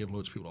stuff like that, and give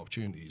loads of people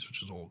opportunities,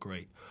 which is all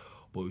great.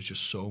 But it was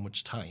just so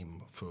much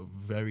time for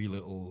very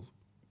little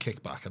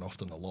kickback and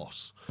often a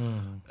loss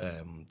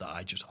that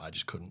I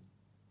just couldn't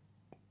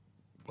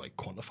like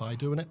quantify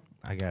doing it.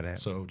 I get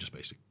it. So just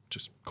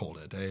called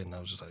it a day, and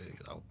I was just like,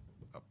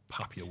 I'm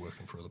happier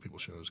working for other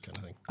people's shows, kind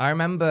of thing. I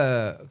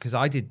remember, because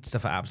I did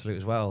stuff at Absolute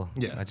as well.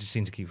 Yeah, I just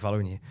seem to keep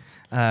following you.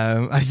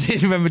 I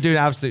did remember doing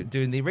Absolute,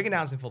 doing the ring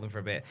announcing for them for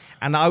a bit,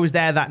 and I was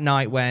there that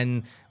night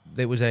when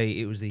it was the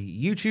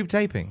YouTube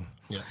taping.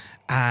 Yeah,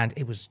 and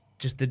it was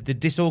just the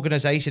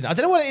disorganization. I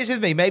don't know what it is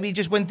with me. Maybe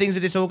just when things are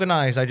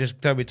disorganized, I just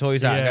throw my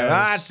toys out and go,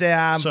 that's it,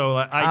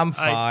 I'm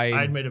fine.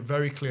 I made it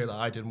very clear that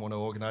I didn't want to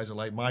organize it.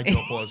 Like, my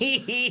job was,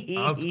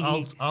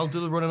 I'll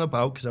do the running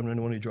about because I'm the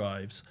only one who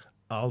drives.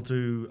 I'll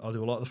do a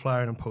lot of the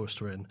flyering and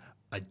postering.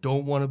 I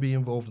don't want to be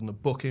involved in the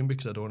booking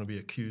because I don't want to be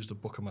accused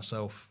of booking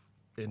myself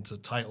into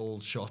title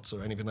shots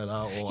or anything like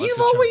that. You've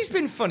always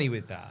been funny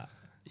with that.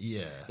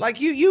 Yeah,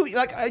 like you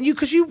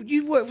because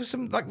you've worked for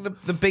some like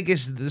the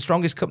biggest, the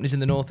strongest companies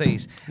in the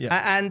Northeast,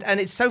 and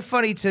it's so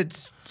funny to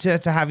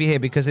have you here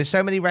because there's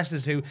so many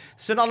wrestlers who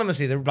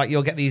synonymously, like,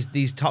 you'll get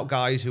these top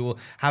guys who will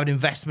have an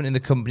investment in the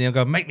company and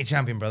go, make me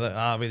champion, brother.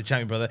 I'll be the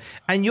champion, brother.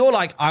 And you're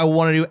like, I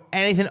want to do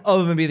anything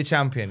other than be the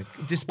champion,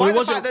 despite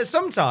the fact that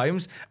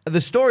sometimes the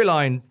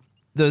storyline,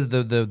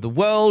 the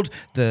world,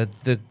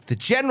 the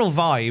general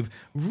vibe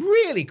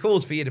really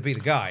calls for you to be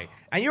the guy,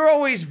 and you're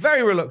always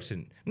very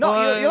reluctant. You'll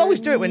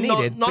always do it when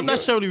needed. Not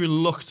necessarily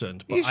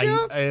reluctant, but you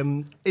sure?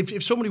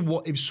 If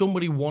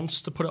somebody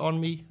wants to put it on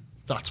me,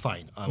 that's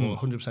fine. I will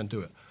 100%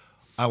 do it.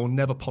 I will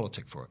never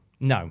politic for it.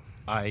 No,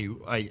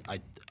 I'm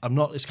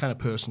not this kind of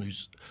person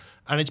who's,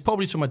 and it's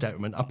probably to my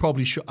detriment. I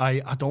probably should.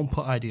 I don't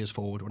put ideas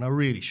forward when I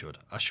really should.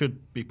 I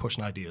should be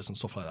pushing ideas and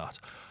stuff like that.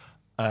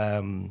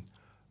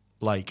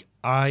 Like,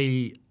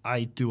 I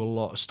do a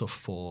lot of stuff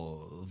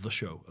for the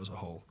show as a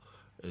whole.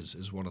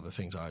 Is one of the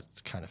things I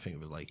kind of think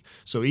of it like.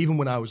 So even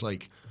when I was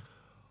like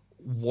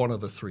one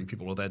of the 3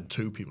 people, or then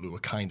 2 people who were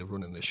kind of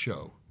running this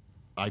show,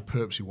 I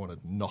purposely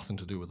wanted nothing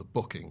to do with the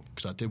booking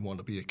because I didn't want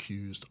to be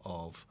accused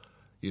of,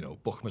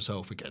 book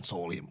myself against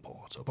all the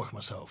imports, or book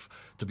myself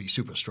to be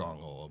super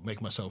strong, or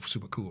make myself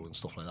super cool and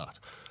stuff like that.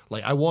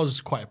 Like, I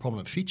was quite a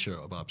prominent feature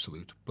of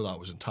Absolute, but that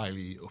was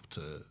entirely up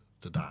to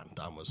Dan.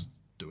 Dan was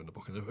doing the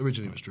booking.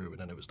 Originally it was Drew, and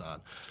then it was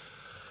Dan.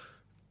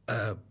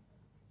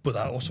 But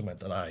that also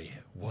meant that I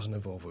wasn't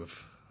involved with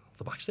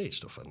the backstage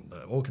stuff and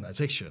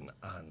organisation,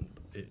 and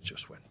it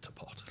just went to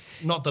pot.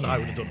 Not that I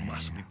would have done a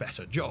massively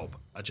better job.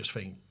 I just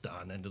think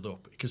Dan ended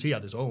up, because he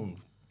had his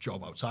own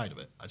job outside of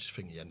it, I just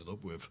think he ended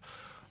up with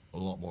a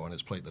lot more on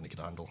his plate than he could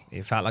handle.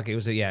 It felt like it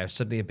was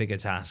suddenly a bigger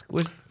task.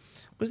 Was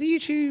the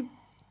YouTube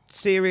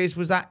series,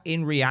 was that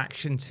in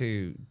reaction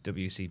to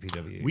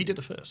WCPW? We did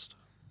it first.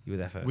 You were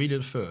there first? We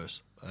did it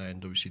first,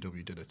 and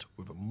WCW did it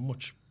with a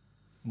much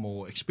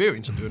more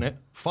experience of doing it,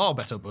 far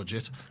better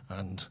budget,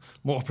 and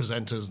more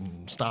presenters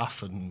and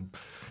staff and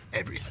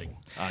everything.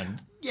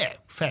 And yeah,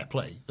 fair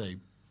play.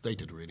 They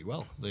did really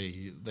well.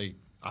 They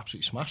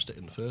absolutely smashed it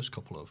in the first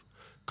couple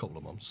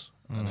of months,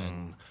 and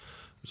then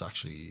it was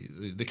actually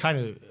they kind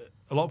of,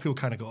 a lot of people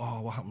kind of go,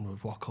 oh, what happened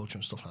with What Culture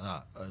and stuff like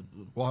that.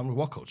 What happened with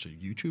What Culture?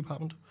 YouTube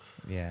happened.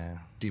 Yeah.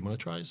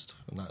 Demonetized,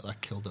 and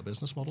that killed their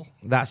business model.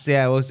 That's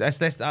I want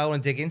to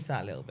dig into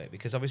that a little bit,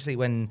 because obviously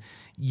when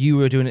you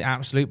were doing it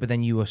Absolute, but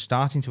then you were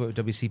starting to work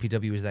with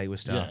WCPW as they were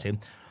starting.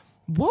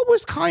 Yeah. What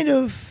was kind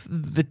of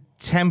the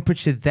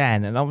temperature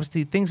then? And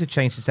obviously things have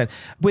changed since then.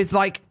 With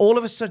like all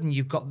of a sudden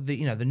you've got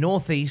the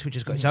Northeast, which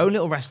has got its own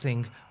little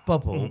wrestling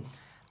bubble,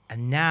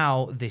 and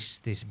now this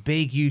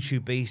big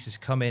YouTube beast has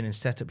come in and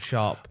set up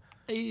shop.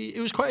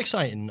 It was quite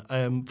exciting.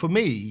 For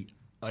me,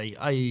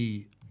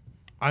 I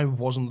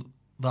wasn't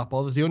that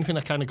bothered. The only thing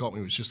that kind of got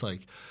me was just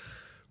like,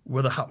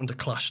 whether it happened to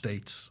clash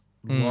dates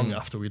long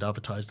after we'd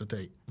advertised the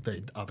date,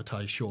 they'd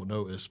advertised short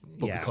notice,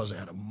 but because it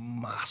had a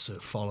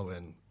massive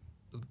following,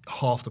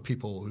 half the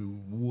people who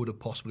would have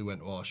possibly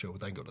went to our show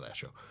would then go to their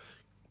show.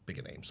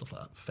 Bigger name, stuff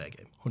like that. Fair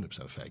game.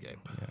 100% fair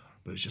game. Yeah.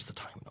 But it was just the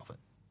timing of it.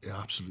 It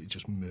absolutely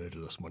just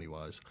murdered us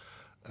money-wise.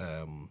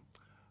 And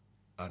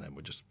then it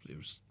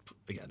was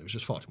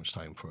just far too much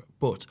time for it.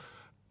 But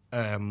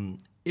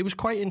it was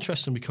quite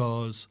interesting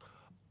because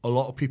a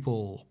lot of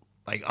people,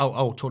 like,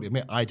 I'll totally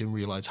admit, I didn't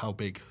realise how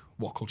big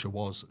What Culture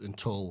was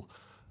until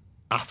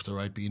after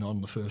I'd been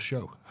on the first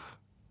show.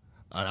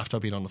 And after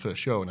I'd been on the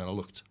first show, and then I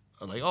looked,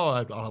 I'm like, I'll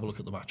have a look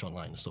at the match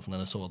online and stuff, and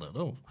then I saw that,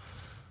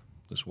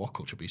 this What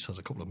Culture beast has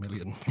a couple of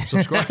million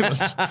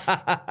subscribers.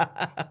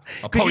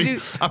 I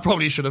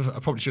probably should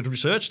have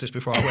researched this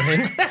before I went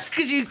in.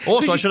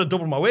 I should have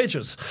doubled my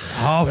wages.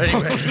 Oh,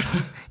 anyway.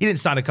 You didn't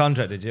sign a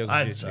contract, did you?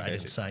 I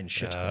didn't sign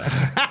shit.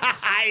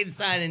 I ain't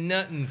signing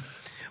nothing.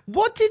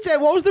 What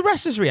was the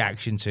wrestlers'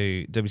 reaction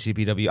to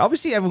WCPW?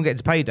 Obviously, everyone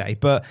gets payday,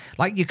 but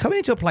like, you're coming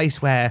into a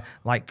place where,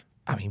 like,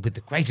 I mean, with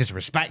the greatest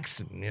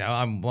respects,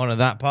 I'm one of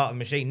that part of the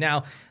machine.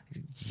 Now,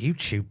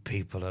 YouTube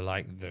people are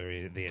like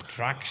the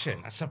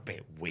attraction. That's a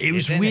bit weird. It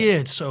was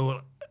weird.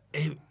 So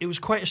it was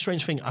quite a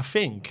strange thing. I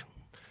think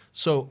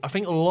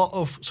a lot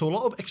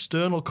of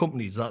external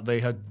companies that they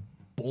had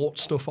bought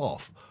stuff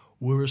off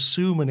were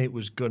assuming it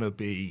was going to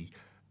be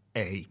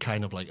a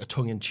kind of like a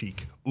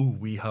tongue-in-cheek,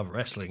 we have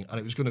wrestling, and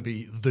it was going to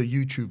be the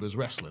YouTubers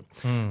wrestling.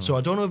 So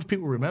I don't know if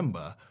people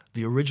remember,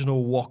 the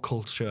original What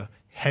Culture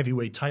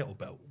heavyweight title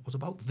belt was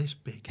about this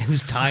big. It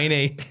was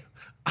tiny.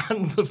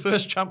 And the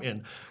first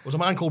champion was a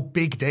man called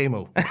Big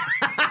Damo.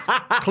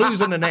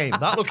 Clues in the name.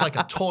 That looked like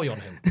a toy on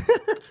him.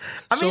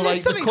 I mean,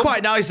 there's something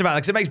quite nice about it,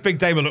 because it makes Big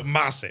Damo look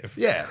massive.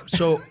 Yeah.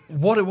 So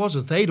what it was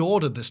is they'd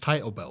ordered this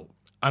title belt,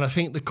 and I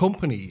think the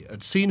company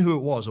had seen who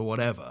it was or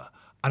whatever,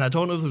 and I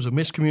don't know if there was a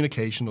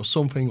miscommunication or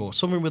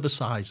something with the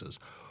sizes,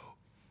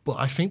 but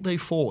I think they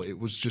thought it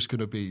was just going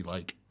to be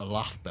like a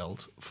laugh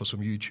belt for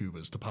some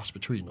YouTubers to pass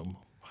between them,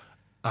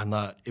 and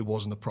that it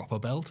wasn't a proper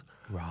belt.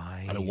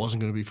 Right. And it wasn't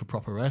going to be for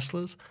proper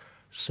wrestlers.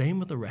 Same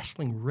with the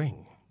wrestling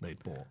ring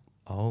they'd bought.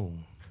 Oh.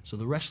 So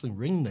the wrestling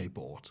ring they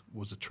bought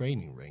was a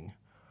training ring,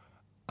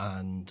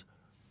 and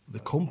the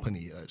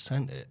company that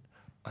sent it,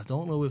 I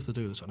don't know if they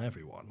do this on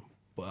everyone,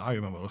 but I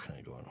remember looking at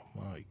it going,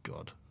 my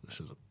God,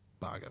 this is a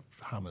bag of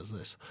hammers,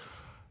 this.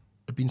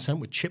 It had been sent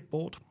with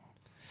chipboard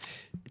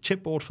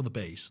for the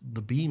base.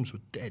 The beams were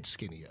dead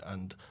skinny,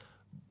 and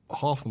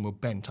half of them were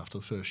bent after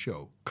the first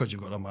show because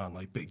you've got a man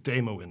like Big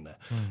Damo in there.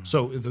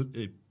 So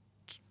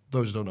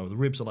those who don't know, the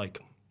ribs are like,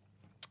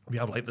 we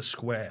have like the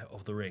square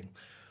of the ring.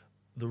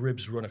 The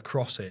ribs run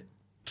across it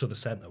to the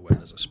center where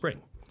there's a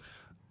spring,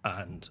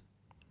 and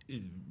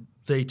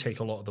they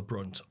take a lot of the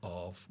brunt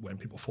of when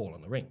people fall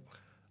in the ring.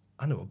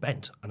 And they were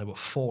bent, and they were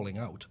falling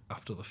out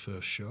after the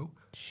first show.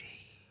 Jeez.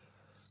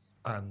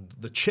 And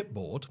the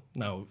chipboard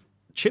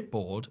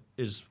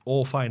is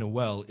all fine and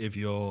well if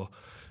you're,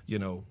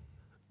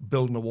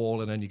 building a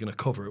wall and then you're going to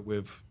cover it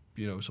with,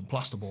 some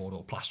plasterboard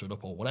or plaster it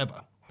up or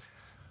whatever.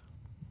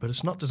 But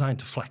it's not designed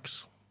to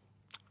flex,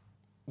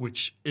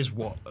 which is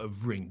what a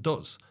ring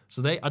does.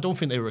 So I don't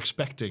think they were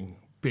expecting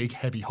big,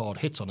 heavy, hard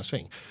hits on this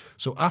thing.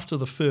 So after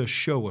the first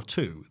show or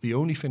two, the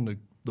only thing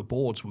the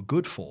boards were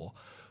good for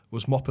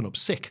was mopping up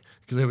sick,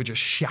 because they were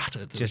just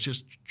shattered. There was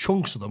just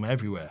chunks of them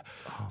everywhere.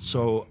 Oh,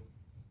 so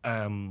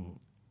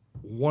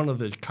one of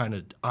the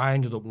I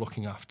ended up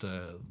looking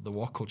after the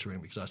What Culture ring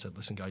because I said,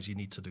 listen, guys, you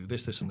need to do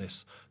this, this, and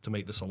this to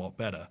make this a lot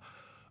better.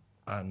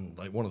 And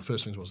like one of the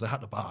first things was they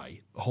had to buy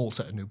a whole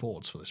set of new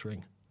boards for this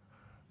ring,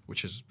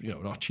 which is, you know,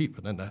 not cheap.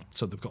 And then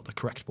so they've got the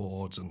correct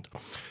boards and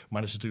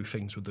managed to do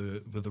things with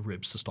the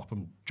ribs to stop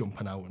them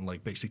jumping out and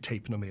like basically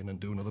taping them in and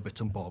doing other bits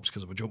and bobs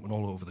because they were jumping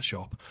all over the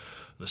shop.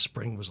 The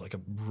spring was like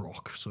a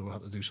rock, so I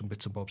had to do some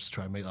bits and bobs to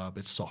try and make that a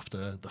bit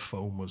softer. The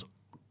foam was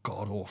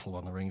god awful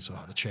on the ring, so I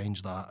had to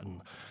change that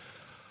and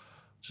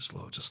just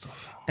loads of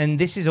stuff. And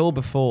this is all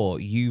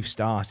before you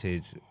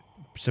started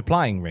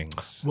supplying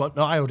rings. Well,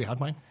 no, I already had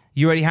mine.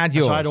 You already had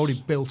yours. So I'd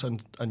already built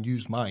and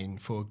used mine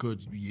for a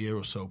good year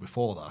or so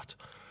before that,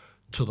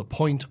 to the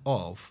point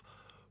of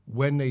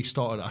when they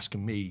started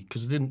asking me,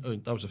 because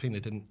that was the thing, they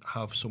didn't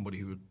have somebody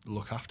who would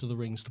look after the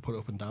rings to put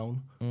up and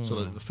down. So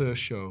that the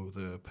first show,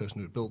 the person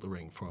who had built the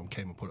ring for him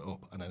came and put it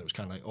up, and then it was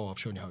kind of like, oh, I've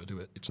shown you how to do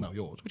it, it's now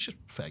yours, which is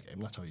fair game,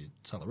 that's how you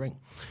sell a ring.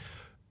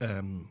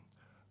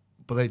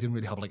 But they didn't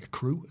really have like a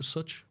crew as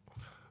such.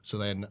 So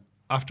then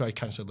after I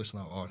kind of said, listen,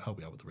 I'll help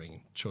you out with the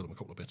ring, showed them a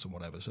couple of bits and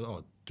whatever, they said,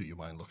 oh, do you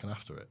mind looking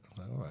after it? I was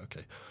like, all right,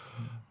 okay.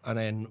 And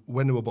then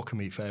when they were booking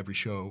me for every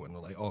show, and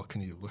they're like, oh,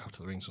 can you look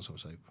after the rings? And so I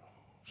was like,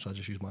 so I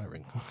just use my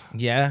ring.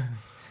 Yeah.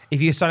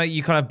 If you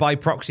kind of by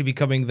proxy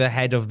becoming the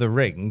head of the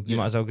ring, you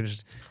might as well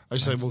just... I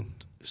just say, well,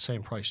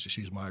 same price, just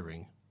use my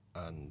ring,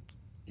 and,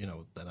 you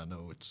know, then I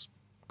know it's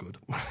good.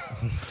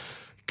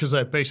 Because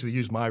I basically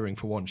used my ring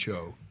for one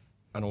show,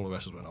 and all the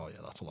rest went, oh, yeah,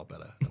 that's a lot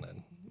better. And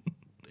then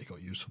it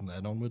got used from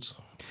then onwards.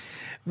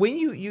 When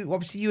you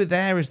obviously you were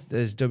there as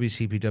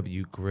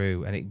WCPW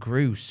grew, and it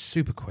grew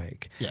super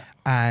quick. Yeah.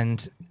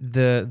 And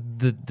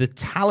the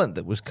talent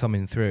that was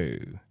coming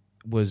through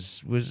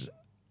was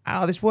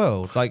out of this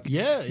world. Like,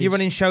 yeah, you're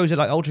running shows at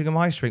like Altrincham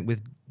Ice Rink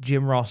with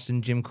Jim Ross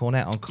and Jim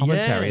Cornette on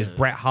commentary as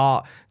Bret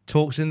Hart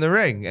talks in the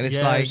ring, and it's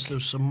like there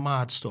was some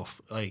mad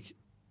stuff. Like,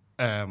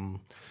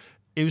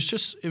 it was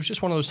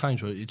just one of those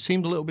times where it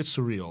seemed a little bit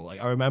surreal.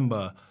 Like, I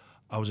remember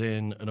I was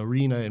in an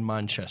arena in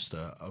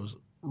Manchester. I was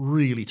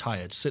really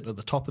tired, sitting at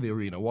the top of the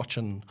arena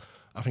watching,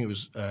 I think it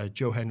was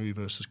Joe Henry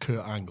versus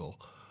Kurt Angle,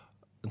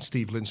 and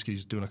Steve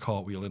Linsky's doing a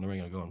cartwheel in the ring,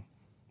 and I'm going,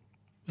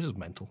 this is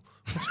mental.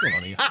 What's going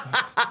on here?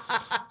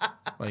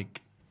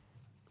 Like,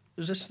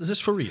 is this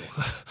for real?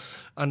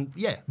 And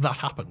yeah, that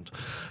happened.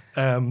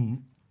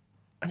 And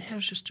yeah, it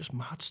was just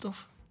mad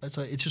stuff.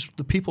 It's just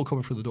the people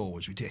coming through the door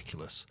was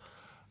ridiculous.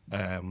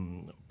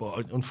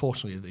 But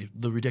unfortunately,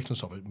 the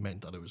ridiculousness of it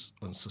meant that it was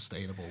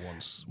unsustainable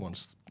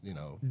once you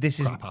know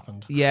crap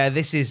happened. Yeah,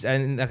 this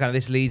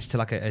leads to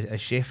like a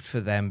shift for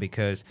them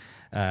because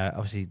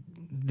obviously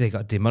they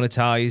got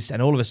demonetized,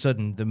 and all of a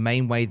sudden the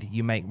main way that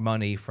you make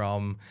money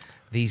from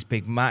these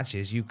big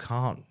matches you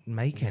can't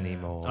make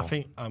anymore. I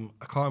think I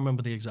can't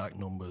remember the exact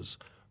numbers,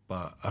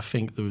 but I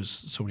think there was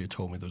somebody who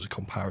told me there was a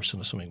comparison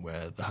or something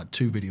where they had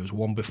two videos,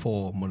 one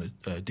before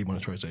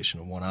demonetization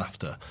and one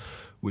after,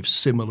 with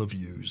similar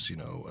views, you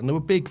know, and they were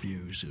big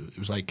views. It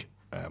was like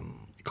a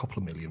couple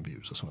of million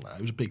views or something like that.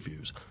 It was big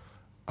views,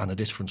 and the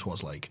difference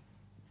was like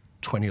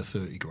 20 or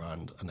 30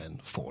 grand, and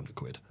then 400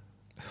 quid.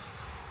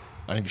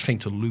 And if you think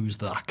to lose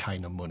that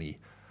kind of money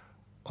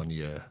on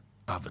your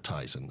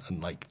advertising,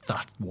 and like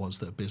that was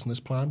their business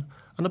plan,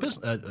 and the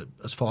business,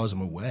 as far as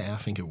I'm aware, I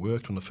think it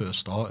worked when they first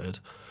started,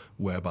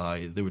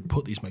 whereby they would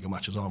put these mega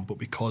matches on, but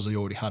because they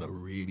already had a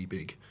really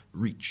big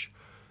reach,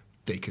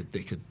 they could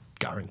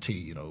guarantee,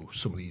 you know,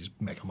 some of these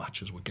mega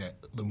matches would get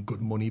them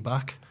good money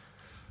back.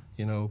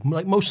 You know,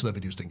 like most of their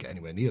videos didn't get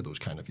anywhere near those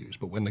kind of views,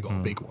 but when they got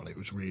a big one, it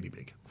was really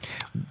big.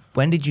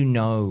 When did you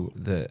know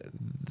that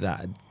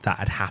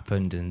had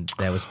happened and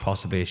there was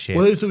possibly a shift?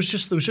 Well, there was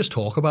just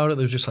talk about it.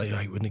 They were just like,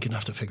 right, we're going to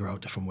have to figure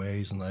out different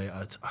ways, and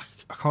I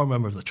can't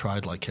remember if they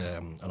tried like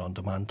an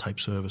on-demand type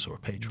service or a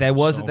Patreon.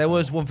 There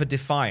was one for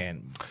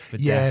Defiant.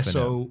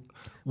 So.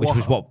 Which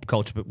is what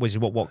culture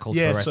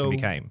wrestling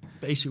became.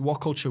 Basically, What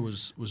Culture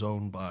was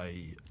owned by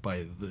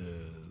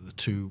the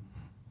two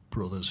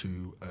brothers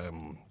who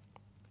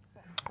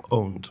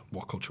owned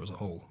What Culture as a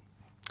whole,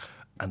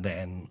 and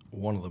then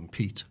one of them,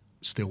 Pete,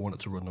 still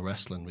wanted to run the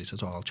wrestling. But he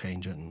says, "Oh, I'll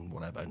change it and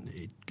whatever." And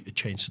it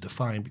changed to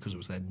Defiant because it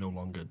was then no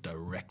longer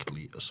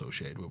directly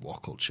associated with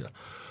What Culture.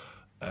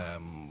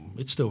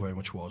 It still very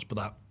much was, but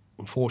that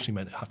unfortunately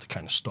meant it had to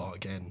kind of start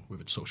again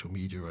with its social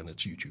media and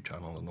its YouTube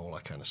channel and all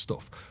that kind of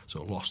stuff. So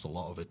it lost a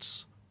lot of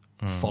its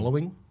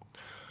following.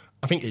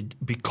 I think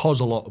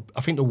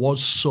I think there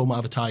was some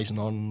advertising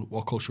on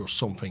What Culture or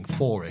something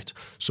for it,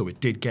 so it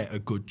did get a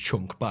good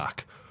chunk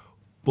back.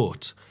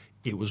 But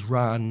it was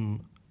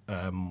ran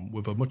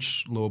with a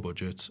much lower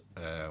budget.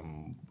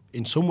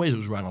 In some ways, it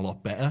was ran a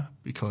lot better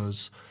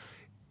because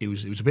it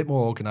was a bit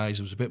more organised.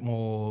 It was a bit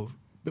more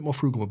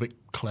frugal, a bit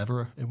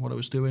cleverer in what it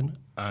was doing,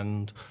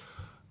 and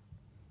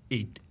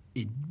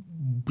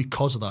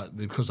because of that,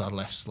 because I had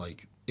less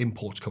like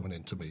imports coming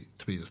in to be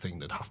the thing,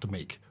 they'd have to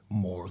make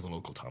more of the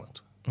local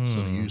talent.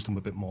 So they used them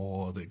a bit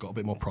more. They got a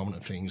bit more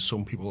prominent things.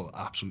 Some people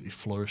absolutely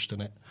flourished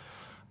in it,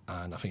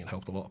 and I think it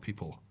helped a lot of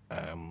people.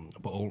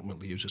 But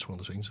ultimately, it was just one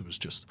of those things.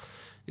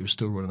 It was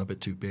still running a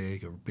bit too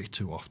big, a bit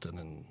too often,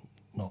 and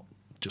not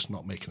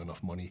making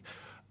enough money.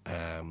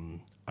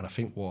 And I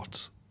think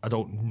I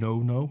don't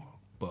know,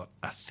 but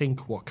I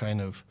think what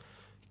kind of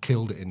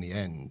killed it in the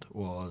end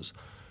was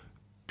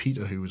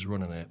Peter, who was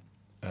running it.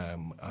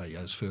 He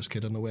had his first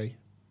kid on the way,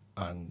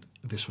 and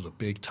this was a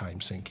big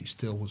time sink. He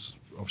still was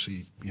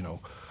obviously,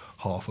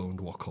 half owned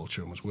What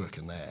Culture and was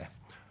working there.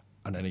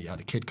 And then he had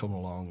a kid coming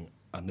along,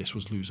 and this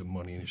was losing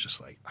money, and he was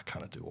just like, I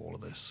can't do all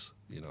of this.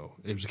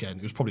 It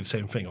was probably the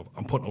same thing of,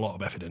 I'm putting a lot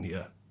of effort in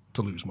here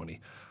to lose money.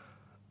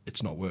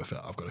 It's not worth it.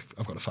 I've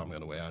got a family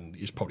on the way, and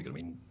he's probably going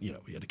to be,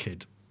 he had a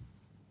kid,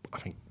 I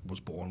think was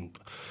born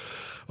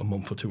a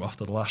month or two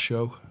after the last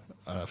show.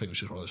 And I think it was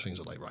just one of those things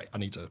of like, right, I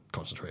need to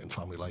concentrate on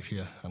family life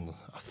here. And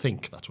I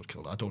think that's what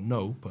killed it. I don't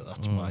know, but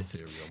that's my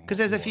theory. Because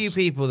there's a few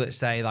people that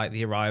say like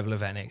the arrival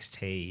of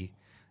NXT,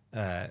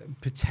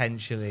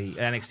 potentially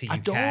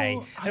NXT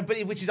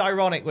UK, which is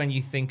ironic when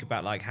you think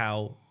about like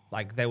how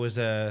like there was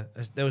a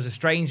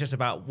strangeness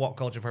about What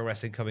Culture Pro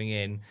Wrestling coming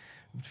in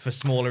for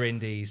smaller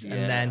indies, and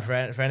then for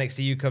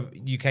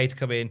NXT UK to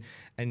come in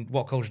and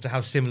What Culture to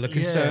have similar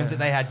concerns that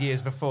they had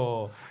years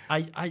before.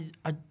 I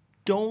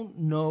don't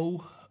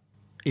know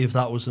if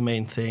that was the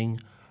main thing.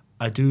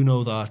 I do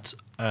know that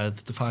the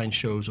Defiant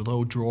shows,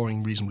 although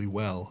drawing reasonably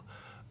well,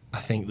 I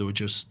think they were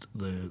just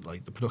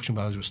the production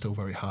values were still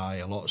very high.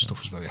 A lot of stuff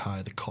was very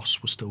high. The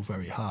costs were still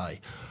very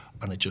high,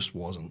 and it just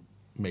wasn't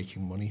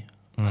making money.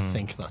 I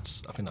think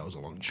that was a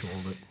long and short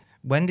of it.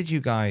 When did you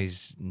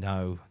guys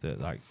know that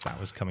that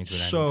was coming to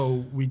an end?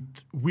 So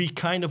we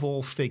kind of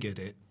all figured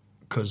it,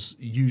 because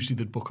usually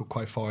they'd book up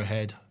quite far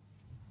ahead,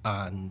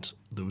 and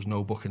there was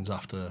no bookings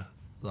after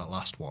that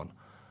last one.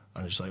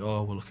 And it's like,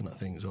 oh, we're looking at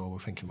things, we're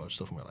thinking about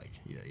stuff, and we're like,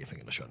 yeah, you're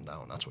thinking of shutting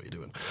down, that's what you're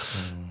doing.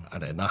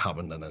 And then that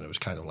happened, and then it was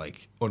kind of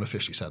like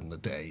unofficially said in the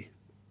day,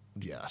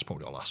 yeah, that's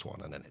probably our last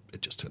one, and then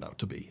it just turned out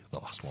to be the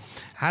last one.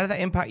 How did that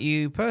impact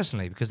you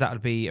personally? Because that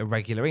would be a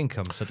regular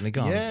income suddenly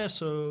gone. Yeah,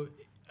 so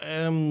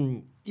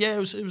it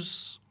was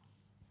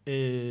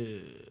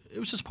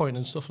disappointing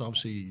and stuff, and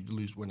obviously you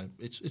lose when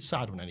it's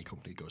sad when any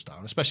company goes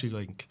down, especially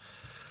like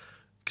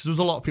because there was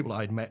a lot of people that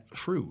I'd met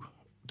through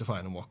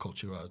Defiant What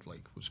Culture I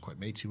was quite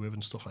matey with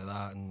and stuff like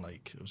that, and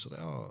like it was like,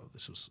 oh,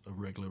 this was a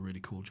regular really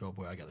cool job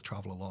where I get to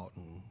travel a lot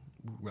and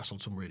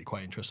wrestled some really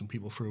quite interesting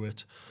people through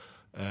it.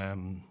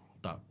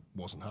 That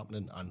wasn't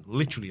happening, and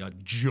literally I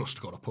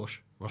just got a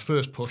push, my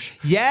first push.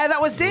 Yeah, that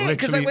was it,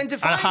 because when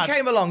Defiant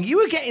came along, you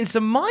were getting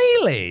some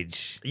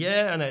mileage.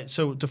 Yeah, and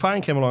so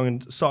Defiant came along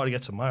and started to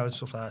get some mileage,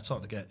 stuff like that,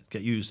 started to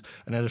get used,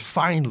 and then it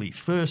finally,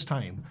 first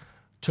time,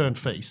 turned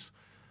face,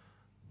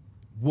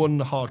 won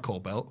the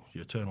hardcore belt,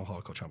 the eternal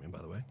hardcore champion,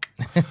 by the way.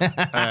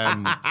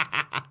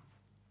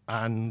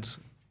 And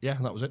yeah,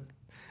 that was it.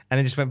 And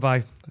it just went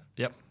by.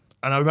 Yep.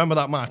 And I remember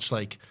that match,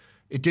 like,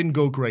 it didn't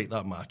go great,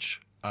 that match.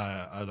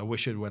 And I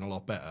wish it went a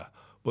lot better.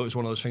 But it was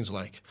one of those things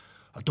like,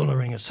 I'd done a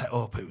ring and set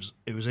up.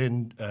 It was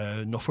in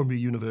Northumbria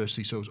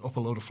University, so it was up a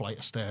load of flight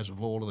of stairs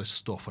with all of this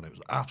stuff, and it was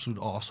absolute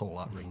arsehole,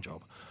 that ring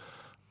job.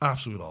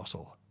 Absolute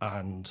arsehole.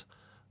 And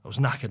I was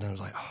knackered, and I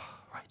was like, oh,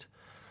 right.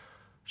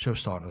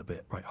 Show's starting a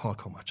bit. Right,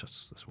 hardcore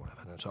matches, that's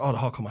whatever. And so, the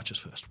hardcore matches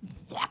first.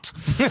 What?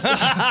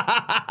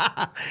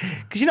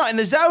 Because you're not in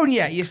the zone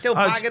yet. You're still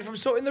haggard from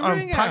sorting the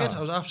ring out. I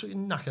was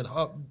absolutely knackered.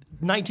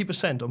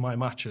 90% of my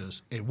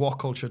matches in What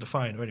Culture,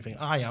 Defiant or anything,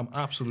 I am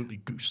absolutely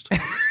goosed.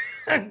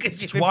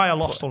 It's why I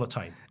lost all the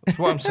time. That's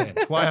what I'm saying.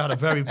 It's why I had a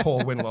very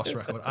poor win-loss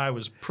record. I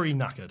was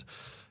pre-knackered.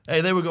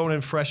 Hey, they were going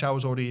in fresh. I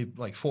was already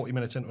like 40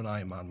 minutes into an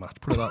Iron Man match.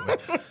 Put it that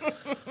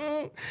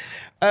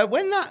way.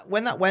 When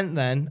that went,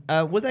 then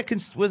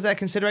was there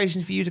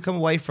consideration for you to come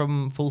away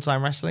from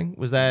full-time wrestling?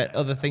 Was there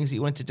other things that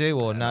you wanted to do,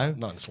 or no?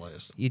 Not in the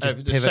slightest. You just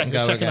pivot and go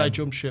the second again. I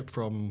jumped ship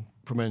from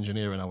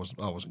engineering, I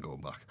wasn't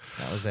going back.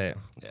 That was it.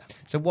 Yeah.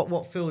 So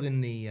what filled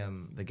in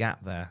the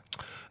gap there?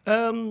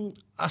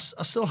 I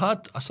still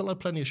had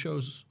plenty of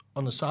shows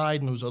on the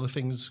side, and there was other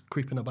things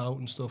creeping about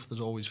and stuff.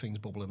 There's always things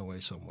bubbling away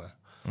somewhere.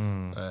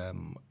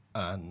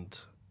 And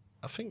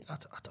I think I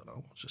don't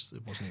know. It wasn't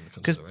even a consideration.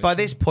 Because by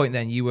this point,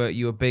 then you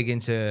were big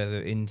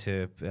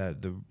into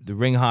the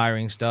ring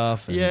hiring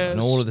stuff and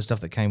all of the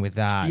stuff that came with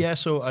that. Yeah,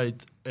 so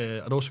I'd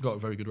also got a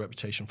very good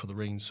reputation for the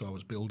rings, so I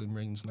was building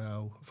rings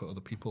now for other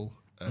people,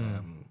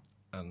 and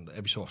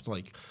every so often,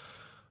 like,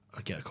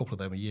 I'd get a couple of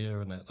them a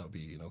year, and that would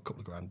be a couple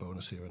of grand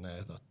bonus here and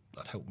there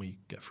that helped me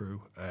get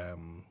through.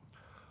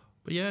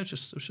 But yeah, it was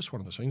just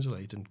one of those things that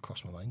it didn't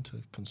cross my mind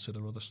to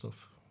consider other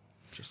stuff.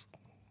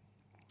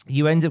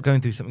 You end up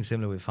going through something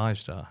similar with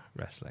 5-star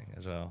wrestling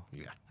as well.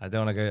 Yeah, I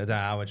don't know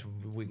how much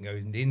we can go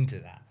into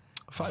that.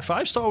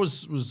 5-star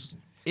was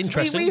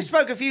interesting. We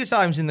spoke a few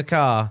times in the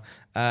car.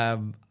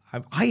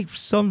 I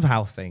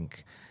somehow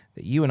think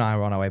that you and I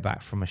were on our way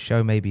back from a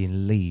show maybe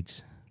in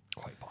Leeds.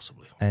 Quite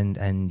possibly.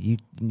 And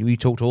you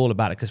talked all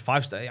about it, because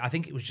 5-star, I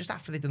think it was just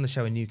after they'd done the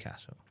show in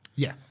Newcastle.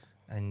 Yeah.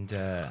 And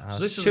I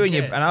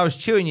was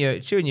chewing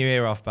your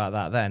ear off about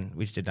that then.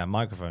 We just didn't have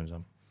microphones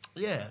on.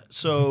 Yeah.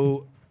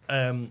 So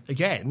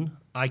again,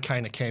 I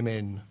kind of came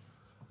in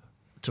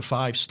to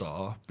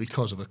 5-star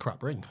because of a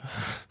crap ring.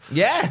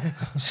 Yeah.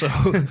 So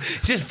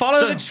just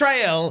follow the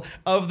trail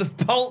of the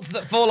bolts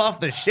that fall off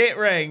the shit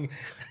ring.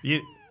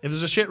 if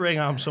there's a shit ring,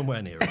 I'm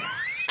somewhere near it.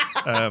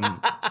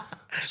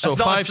 So That's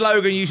not a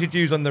slogan you should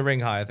use on the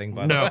ring hire thing,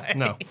 by the way.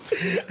 No.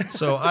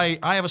 So I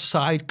have a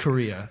side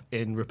career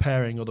in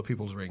repairing other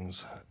people's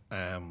rings.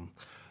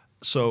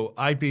 So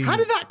I'd be... How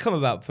did that come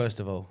about, first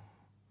of all?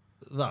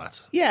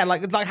 That? Yeah,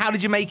 like how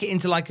did you make it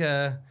into like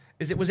a...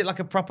 Was it like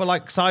a proper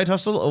like side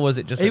hustle, or was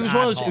it just? It was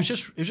one of those,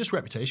 it was just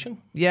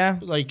reputation. Yeah,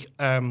 like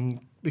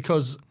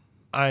because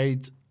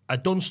I'd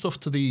done stuff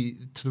to the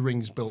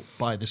rings built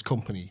by this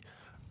company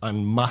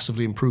and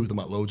massively improved them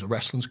at loads of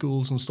wrestling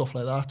schools and stuff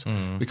like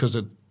that. Because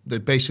they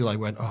basically like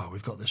went, oh,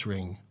 we've got this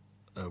ring.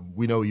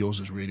 We know yours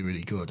is really,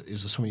 really good.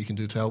 Is there something you can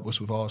do to help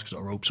us with ours? Because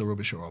our ropes are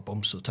rubbish, or our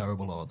bumps are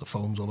terrible, or the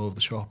foam's all over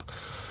the shop.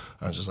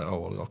 And I was just like, oh,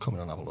 well, I'll come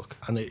in and have a look.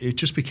 And it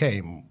just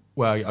became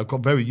where I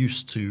got very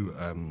used to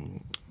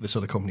this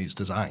other company's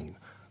design.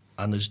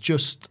 And there's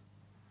just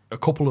a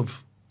couple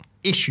of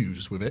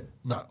issues with it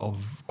that are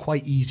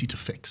quite easy to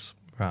fix.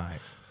 Right.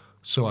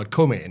 So I'd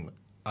come in,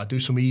 I'd do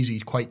some easy,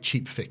 quite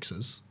cheap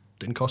fixes.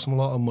 Didn't cost them a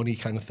lot of money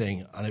kind of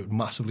thing. And it would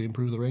massively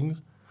improve the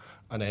ring.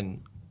 And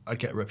then I'd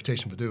get a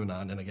reputation for doing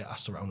that. And then I'd get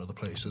asked around other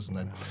places. And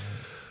then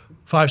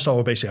 5-star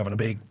were basically having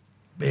a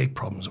big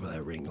problems with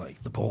their ring.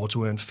 Like the boards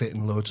weren't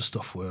fitting, loads of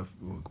stuff were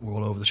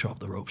all over the shop,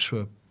 the ropes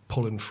were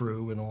pulling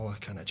through and all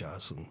that kind of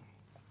jazz. And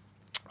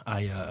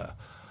I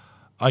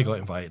got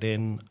invited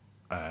in.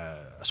 I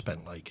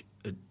spent like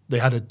I think they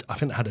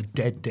had a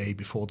dead day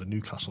before the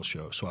Newcastle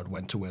show, so I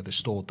went to where they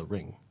stored the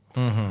ring,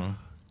 done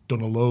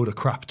a load of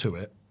crap to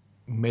it,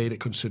 made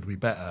it considerably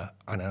better,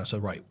 and then I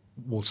said, right,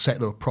 we'll set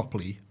it up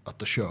properly at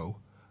the show,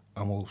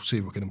 and we'll see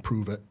if we can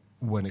improve it.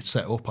 When it's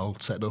set up, I'll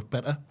set it up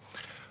better.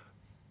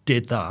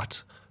 Did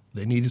that.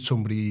 They needed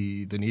some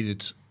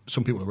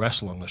people to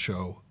wrestle on the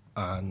show,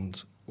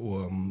 and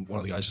one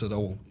of the guys said,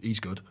 oh, he's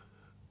good.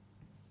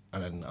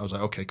 And then I was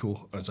like, okay,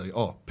 cool. And I was like,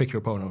 oh, pick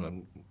your opponent.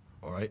 And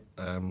all right.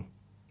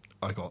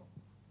 I got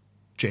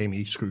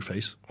Jamie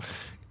Screwface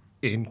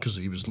in because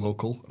he was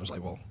local. I was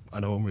like, well, I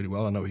know him really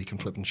well. I know he can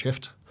flip and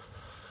shift.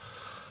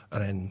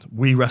 And then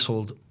we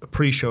wrestled a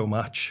pre-show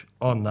match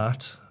on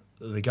that.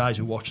 The guys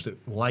who watched it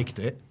liked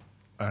it.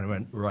 And I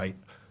went, right,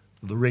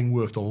 the ring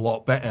worked a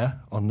lot better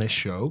on this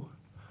show,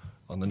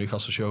 on the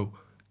Newcastle show.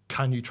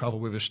 Can you travel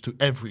with us to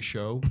every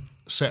show,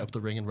 set up the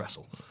ring and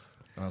wrestle?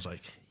 And I was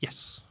like,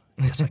 yes,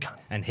 I can.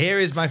 And here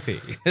is my fee.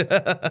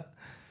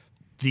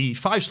 The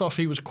 5-star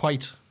fee was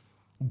quite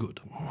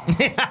good.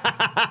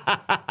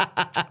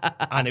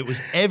 And it was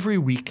every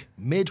week,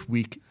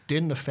 midweek,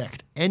 didn't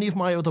affect any of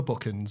my other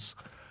bookings,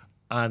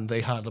 and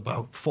they had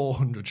about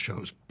 400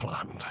 shows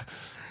planned.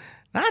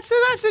 That's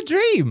a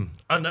dream.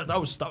 And that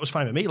was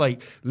fine with me.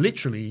 Like,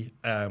 literally,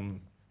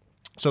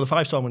 so the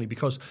 5-star money,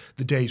 because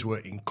the days were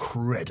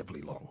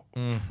incredibly long,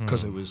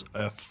 because it was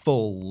a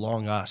full,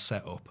 long-ass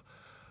setup,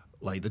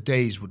 like, the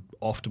days would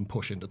often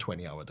push into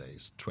 20-hour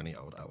days.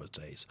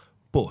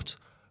 But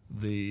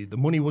the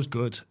money was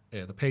good.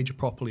 They paid you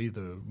properly.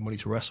 The money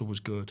to wrestle was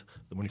good.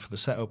 The money for the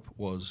setup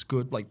was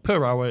good. Like,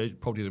 per hour,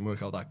 it probably didn't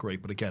work out that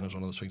great. But again, it was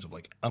one of those things of,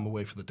 like, I'm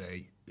away for the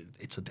day.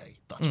 It's a day.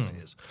 That's what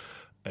it is.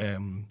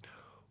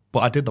 But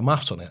I did the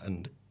maths on it,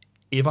 and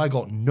if I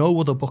got no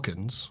other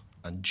bookings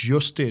and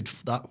just did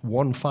that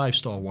one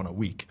 5-star one a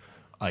week,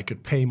 I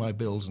could pay my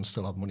bills and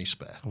still have money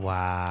spare.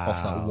 Wow.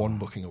 Off that one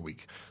booking a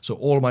week. So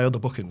all of my other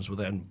bookings were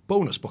then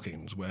bonus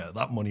bookings, where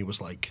that money was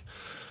like,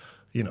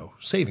 you know,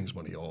 savings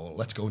money, or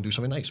let's go and do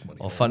something nice money.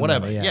 Or fun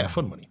whatever. money, yeah.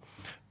 Fun money.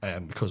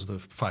 Because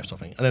of the 5-star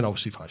thing. And then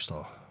obviously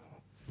 5-star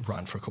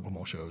ran for a couple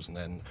more shows, and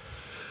then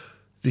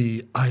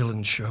the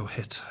Ireland show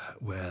hit,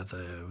 where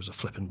there was a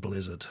flipping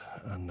blizzard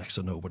and next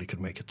to nobody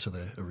could make it to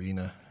the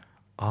arena.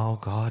 Oh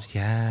God,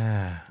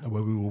 yeah.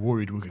 Where we were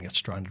worried we were going to get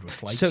stranded with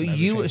flights.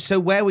 So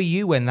where were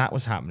you when that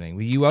was happening?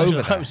 Were you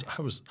over there?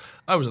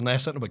 I was in there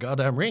setting up a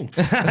goddamn ring.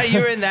 You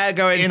were in there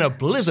going in a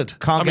blizzard.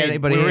 Can't get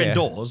anybody. We were here.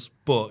 Indoors,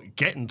 but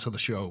getting to the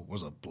show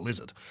was a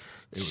blizzard.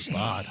 It was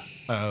bad.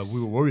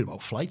 We were worried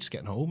about flights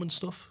getting home and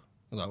stuff.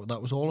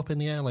 That was all up in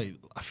the air. Like,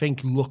 I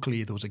think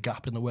luckily there was a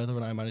gap in the weather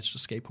and I managed to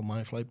escape on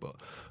my flight, but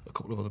a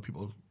couple of other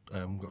people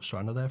got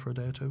stranded there for a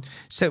day or two.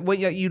 So when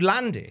you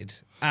landed,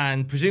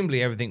 and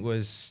presumably everything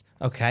was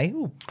okay.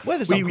 Ooh,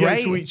 weather's not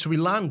great. So we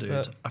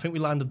landed. I think we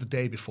landed the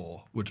day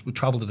before. We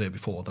travelled the day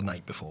before, the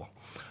night before,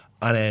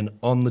 and then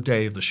on the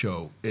day of the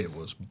show, it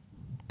was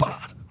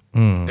bad.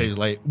 It was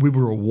like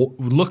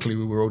luckily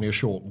we were only a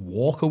short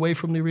walk away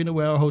from the arena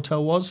where our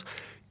hotel was.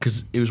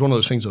 Because it was one of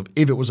those things of,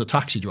 if it was a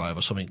taxi drive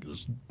or something,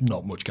 there's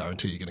not much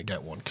guarantee you're going to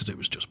get one, because it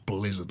was just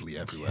blizzardly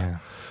everywhere. Yeah.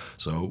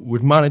 So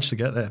we'd managed to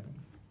get there.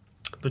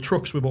 The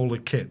trucks with all the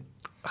kit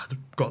had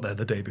got there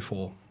the day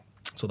before,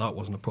 so that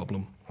wasn't a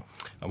problem.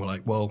 And we're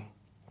like, well,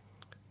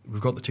 we've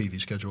got the TV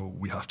schedule,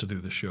 we have to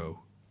do this show,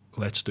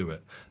 let's do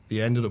it.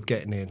 They ended up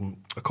getting in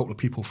a couple of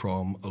people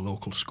from a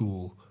local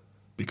school,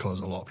 because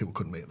a lot of people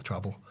couldn't make the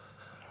travel.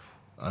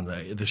 And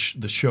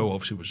the show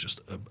obviously was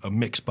just a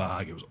mixed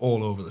bag. It was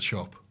all over the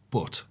shop.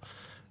 But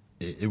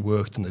it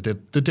worked, and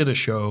they did a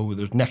show.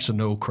 There was next to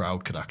no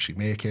crowd could actually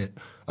make it.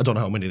 I don't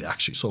know how many they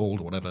actually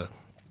sold or whatever.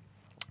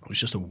 It was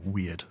just a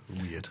weird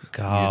thing.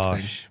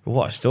 Gosh,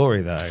 what a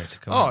story though. To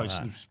come out of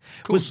that. It was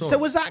cool story. So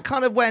was that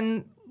kind of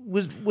when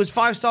was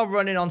 5 Star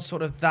running on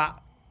sort of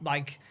that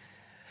like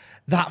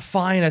that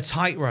finer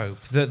tightrope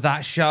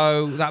that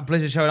show, that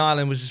Blizzard show in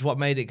Ireland was just what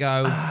made it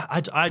go?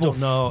 I don't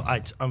know.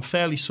 I'm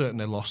fairly certain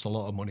they lost a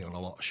lot of money on a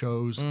lot of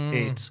shows.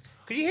 Because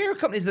you hear of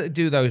companies that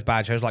do those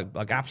bad shows,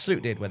 like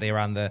Absolute did, where they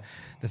ran the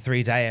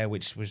 3-dayer,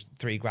 which was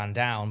 $3,000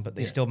 down, but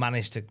they still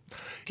managed to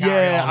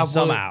carry on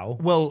somehow.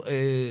 Well,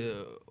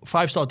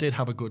 5 Star did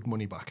have a good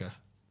money backer.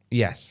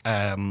 Yes.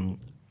 And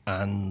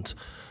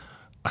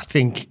I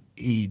think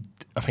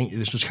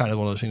this was kind of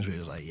one of those things where he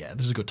was like, yeah,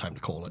 this is a good time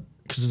to call it.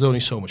 Because there's only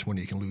so much money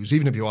you can lose.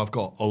 Even if you have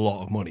got a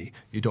lot of money,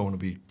 you don't want to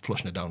be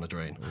flushing it down the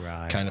drain,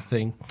 kind of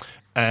thing.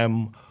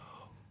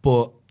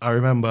 But I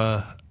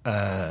remember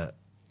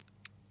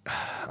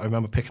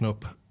picking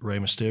up Rey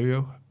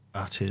Mysterio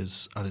at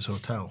his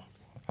hotel,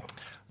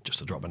 just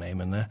to drop a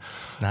name in there.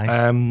 Nice.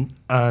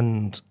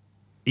 And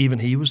even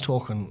he was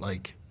talking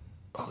like,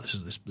 "Oh,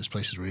 this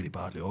place is really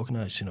badly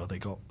organised. You know, they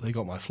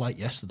got my flight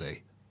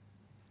yesterday,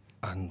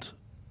 and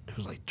it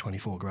was like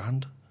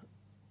 $24,000.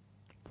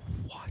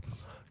 What?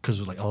 Because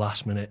it was like a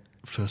last minute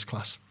first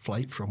class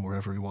flight from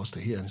wherever he was to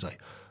here, and he's like,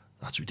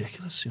 that's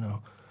ridiculous. You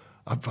know,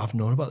 I've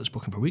known about this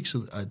booking for weeks. So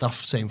that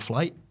same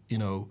flight, you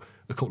know,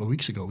 a couple of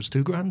weeks ago was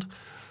 $2,000.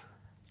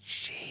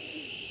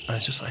 Jeez. And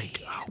it's just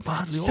like, how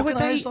badly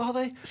organised are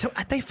they? So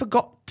had they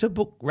forgot to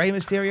book Rey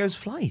Mysterio's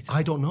flight?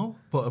 I don't know,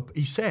 but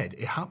he said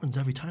it happens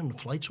every time. The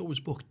flight's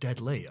always booked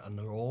dead late, and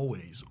they're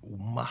always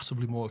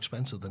massively more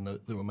expensive than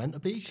they were meant to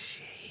be.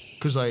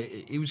 Because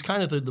it was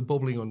kind of the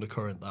bubbling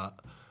undercurrent that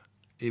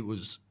it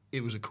was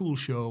a cool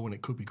show and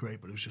it could be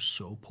great, but it was just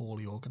so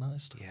poorly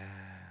organised. Yeah.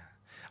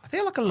 I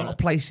feel like a lot of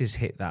places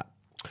hit that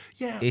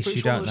issue, but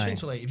it's one of those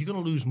things like, if you're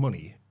going to lose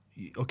money,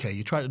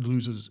 you try to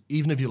lose as,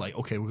 even if you're like,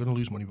 okay, we're going to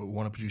lose money, but we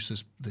want to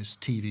produce this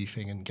TV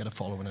thing and get a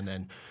following and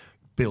then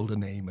build a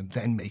name and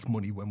then make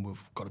money when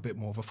we've got a bit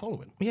more of a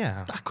following.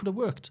 Yeah. That could have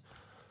worked.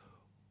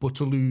 But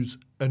to lose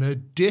an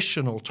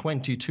additional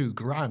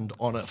 $22,000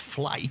 on a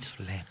flight,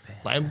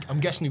 like I'm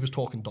guessing he was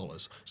talking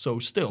dollars, so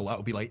still that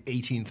would be like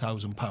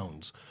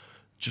 £18,000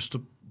 just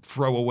to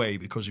throw away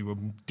because you were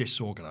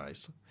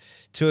disorganised.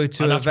 To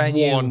a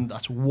venue.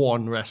 That's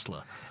one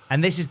wrestler.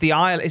 And this is the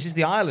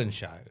Ireland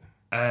show.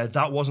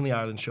 That wasn't the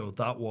Ireland show.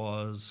 That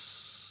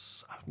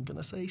was, I'm going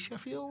to say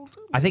Sheffield.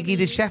 I think he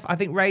did I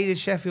think Ray did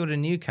Sheffield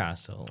and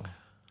Newcastle.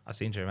 I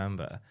seem to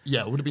remember.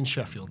 Yeah, it would have been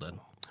Sheffield then.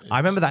 I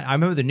remember that. I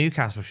remember the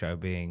Newcastle show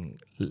being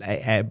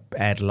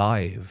aired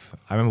live.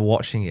 I remember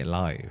watching it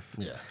live.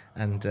 Yeah.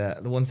 And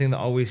the one thing that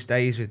always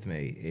stays with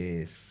me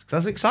is, because I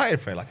was excited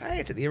for it, like, hey,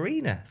 it's at the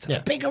arena. It's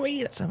at the big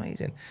arena. It's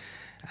amazing.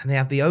 And they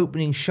have the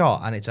opening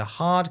shot, and it's a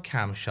hard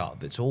cam shot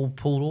that's all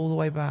pulled all the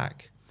way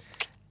back.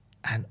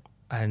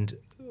 And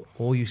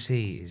all you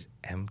see is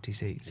empty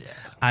seats. Yeah.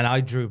 And I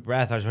drew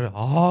breath. I was like,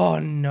 oh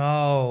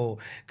no.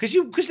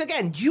 Because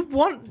again, you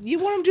want them to do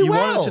well. You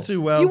want it to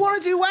do well. You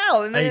want to do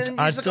well. And then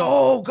it's like,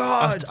 oh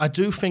God. I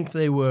do think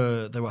they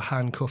were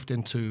handcuffed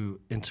into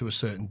a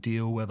certain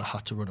deal where they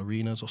had to run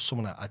arenas or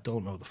something like that. I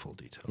don't know the full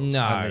details.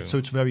 No. So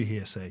it's very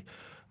hearsay,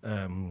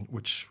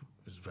 which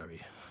is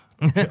very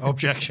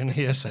objection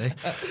hearsay.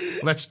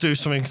 Let's do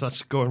something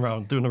that's doing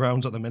the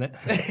rounds at the minute.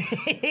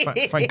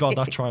 Thank God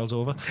that trial's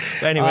over.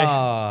 But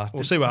anyway,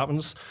 we'll see what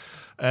happens.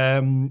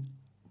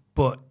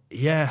 But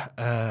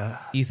yeah,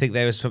 you think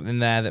there was something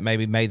there that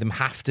maybe made them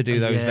have to do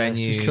those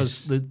venues?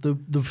 Because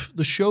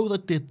the show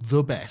that did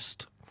the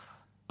best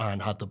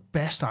and had the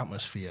best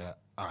atmosphere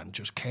and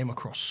just came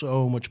across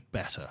so much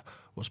better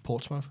was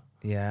Portsmouth.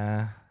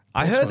 Yeah,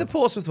 I heard the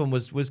Portsmouth one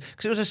was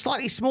because it was a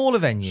slightly smaller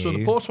venue. So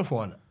the Portsmouth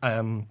one,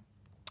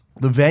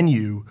 the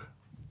venue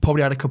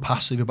probably had a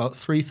capacity of about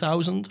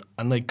 3,000,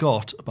 and they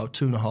got about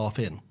 2.5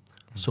 in,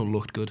 so it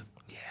looked good.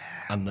 Yeah,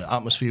 and the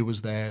atmosphere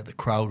was there. The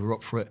crowd were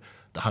up for it.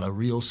 They had a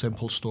real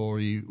simple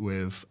story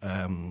with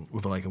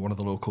like one of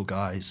the local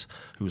guys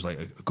who was like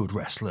a good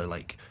wrestler,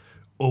 like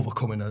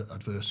overcoming an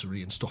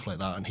adversary and stuff like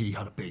that. And he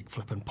had a big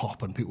flip and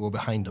pop, and people were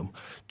behind him.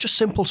 Just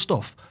simple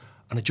stuff,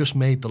 and it just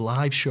made the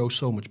live show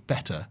so much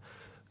better.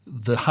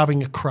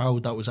 Having a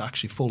crowd that was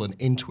actually full and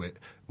into it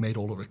made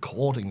all the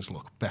recordings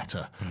look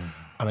better,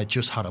 and it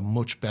just had a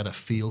much better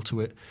feel to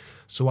it.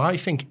 So I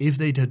think if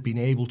they had been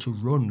able to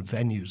run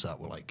venues that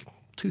were like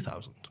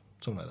 2,000,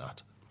 something like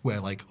that, where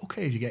like,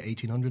 okay, if you get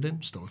 1,800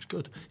 in, still looks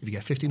good. If you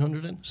get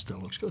 1,500 in, still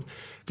looks good.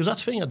 Because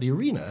that's the thing, at the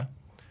arena,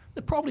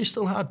 they probably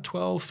still had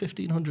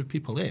 1,500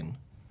 people in,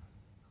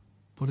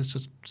 but it's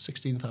a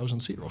 16,000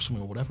 seater or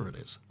something or whatever it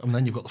is. And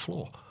then you've got the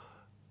floor.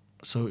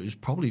 So it was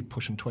probably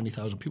pushing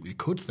 20,000 people you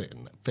could fit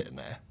in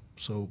there.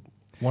 So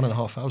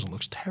 1,500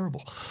 looks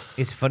terrible.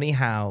 It's funny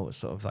how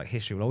sort of like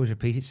history will always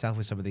repeat itself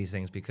with some of these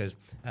things, because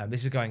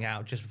this is going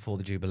out just before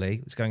the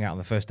Jubilee. It's going out on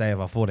the first day of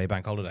our 4-day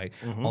bank holiday.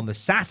 Mm-hmm. On the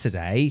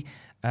Saturday,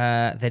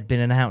 there'd been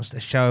announced a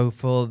show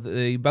for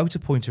the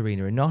Motorpoint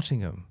Arena in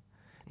Nottingham.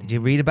 Did you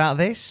read about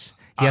this?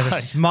 He has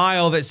a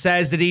smile that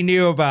says that he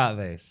knew about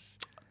this.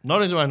 Not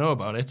only do I know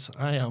about it,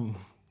 I am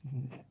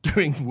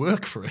doing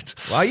work for it.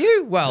 Are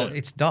you? Well,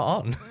 it's not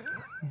on.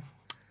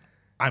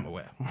 I'm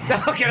aware.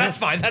 Okay, that's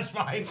fine.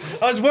 I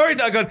was worried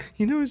that I got.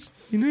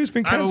 It's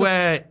been cancelled.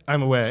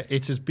 I'm aware.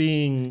 It is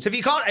being. So if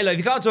you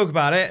can't talk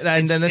about it,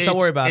 then let's not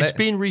worry about it. It's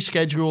been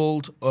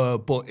rescheduled,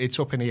 but it's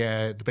up in the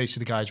air.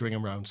 Basically, the guys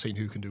ringing around saying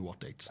who can do what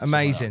dates.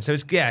 Amazing. So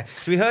So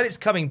we heard it's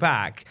coming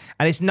back,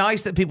 and it's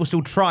nice that people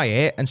still try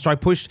it and try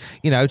push.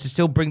 To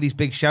still bring these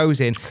big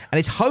shows in, and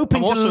it's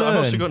hoping to learn. I'm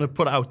also going to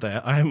put out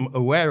there. I'm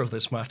aware of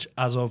this match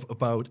as of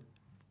about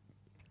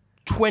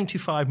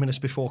 25 minutes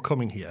before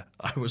coming here.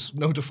 I was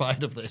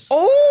notified of this.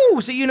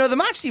 Oh, so you know the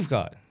match you've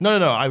got? No.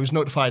 I was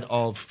notified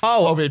of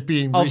it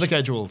being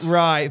rescheduled.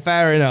 Right,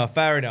 fair enough.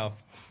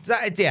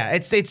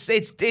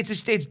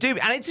 It's due,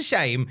 and it's a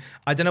shame.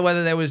 I don't know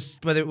whether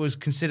it was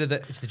considered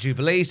that it's the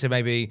Jubilee, so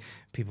maybe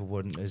people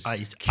weren't as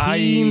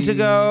keen to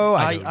go.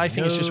 I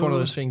think it's just one of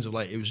those things of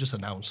it was just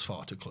announced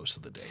far too close to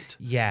the date.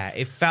 Yeah,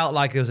 it felt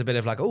like it was a bit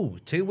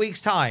of 2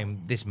 weeks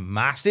time, this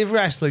massive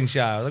wrestling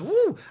show.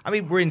 Woo! I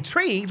mean, we're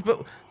intrigued,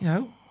 but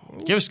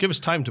Give us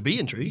time to be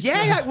intrigued.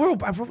 Yeah, we're all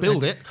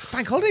build it. It's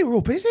bank holiday. We're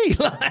all busy.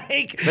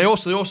 They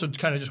also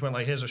kind of just went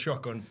here's a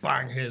shotgun,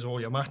 bang, here's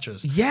all your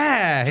matches.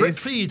 Yeah, drip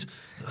feed.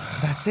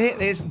 That's it.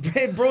 There's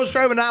Braun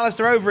Strowman and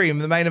Alistair Overeem in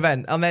the main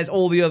event, and there's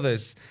all the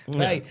others.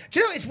 Yeah. Hey,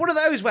 do you know it's one of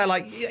those where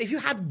if you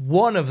had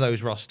one of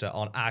those roster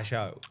on our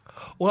show,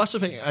 well, that's the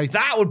thing.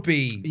 That would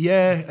be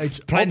it's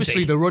plenty.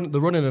 Obviously they're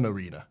running an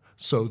arena,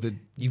 so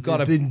you've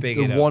got to they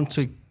want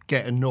to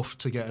get enough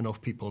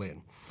people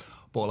in.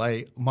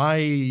 But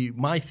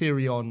my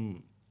theory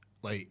on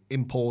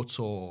imports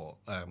or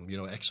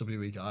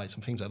XWE guys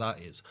and things like that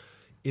is,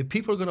 if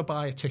people are going to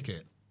buy a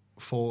ticket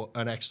for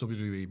an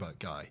XWE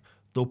guy,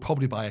 they'll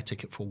probably buy a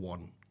ticket for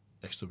one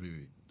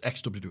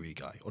XWE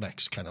guy or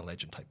X kind of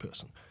legend type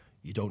person.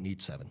 You don't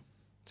need 7.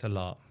 It's a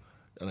lot.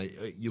 And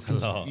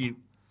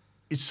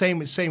it's same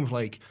with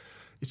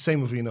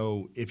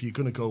if you're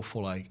going to go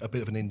for a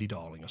bit of an indie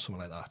darling or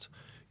something like that,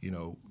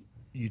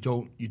 you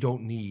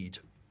don't need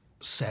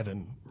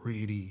 7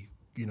 really,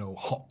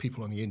 hot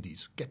people on the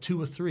indies. Get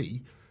 2 or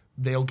 3,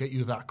 they'll get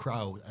you that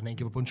crowd, and then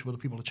give a bunch of other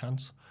people a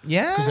chance.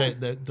 Yeah,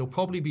 because they'll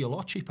probably be a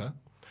lot cheaper.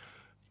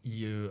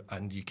 You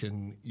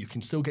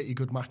can still get you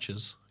good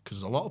matches,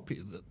 because a lot of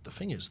people. The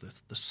thing is that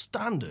the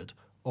standard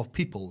of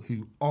people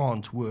who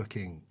aren't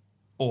working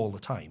all the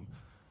time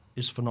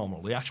is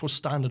phenomenal. The actual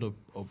standard of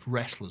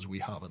wrestlers we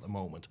have at the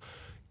moment,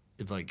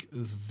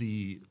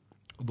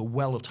 the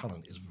well of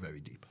talent is very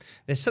deep.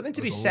 There's something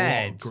to be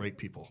said. Great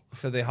people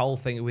for the whole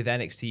thing with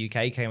NXT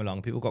UK came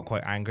along. People got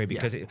quite angry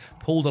because it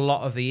pulled a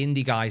lot of the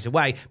indie guys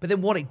away. But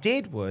then what it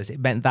did was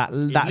it meant that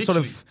sort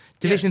of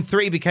Division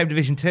 3 became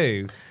Division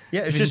 2.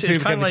 Yeah, it's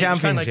kind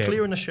of like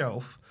clearing the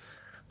shelf,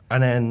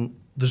 and then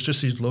there's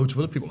just these loads of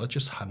other people that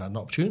just hadn't had an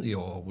opportunity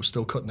or were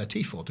still cutting their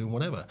teeth or doing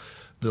whatever.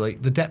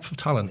 The depth of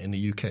talent in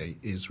the UK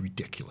is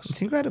ridiculous.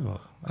 It's incredible.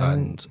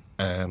 And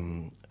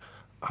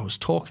I was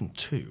talking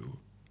to.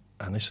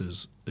 And this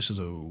is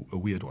a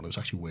weird one. It was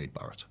actually Wade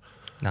Barrett.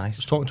 Nice. I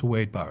was talking to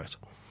Wade Barrett,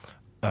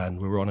 and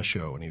we were on a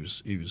show, and it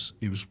was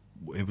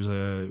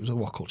a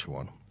What Culture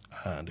one,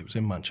 and it was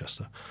in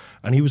Manchester,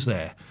 and he was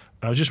there,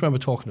 and I just remember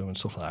talking to him and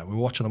stuff like that. We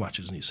were watching the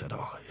matches, and he said,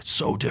 "Oh, it's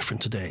so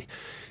different today,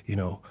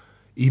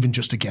 even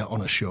just to get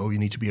on a show, you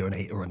need to be an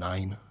 8 or a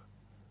 9."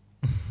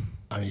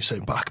 And he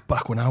said,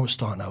 back when I was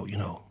starting out,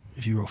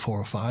 if you were a 4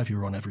 or 5, you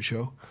were on every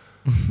show.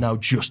 Now,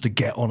 just to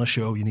get on a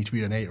show, you need to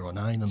be an 8 or a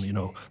 9, and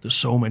there's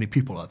so many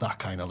people at that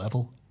kind of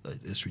level.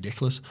 It's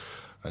ridiculous.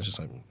 I was just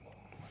like,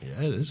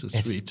 yeah, it is.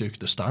 It's ridiculous.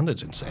 The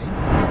standard's insane.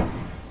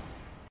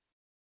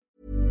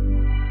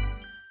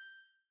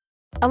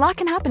 A lot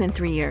can happen in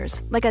 3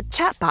 years, like a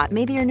chatbot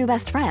may be your new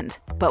best friend.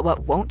 But what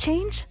won't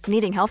change?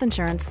 Needing health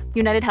insurance.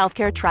 United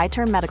Healthcare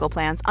Tri-Term Medical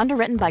Plans,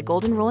 underwritten by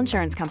Golden Rule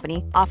Insurance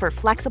Company, offer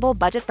flexible,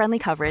 budget-friendly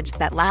coverage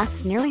that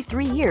lasts nearly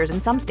 3 years in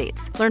some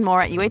states. Learn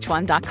more at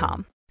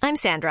uh1.com. I'm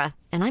Sandra,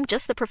 and I'm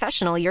just the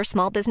professional your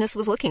small business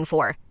was looking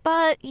for.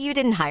 But you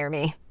didn't hire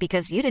me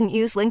because you didn't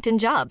use LinkedIn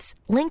Jobs.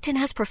 LinkedIn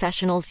has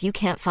professionals you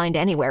can't find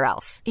anywhere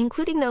else,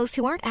 including those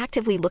who aren't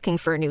actively looking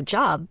for a new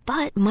job,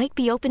 but might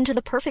be open to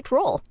the perfect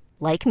role,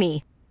 like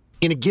me.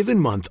 In a given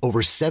month,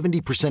 over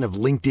 70% of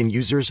LinkedIn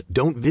users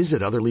don't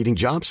visit other leading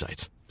job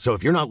sites. So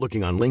if you're not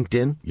looking on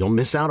LinkedIn, you'll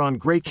miss out on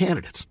great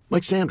candidates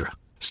like Sandra.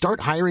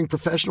 Start hiring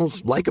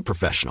professionals like a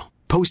professional.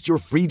 Post your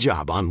free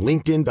job on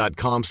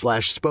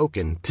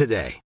linkedin.com/spoken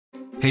today.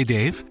 Hey,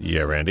 Dave.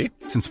 Yeah, Randy.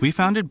 Since we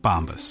founded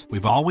Bombas,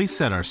 we've always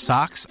said our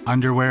socks,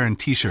 underwear, and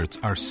T-shirts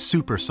are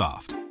super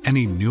soft.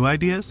 Any new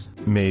ideas?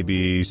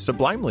 Maybe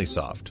sublimely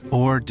soft.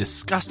 Or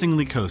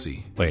disgustingly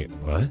cozy. Wait,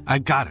 what? I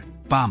got it.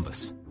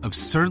 Bombas.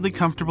 Absurdly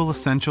comfortable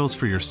essentials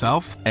for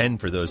yourself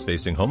and for those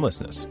facing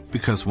homelessness.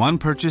 Because one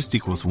purchased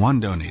equals one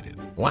donated.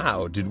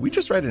 Wow, did we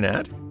just write an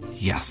ad?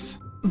 Yes.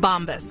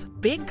 Bombas.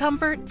 Big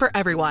comfort for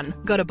everyone.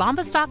 Go to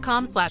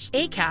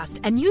bombas.com/ACAST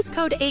and use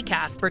code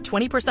ACAST for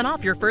 20%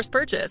 off your first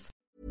purchase.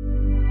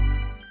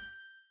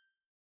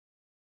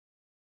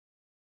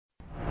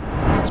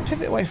 let's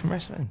pivot away from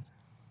wrestling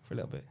for a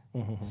little bit.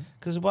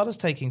 Because as well as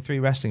taking 3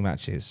 wrestling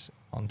matches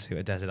onto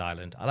a desert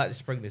island, I like to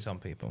spring this on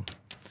people.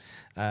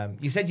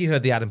 You said you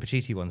heard the Adam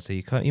Pacitti one, so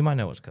you might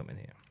know what's coming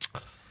here.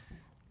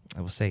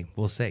 We'll see.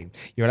 We'll see.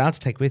 You're allowed to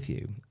take with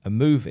you a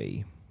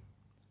movie,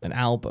 an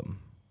album,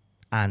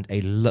 and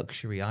a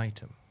luxury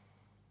item.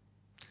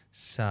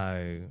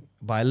 So,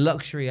 by a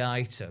luxury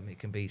item, it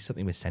can be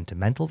something with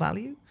sentimental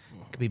value.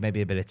 It could be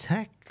maybe a bit of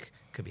tech.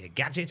 It could be a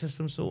gadget of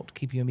some sort to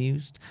keep you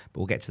amused.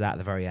 But we'll get to that at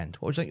the very end.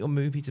 What would you like your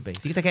movie to be?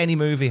 If you could take any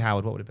movie,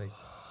 Howard, what would it be?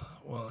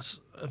 Well,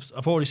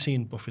 I've already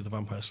seen Buffy the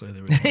Vampire Slayer.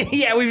 The original.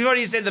 Yeah, we've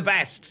already seen the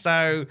best.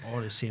 So, I've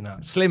already seen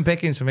that. Slim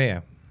pickings from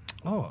here.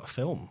 Oh, a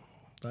film.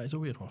 That is a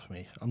weird one for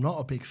me. I'm not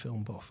a big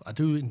film buff. I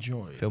do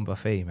enjoy Film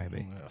buffet,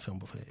 maybe. Yeah, film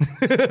buffet.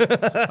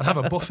 I'd have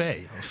a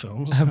buffet of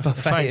films. A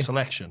buffet. Fine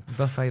selection.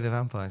 Buffet the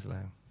Vampire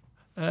Slayer.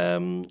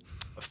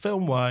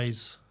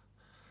 Film-wise,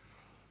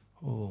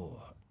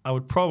 I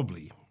would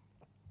probably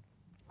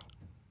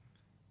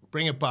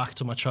bring it back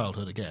to my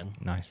childhood again.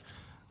 Nice.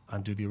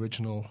 And do the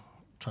original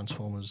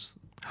Transformers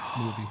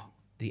movie.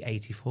 The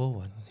 84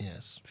 one.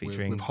 Yes.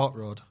 Featuring... With Hot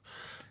Rod,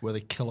 where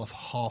they kill off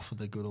half of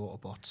the good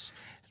Autobots.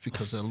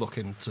 Because they're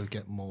looking to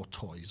get more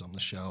toys on the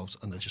shelves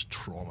and they just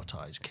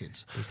traumatize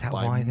kids by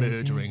why they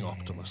murdering do it?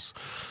 Optimus.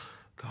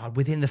 God,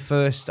 within the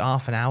first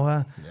half an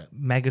hour, Yeah.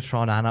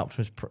 Megatron and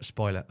Optimus,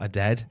 spoiler, are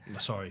dead.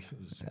 Sorry.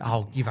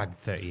 Oh, you've had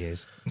 30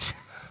 years.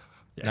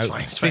 Yeah, it's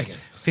fine. It's fine.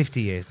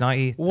 50 years,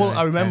 90. Well,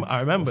 I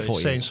remember 40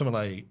 it saying years. something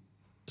like,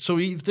 so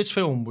if this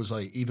film was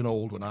like even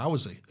old when I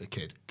was a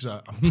kid,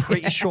 because I'm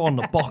pretty sure on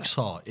the box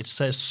art it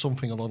says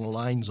something along the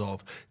lines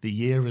of the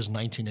year is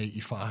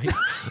 1985.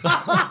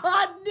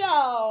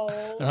 No!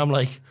 And I'm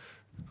like,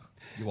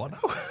 you what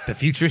now? The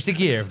futuristic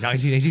year of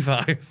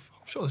 1985. I'm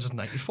sure this is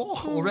 94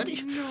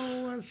 already.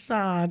 No, that's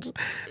sad.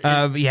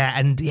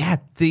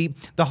 The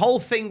whole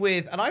thing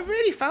with, and I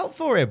really felt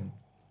for him.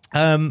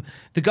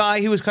 The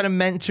guy who was kind of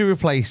meant to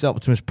replace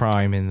Optimus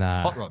Prime in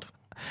that. Hot Rod.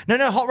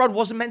 No, Hot Rod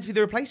wasn't meant to be the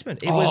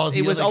replacement. It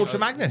was Ultra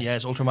Magnus. Yeah,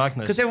 it's Ultra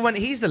Magnus. Because everyone,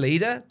 he's the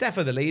leader,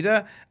 Defo the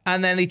leader,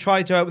 and then he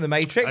tried to open the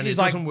Matrix. And he's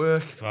it like, doesn't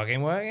work.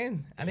 Fucking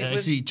working. And Yeah, it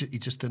was. he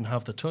just didn't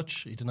have the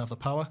touch. He didn't have the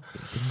power.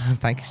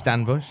 Thank you,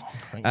 Stan Bush.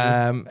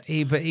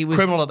 He was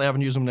Criminal that they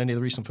haven't used him in any of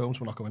the recent films.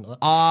 We're not going into that.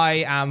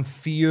 I am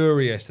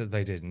furious that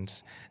they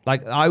didn't.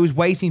 Like, I was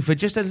waiting for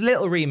just a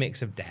little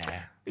remix of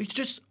Dare. It's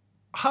just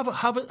have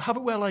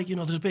it where, like, you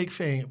know, there's a big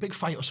thing, a big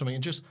fight or something,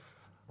 and just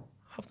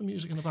have the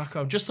music in the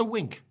background, just a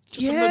wink,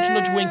 just a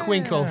nudge,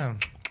 wink of,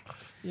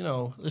 you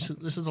know, this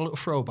is a little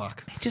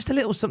throwback. Just a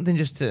little something.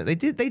 Just to they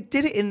did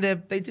it in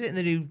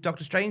the new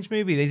Doctor Strange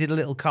movie. They did a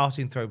little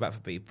cartoon throwback for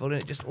people, and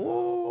it just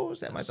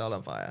set my soul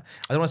on fire.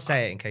 I don't want to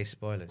say it in case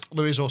spoilers.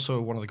 There is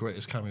also one of the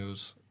greatest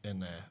cameos in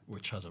there,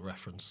 which has a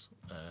reference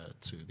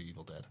to the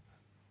Evil Dead.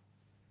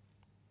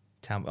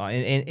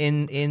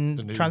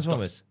 In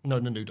Transformers. No,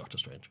 the new Doctor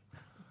Strange.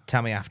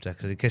 Tell me after,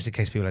 because in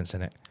case people haven't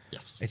seen it.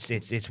 Yes.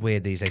 It's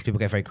weird these days. People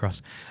get very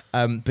cross.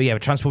 But yeah,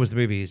 Transformers the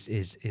movie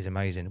is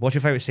amazing. What's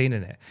your favourite scene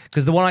in it?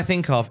 Because the one I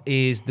think of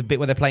is the bit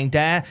where they're playing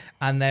Dare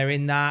and they're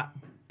in that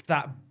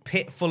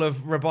pit full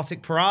of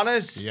robotic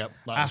piranhas. Yep.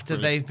 After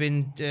they've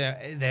been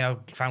they are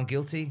found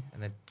guilty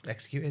and they're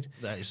executed.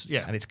 That is,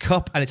 yeah. And it's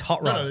Cup and it's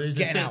Hot Rod. No,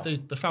 Getting out. they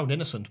found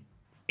innocent.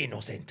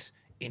 Innocent.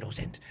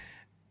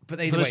 But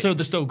they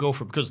still go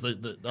for it because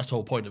that's the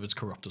whole point of it's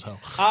corrupt as hell.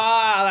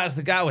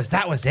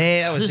 That was it.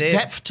 There's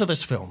depth to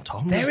this film,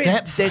 Tom. There's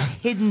depth. There's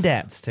hidden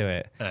depths to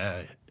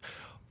it.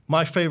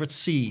 My favourite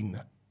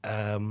scene,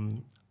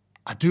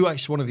 I do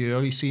actually, one of the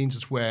early scenes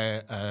is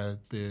where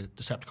the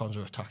Decepticons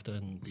are attacked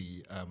in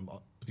the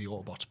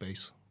Autobots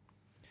base.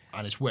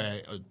 And it's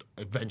where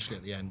eventually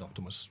at the end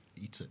Optimus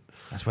eats it.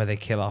 That's where they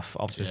kill off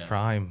Optimus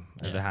Prime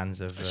at the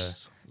hands of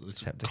it's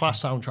Decepticons.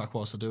 Class soundtrack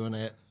whilst they're doing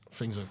it.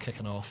 Things are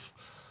kicking off.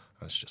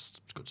 It's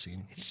a good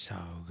scene. It's so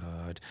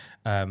good.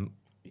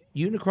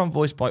 Unicron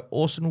voiced by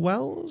Orson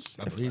Welles.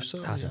 I believe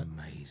so. That's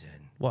amazing.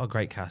 What a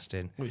great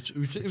casting. It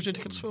was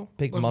ridiculous film.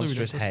 Big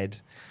monstrous head.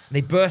 And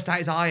they burst out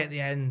his eye at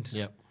the end.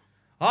 Yep.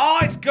 Oh,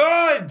 it's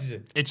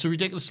good.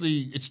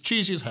 It's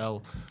cheesy as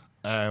hell,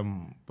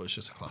 but it's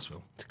just a class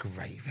film. It's a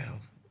great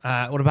film.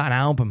 What about an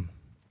album?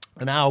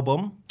 An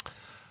album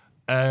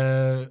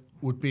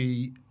would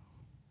be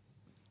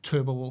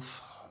Turbo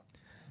Wolf.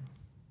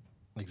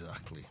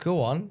 Exactly.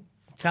 Go on.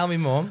 Tell me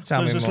more.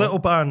 There's this little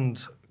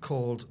band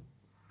called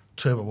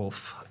Turbo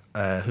Wolf,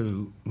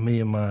 who me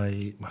and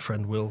my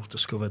friend Will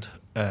discovered.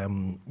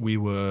 We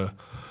were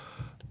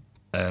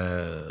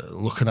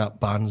looking at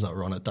bands that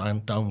were on a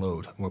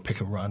download, and we're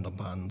picking random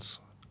bands.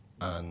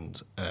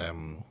 And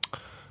one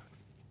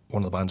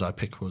of the bands I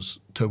picked was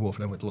Turbo Wolf,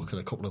 and then we'd look at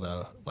a couple of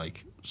their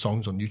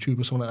songs on YouTube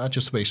or something like that.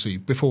 Just basically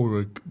before we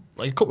were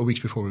a couple of weeks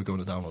before we were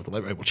going to download,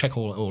 we'll check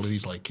all of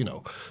these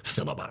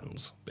filler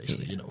bands,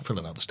 basically,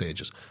 filling out the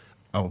stages.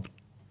 And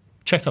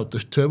checked out the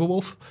Turbo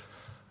Wolf,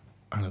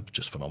 and it was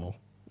just phenomenal.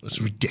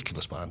 It's a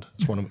ridiculous band.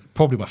 It's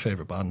probably my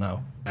favourite band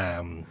now.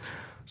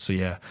 So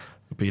yeah,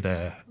 would be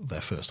their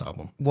first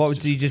album. What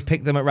did you just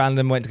pick them at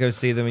random, went to go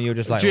see them, and you were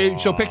just like,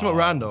 So I picked them at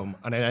random,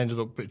 and I ended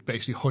up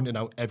basically hunting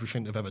out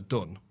everything they've ever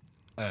done.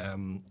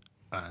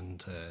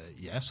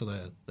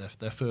 So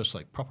their first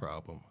like proper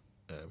album,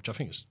 which I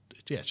think is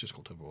it's just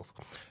called Timberwolf,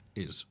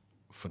 is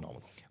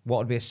phenomenal. What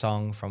would be a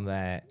song from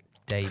their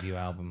debut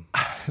album?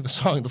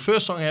 The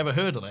first song I ever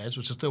heard of theirs,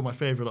 which is still my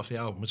favourite off the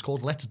album, is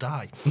called Let's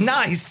Die.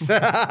 Nice!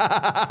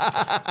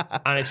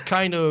 And it's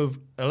kind of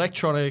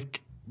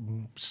electronic,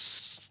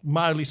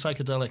 mildly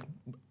psychedelic,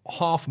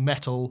 half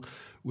metal,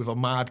 with a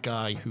mad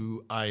guy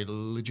who I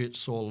legit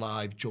saw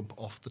live jump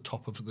off the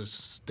top of the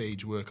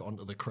stage work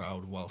onto the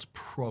crowd whilst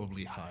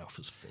probably high off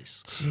his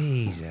face.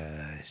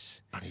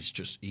 Jesus. And he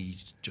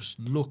just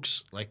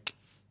looks like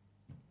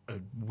a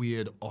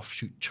weird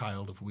offshoot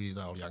child of Weird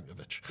Al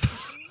Yankovic.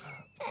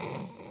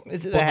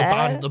 Is it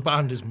But the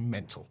band is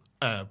mental,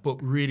 but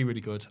really,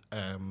 really good.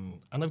 And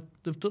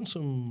they've done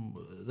some.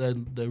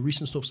 Their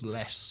recent stuff's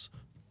less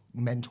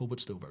mental, but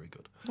still very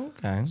good.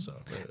 Okay. So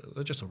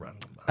they're just a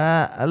random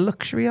band. A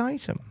luxury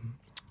item.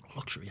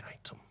 Luxury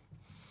item.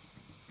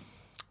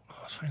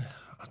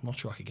 I'm not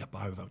sure I could get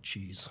by without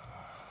cheese.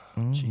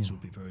 Cheese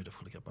would be very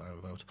difficult to get by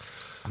without.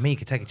 I mean, you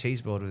could take a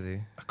cheese board with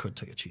you. I could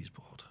take a cheese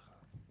board.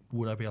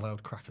 Would I be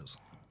allowed crackers?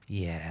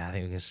 Yeah, I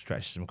think we can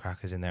stretch some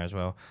crackers in there as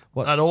well.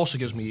 That also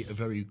gives me a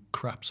very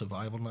crap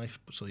survival knife.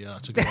 So yeah,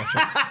 that's a good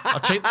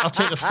option. I'll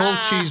take the full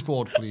cheese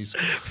board, please.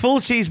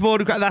 Full cheese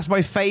board. That's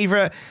my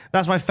favourite.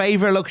 That's my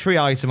favourite luxury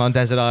item on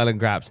Desert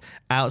Island Grabs,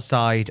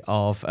 outside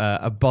of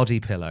a body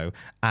pillow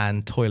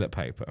and toilet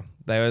paper.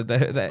 Oh,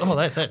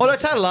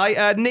 that's a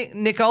lie.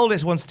 Nick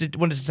Aldis wanted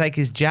to take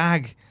his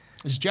Jag.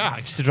 His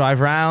Jag to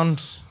drive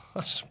around.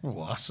 That's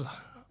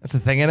the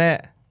thing,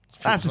 innit?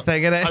 That's the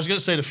thing, innit? I was going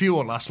to say the fuel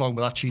won't last long,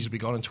 but that cheese will be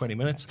gone in 20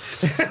 minutes.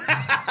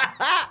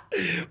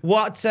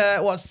 What's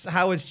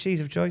Howard's cheese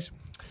of choice?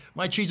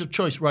 My cheese of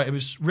choice, right? It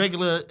was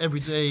regular,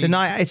 everyday.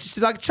 Tonight, it's just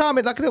like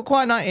charming, like a little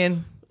quiet night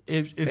in.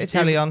 Bit of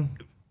telly on.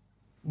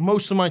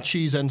 Most of my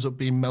cheese ends up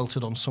being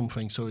melted on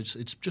something, so it's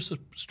just a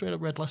straight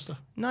up red Leicester.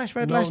 Nice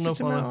red Leicester no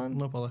to bother, melt on.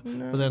 no bother.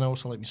 No. But then I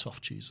also like my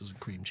soft cheeses and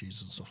cream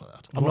cheeses and stuff like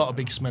that. I'm not a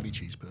big smelly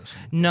cheese person.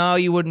 No,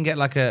 you wouldn't get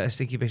like a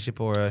Sticky Bishop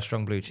or a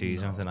strong blue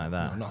cheese or anything like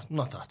that. No,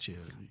 not that.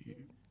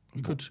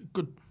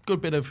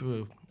 Good bit of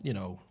Gouda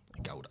or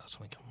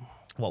something.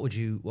 What would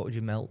you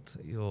melt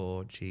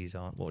your cheese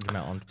on? What would you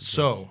melt on?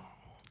 So,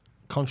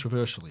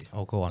 controversially,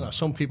 go on.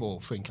 Some people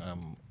think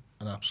I'm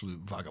an absolute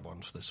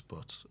vagabond for this,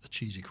 but a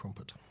cheesy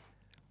crumpet.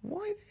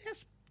 Why?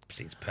 That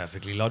seems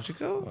perfectly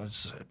logical.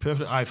 It's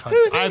perfect.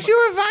 Who thinks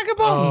you're a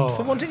vagabond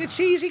for wanting a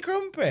cheesy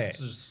crumpet?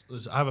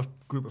 I have a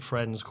group of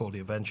friends called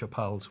the Adventure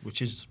Pals,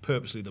 which is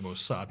purposely the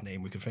most sad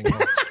name we could think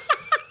of.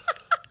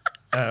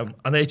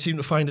 And they seem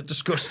to find it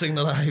disgusting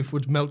that I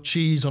would melt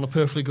cheese on a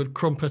perfectly good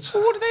crumpet.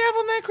 Well, what do they have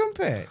on their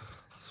crumpet?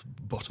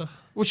 Butter,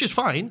 which is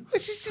fine.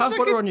 Which is just have like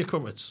butter on your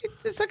crumpets.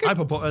 It's like I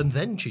put butter and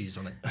then cheese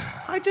on it.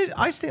 I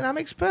think that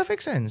makes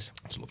perfect sense.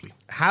 It's lovely.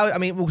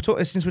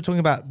 Since we're talking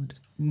about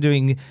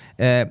doing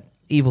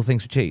evil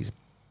things with cheese,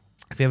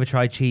 have you ever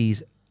tried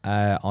cheese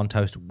on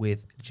toast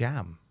with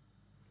jam?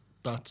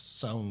 That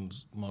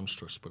sounds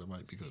monstrous, but it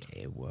might be good.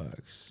 It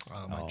works.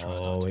 I might try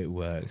that. Oh, it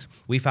works.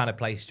 We found a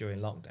place during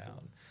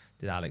lockdown,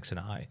 did Alex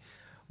and I,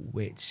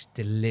 which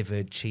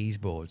delivered cheese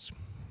boards.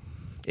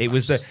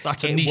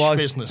 That's a niche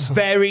business.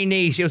 Very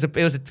niche. It was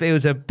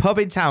a pub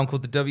in town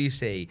called the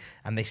WC,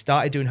 and they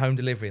started doing home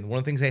delivery. And one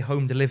of the things they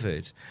home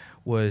delivered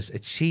was a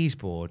cheese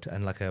board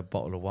and like a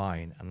bottle of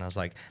wine. And I was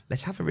like,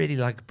 let's have a really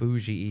like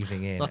bougie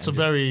evening in. That's a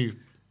very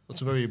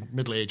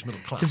middle-aged,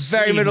 middle class. It's a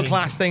very middle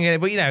class thing,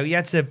 but you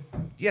had to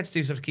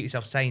do stuff to keep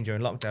yourself sane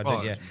during lockdown,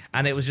 didn't you?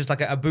 And it was just like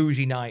a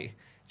bougie night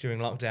during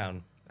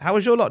lockdown. How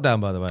was your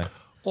lockdown, by the way?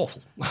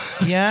 Awful.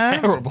 Yeah,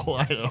 terrible.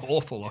 I had an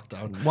awful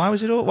lockdown. Why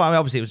was it all? Well,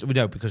 obviously it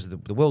was because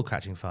of the world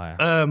catching fire.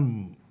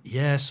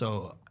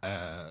 So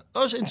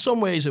in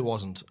some ways it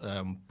wasn't,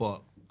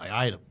 but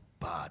I had a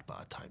bad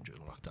time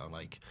during lockdown.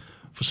 Like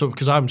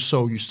because I'm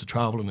so used to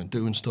traveling and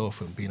doing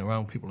stuff and being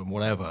around people and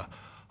whatever,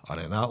 and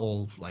then that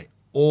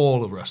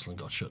all of wrestling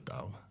got shut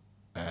down,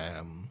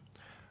 and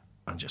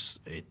I was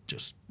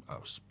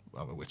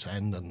at my wit's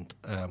end, and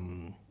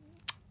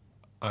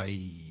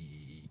I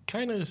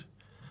kind of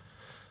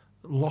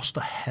lost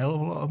a hell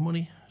of a lot of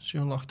money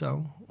during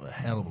lockdown,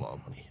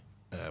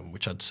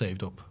 which I'd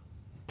saved up,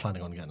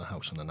 planning on getting a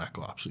house, and then that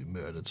got absolutely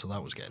murdered, so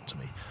that was getting to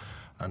me.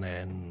 And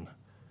then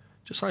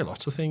just like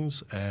lots of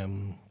things,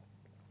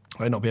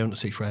 like not being able to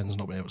see friends,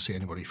 not being able to see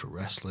anybody for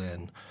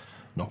wrestling,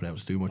 not being able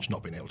to do much,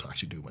 not being able to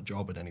actually do my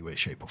job in any way,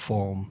 shape or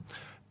form.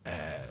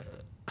 I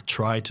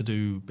tried to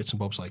do bits and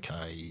bobs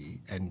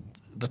and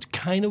that's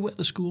kind of where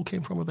the school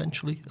came from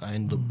eventually. I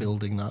ended up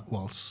building that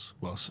whilst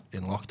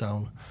in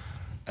lockdown.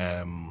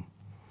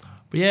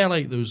 But yeah,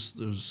 like there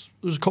was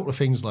a couple of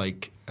things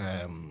like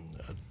I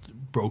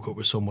broke up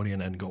with somebody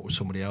and then got with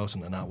somebody else,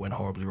 and then that went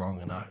horribly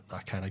wrong, and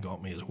that kind of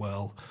got me as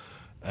well.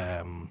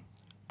 And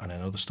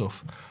then other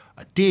stuff.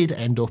 I did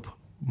end up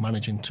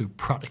managing to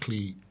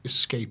practically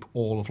escape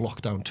all of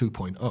lockdown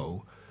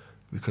 2.0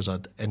 because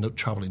I'd end up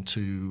traveling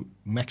to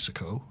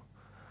Mexico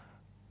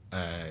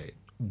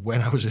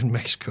when I was in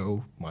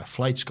Mexico, my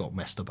flights got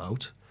messed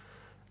about.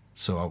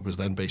 So I was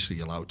then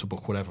basically allowed to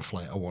book whatever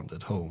flight I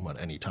wanted home at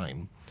any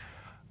time.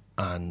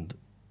 And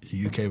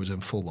the UK was in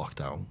full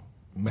lockdown.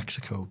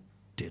 Mexico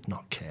did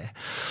not care.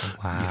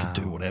 Wow. You could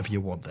do whatever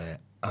you want there.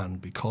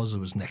 And because there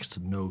was next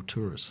to no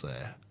tourists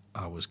there,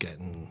 I was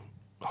getting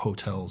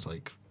hotels,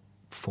 like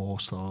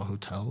 4-star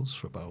hotels,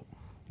 for about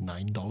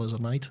 $9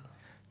 a night.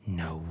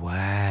 No So it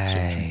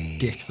was way.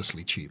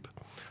 ridiculously cheap.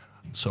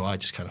 So I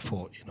just kind of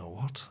thought, you know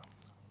what?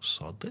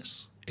 Sod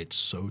this. It's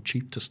so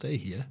cheap to stay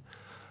here.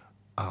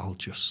 I'll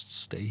just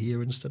stay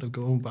here instead of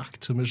going back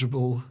to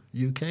miserable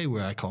UK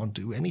where I can't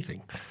do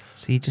anything.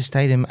 So you just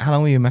stayed in... How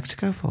long were you in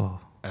Mexico for?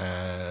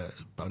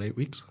 About 8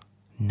 weeks.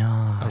 No.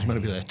 I was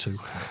meant to be there too.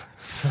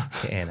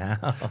 Fucking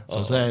hell. So I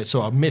was there.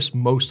 So I missed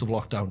most of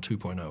lockdown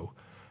 2.0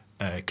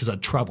 because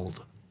I'd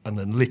travelled, and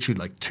then literally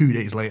like 2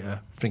 days later,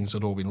 things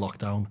had all been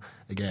locked down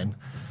again,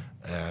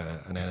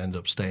 and then I ended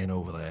up staying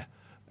over there.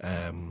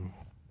 And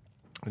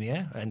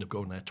yeah, I ended up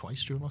going there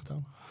twice during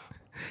lockdown,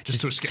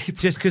 just to escape.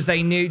 Just because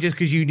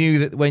you knew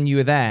that when you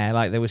were there,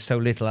 like there was so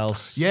little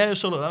else. Yeah,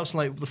 so that was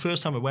like the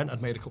first time I went,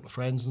 I'd made a couple of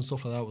friends and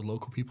stuff like that with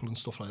local people and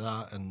stuff like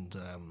that, and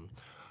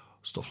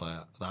stuff like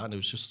that. And it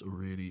was just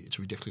it's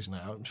a ridiculous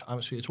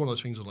atmosphere. It's one of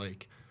those things of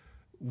like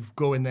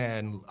going there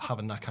and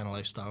having that kind of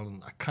lifestyle,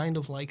 and I kind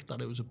of like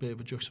that it was a bit of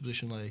a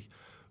juxtaposition. Like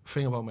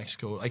thing about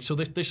Mexico, like so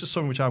this is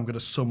something which I'm going to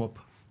sum up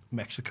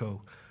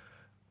Mexico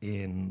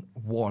in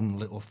one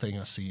little thing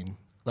I've seen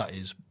that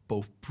is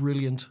both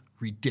brilliant,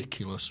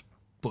 ridiculous,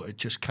 but it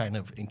just kind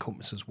of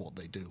encompasses what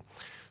they do.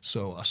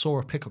 So I saw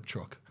a pickup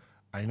truck.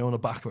 I know on the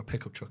back of a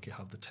pickup truck you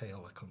have the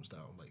tail that comes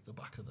down, like the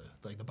back of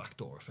the back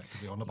door,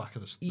 effectively on the back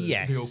of the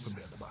open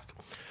bit at the back.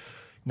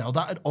 Now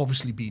that had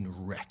obviously been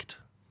wrecked,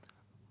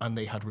 and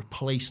they had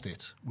replaced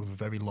it with a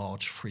very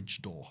large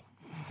fridge door.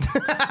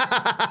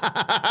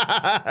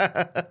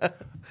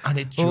 And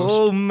it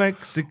just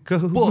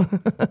Mexico.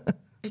 But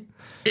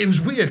it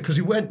was weird because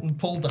he went and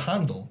pulled the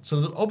handle,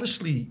 so that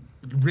obviously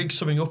rigged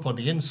something up on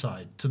the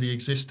inside to the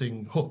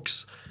existing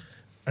hooks,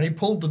 and he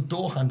pulled the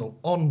door handle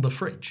on the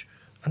fridge,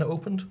 and it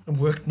opened and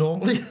worked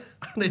normally.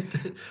 And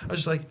I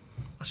was like,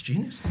 that's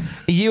genius.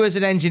 You as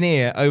an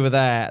engineer over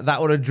there, that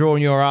would have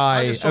drawn your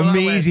eye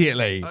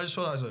immediately. I just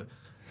saw that as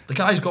the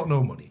guy's got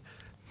no money,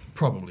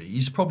 probably.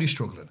 He's probably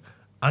struggling,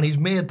 and he's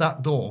made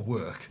that door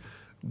work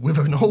with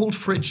an old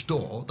fridge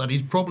door that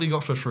he's probably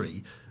got for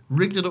free,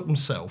 rigged it up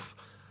himself.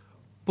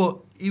 But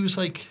he was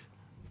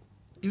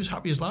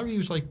happy as Larry. He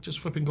was like just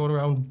flipping going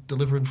around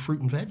delivering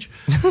fruit and veg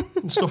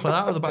and stuff like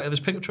that at the back of this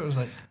pickup truck. I was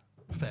like,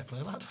 fair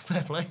play, lad,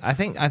 fair play. I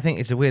think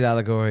it's a weird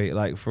allegory,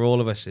 like for all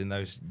of us in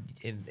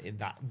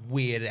that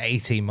weird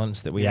 18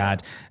 months that we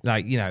had,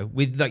 like, you know,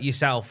 with like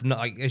yourself, not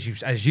like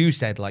as you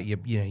said, like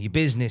your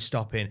business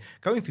stopping,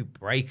 going through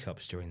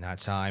breakups during that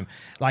time,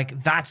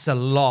 like that's a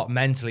lot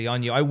mentally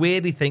on you. I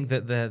weirdly think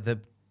that the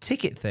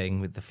ticket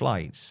thing with the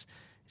flights,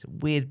 it's a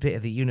weird bit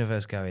of the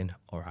universe going,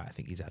 all right, I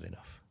think he's had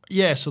enough.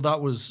 Yeah, so that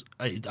was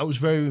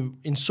very.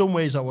 In some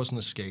ways, that was an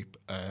escape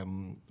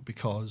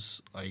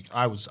because like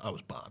I was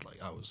bad.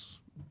 Like I was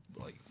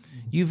like.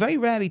 You very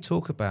rarely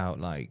talk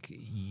about like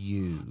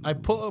you. I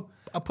put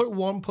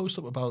one post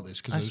up about this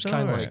because it was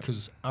kind of like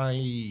because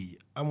I'm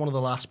one of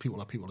the last people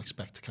that people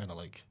expect to kind of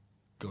like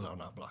go down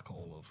that black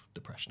hole of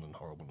depression and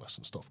horribleness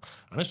and stuff.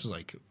 And this was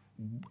like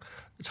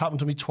it's happened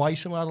to me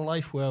twice in my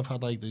life where I've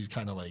had like these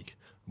kind of like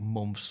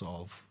months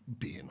of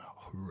being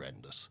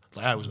horrendous.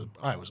 Like I was a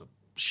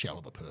shell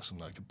of a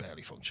person. I could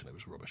barely function. It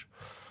was rubbish.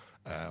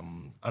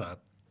 And I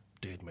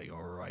did make a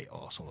right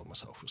arsehole of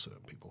myself with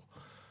certain people.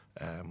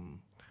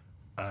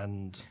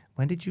 And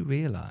when did you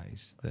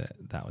realise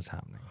that was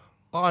happening?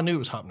 Oh, I knew it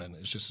was happening.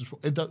 It's just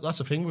that's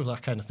the thing with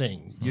that kind of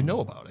thing. You know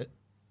about it,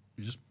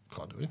 you just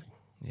can't do anything.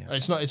 Yeah,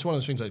 it's not. It's one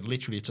of those things like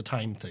literally, it's a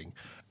time thing,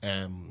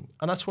 and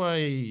that's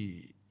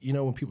why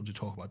when people do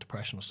talk about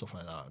depression and stuff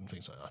like that and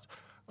things like that,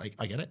 like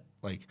I get it.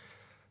 Like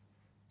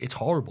it's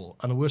horrible,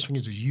 and the worst thing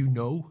is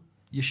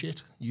you're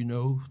shit.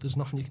 There's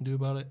nothing you can do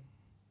about it.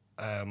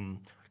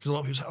 Because a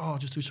lot of people say, "Oh,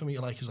 just do something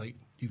you like." It's like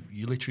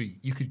you literally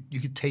you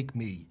could take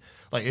me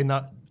like in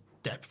that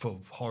depth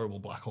of horrible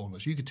black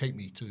holeness. You could take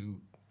me to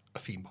a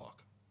theme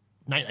park.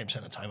 99%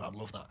 of the time, I'd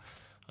love that.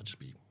 I'd just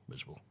be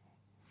miserable.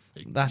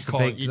 That's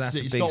a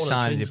big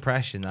sign of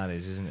depression, that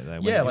is, isn't it?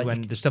 Though,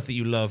 when the stuff that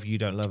you love, you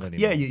don't love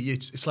anymore. Yeah,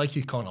 it's like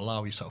you can't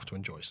allow yourself to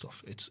enjoy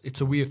stuff.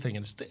 It's a weird thing,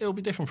 and it'll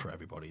be different for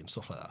everybody and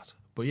stuff like that.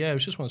 But yeah, it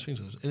was just one of those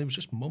things. It was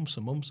just months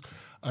and months,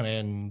 and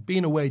then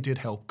being away did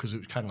help because it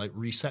was kind of like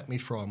reset me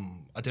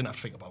from. I didn't have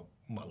to think about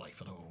my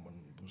life at home, and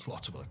there was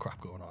lots of other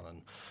crap going on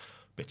and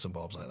bits and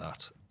bobs like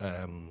that.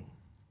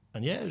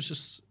 And yeah, it was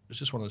just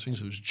one of those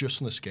things. It was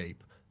just an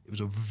escape. It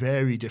was a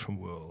very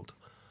different world.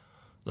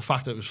 The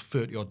fact that it was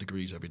 30-odd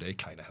degrees every day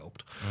kind of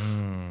helped.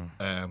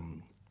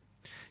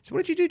 So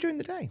what did you do during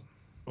the day?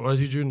 What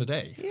did you do during the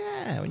day?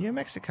 Yeah, when you're in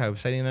Mexico,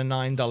 staying in a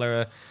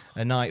 $9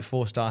 a night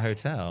 4-star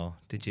hotel,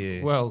 did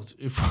you? Well,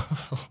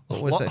 a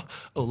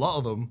lot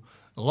of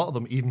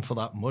them, even for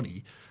that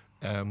money,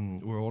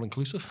 were all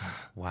inclusive.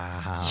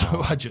 Wow.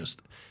 So I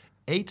just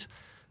ate,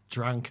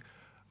 drank,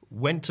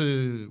 went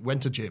to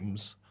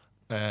gyms,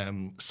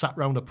 sat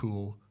round a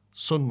pool,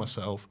 sunned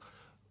myself,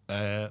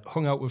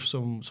 hung out with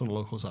some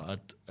locals that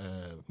I'd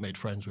made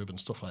friends with and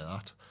stuff like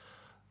that.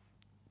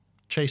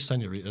 Chased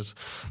senoritas,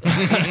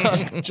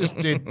 just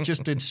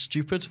did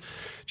stupid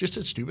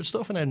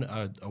stuff, and then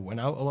I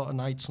went out a lot of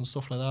nights and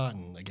stuff like that.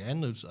 And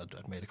again,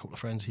 I'd made a couple of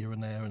friends here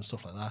and there and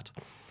stuff like that.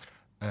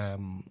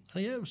 And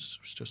yeah, it was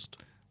just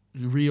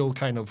real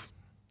kind of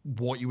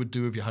what you would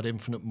do if you had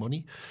infinite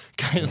money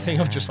kind of thing.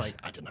 Of just like,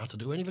 I didn't have to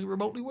do anything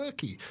remotely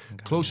worky.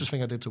 Okay. Closest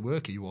thing I did to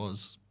worky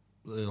was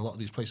a lot of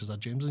these places had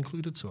gyms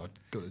included, so I'd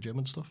go to the gym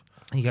and stuff.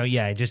 You go,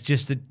 yeah,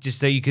 just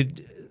so you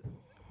could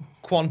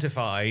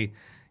quantify.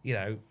 You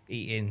know,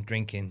 eating,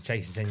 drinking,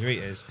 chasing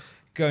senoritas,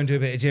 go and do a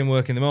bit of gym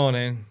work in the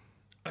morning.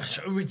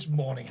 It's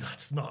morning.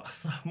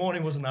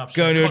 Morning wasn't absolute.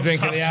 Go and do a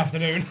drink in the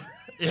afternoon.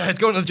 Yeah, I'd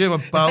go to the gym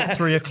about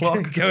 3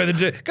 o'clock. Go to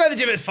the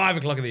gym at 5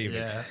 o'clock in the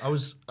evening. Yeah, I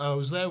was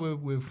there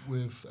with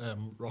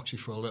Roxy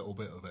for a little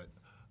bit of it,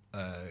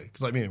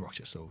 because like me and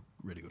Roxy are still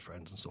really good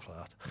friends and stuff like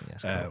that.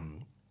 Yes,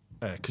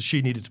 because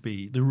she needed to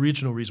be, the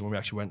original reason when we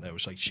actually went there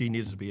was like she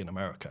needed to be in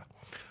America,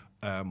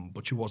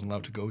 but she wasn't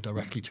allowed to go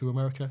directly to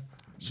America.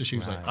 So she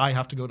was like, I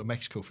have to go to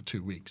Mexico for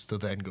 2 weeks to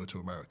then go to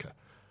America.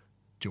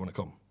 Do you want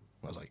to come?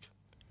 And I was like,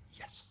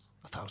 yes,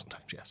 1,000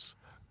 times yes.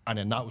 And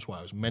then that was why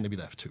I was meant to be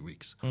there for 2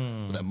 weeks.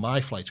 But then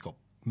my flights got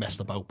messed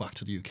about back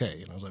to the UK.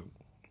 And I was like, I'm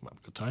having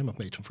a good time. I've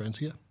made some friends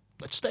here.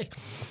 Let's stay.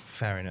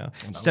 Fair enough.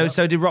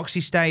 So did Roxy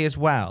stay as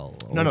well?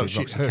 No,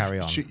 she carry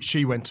on?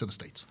 She went to the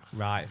States.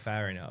 Right,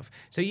 fair enough.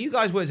 So you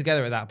guys were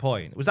together at that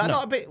point. Was that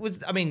not a bit?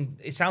 I mean,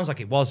 it sounds like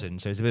it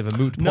wasn't. So it's a bit of a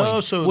moot point.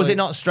 No, so was it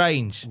not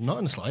strange? Not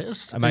in the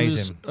slightest.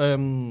 Amazing.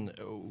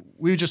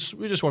 We were just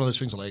one of those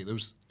things like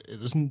there's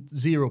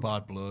zero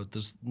bad blood.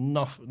 There's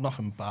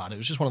nothing bad. It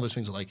was just one of those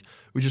things that like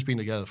we'd just been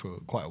together for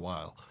quite a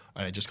while,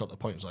 and it just got to the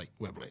point. It was like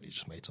we're bloody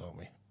just mates, aren't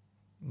we?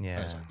 Yeah.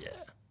 And it's like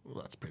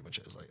well, that's pretty much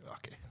it. It was like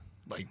okay.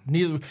 Like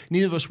neither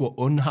of us were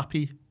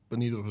unhappy, but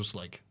neither of us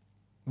like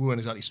we weren't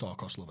exactly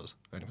star-crossed lovers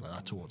or anything like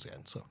that towards the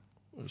end. So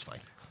it was fine.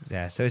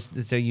 Yeah.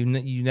 So you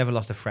never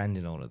lost a friend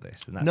in all of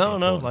this. And that's no.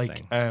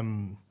 Like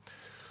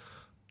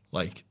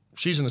like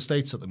she's in the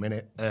States at the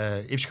minute.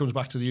 If she comes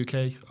back to the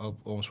UK, I'll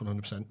almost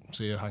 100%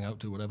 see her, hang out,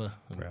 do whatever,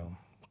 and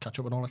catch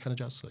up and all that kind of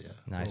jazz. So yeah.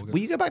 Nice. Will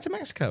you go back to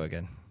Mexico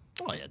again?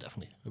 Oh yeah,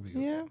 definitely. It'll be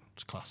good. Yeah.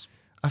 It's class.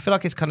 I feel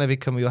like it's kind of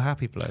become your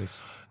happy place.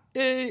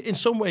 In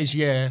some ways,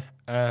 yeah.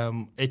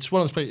 It's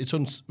one of those places.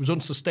 It was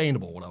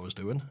unsustainable what I was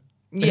doing.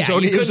 Yeah,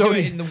 you couldn't do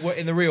it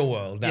in the real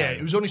world. No. Yeah,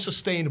 it was only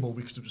sustainable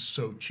because it was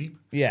so cheap.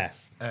 Yeah,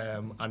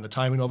 and the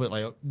timing of it,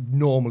 like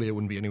normally it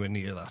wouldn't be anywhere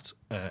near that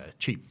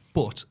cheap.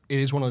 But it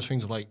is one of those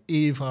things of like,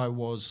 if I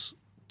was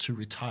to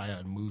retire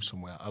and move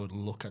somewhere, I would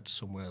look at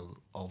somewhere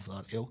of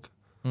that ilk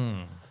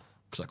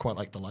because I quite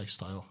like the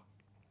lifestyle.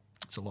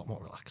 It's a lot more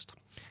relaxed.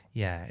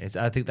 Yeah,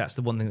 I think that's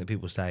the one thing that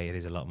people say. It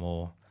is a lot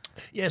more.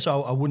 Yeah,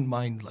 so I wouldn't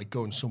mind like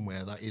going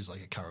somewhere that is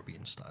like a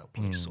Caribbean style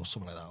place or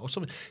something like that, or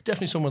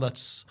definitely somewhere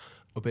that's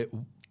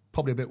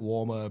probably a bit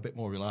warmer, a bit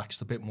more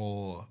relaxed, a bit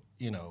more,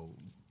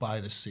 by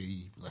the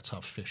sea. Let's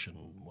have fish and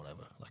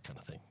whatever, that kind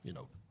of thing.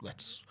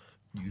 Let's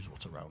use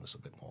what's around us a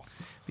bit more.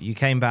 But you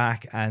came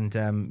back and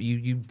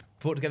you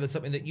put together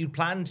something that you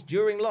planned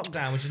during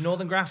lockdown, which is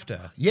Northern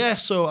Grafter. Yeah,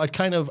 so I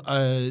kind of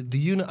the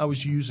unit I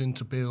was using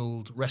to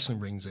build wrestling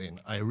rings in,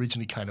 I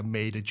originally kind of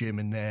made a gym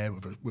in there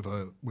with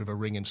a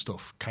ring and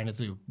stuff, kind of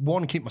to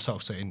one, keep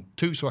myself sane,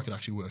 two, so I could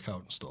actually work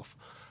out and stuff.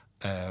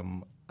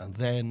 And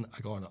then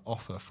I got an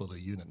offer for the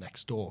unit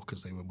next door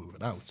because they were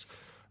moving out,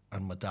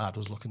 and my dad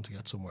was looking to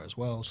get somewhere as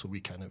well, so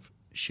we kind of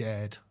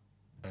shared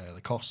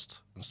the cost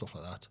and stuff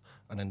like that,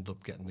 and ended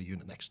up getting the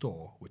unit next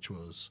door, which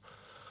was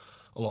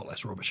a lot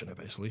less rubbish in it,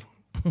 basically.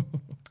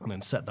 And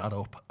then set that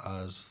up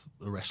as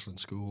the wrestling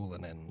school,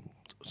 and then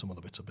some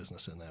other bits of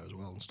business in there as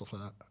well and stuff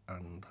like that.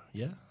 And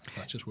yeah,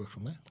 that just worked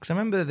from there. Because I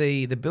remember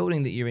the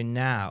building that you're in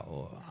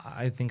now,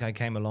 I think I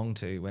came along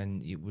to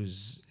when it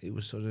was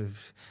sort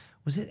of...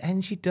 Was it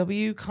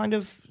NGW kind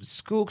of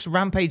school? Because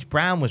Rampage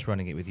Brown was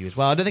running it with you as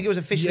well. I don't think it was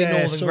officially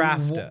Northern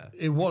Grafter.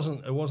 It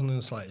wasn't in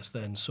the slightest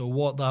then. So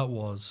what that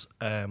was,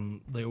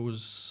 there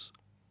was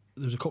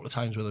a couple of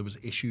times where there was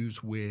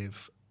issues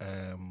with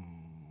the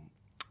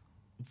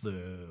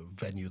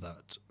venue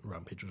that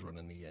Rampage was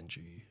running the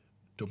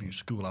NGW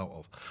school out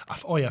of. I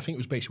think it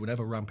was basically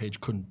whenever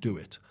Rampage couldn't do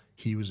it,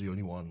 he was the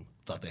only one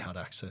that had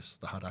access.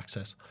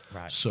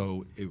 Right.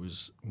 So it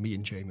was me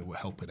and Jamie were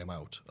helping him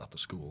out at the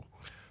school.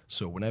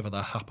 So whenever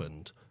that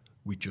happened,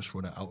 we'd just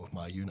run it out of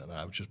my unit, and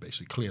I would just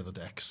basically clear the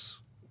decks.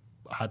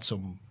 I had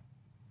some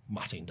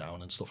matting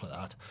down and stuff like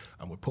that,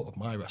 and would put up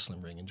my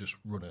wrestling ring and just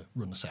run a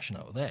session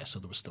out of there. So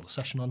there was still a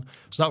session on.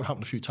 So that would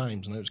happen a few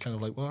times, and it was kind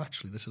of like, well,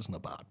 actually, this isn't a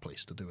bad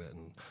place to do it,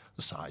 and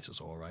the size is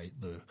all right.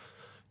 The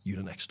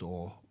unit next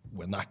door,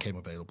 when that came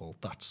available,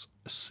 that's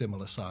a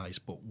similar size,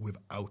 but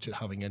without it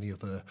having any of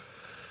the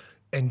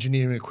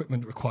engineering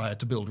equipment required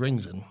to build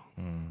rings in.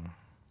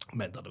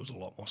 Meant that there was a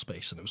lot more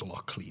space and it was a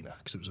lot cleaner,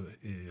 because it was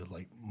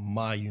like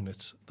my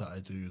unit that I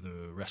do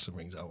the wrestling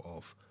rings out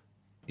of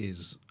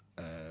is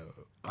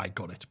I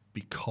got it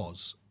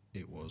because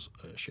it was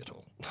a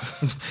shithole.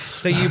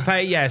 So you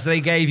pay, so they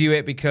gave you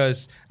it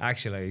because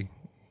actually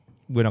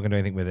we're not going to do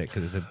anything with it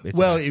because it's a mess.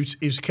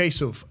 It was a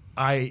case of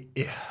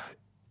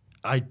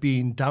I'd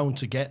been down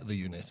to get the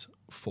unit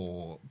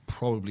for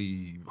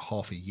probably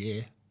half a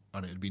year,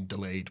 and it had been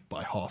delayed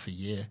by half a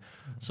year.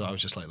 So I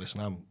was just like,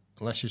 listen,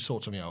 unless you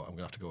sort something out, I'm going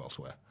to have to go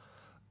elsewhere.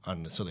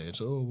 And so they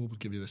said, we'll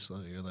give you this,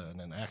 that, the other. And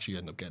then I actually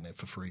ended up getting it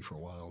for free for a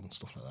while and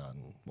stuff like that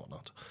and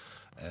whatnot.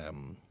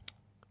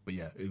 But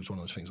yeah, it was one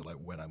of those things that, like,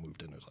 when I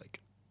moved in, it was like,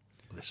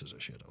 this is a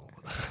shithole.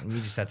 And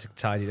you just had to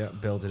tidy it up,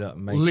 build it up,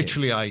 and make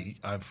Literally, it.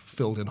 I've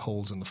filled in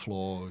holes in the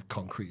floor,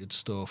 concreted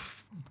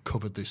stuff,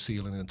 covered the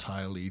ceiling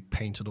entirely,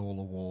 painted all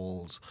the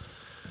walls,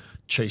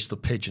 chased the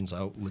pigeons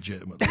out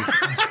legitimately.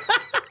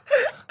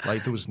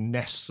 Like, there was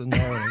nests in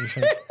there and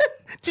everything.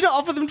 Did you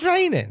not offer them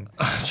training?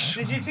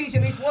 Did you teach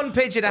at least one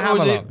pigeon to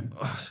hammer?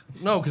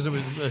 No, because it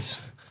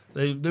was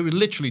they would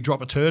literally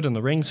drop a turd in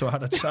the ring, so I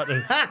had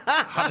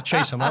to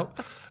chase them out.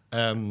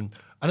 And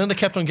then they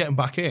kept on getting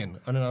back in,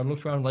 and then I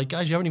looked around like,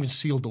 guys, you haven't even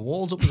sealed the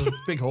walls up. There's a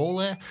big hole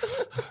there.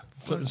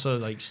 So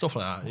like stuff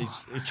like that.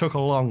 It took a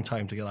long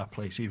time to get that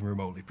place even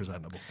remotely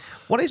presentable.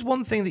 What is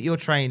one thing that you're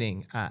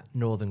training at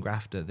Northern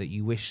Grafter that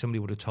you wish somebody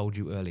would have told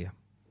you earlier?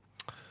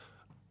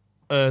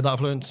 That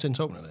I've learned since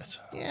opening it.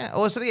 Yeah,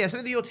 or something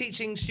that you're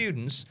teaching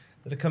students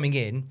that are coming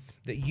in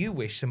that you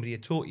wish somebody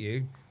had taught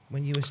you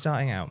when you were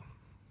starting out.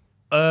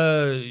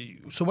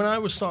 So when I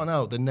was starting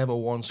out, they never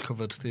once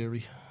covered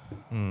theory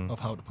of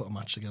how to put a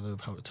match together,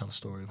 of how to tell a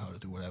story, of how to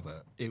do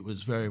whatever. It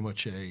was very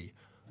much a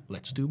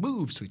let's do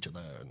moves to each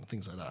other and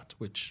things like that,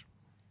 which,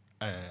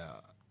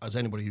 as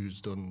anybody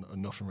who's done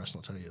enough in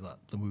wrestling will tell you, that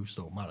the moves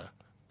don't matter.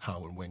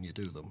 How and when you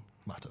do them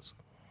matters.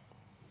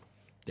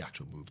 The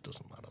actual move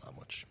doesn't matter that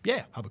much.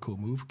 Yeah, have a cool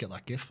move, get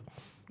that gif,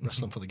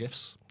 wrestling for the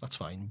gifs, that's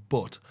fine.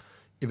 But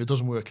if it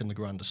doesn't work in the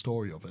grander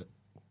story of it,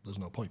 there's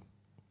no point.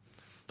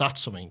 That's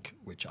something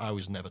which I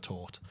was never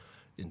taught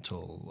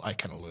until I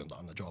kind of learned that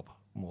on the job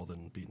more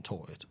than being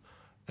taught it.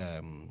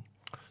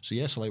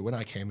 So like when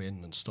I came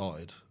in and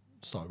started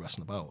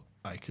wrestling about,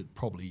 I could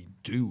probably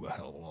do a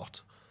hell of a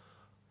lot,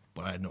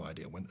 but I had no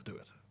idea when to do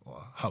it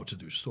or how to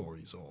do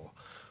stories or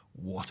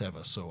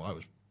whatever. So I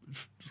was,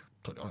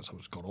 to be honest, I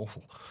was god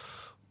awful.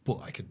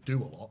 But I could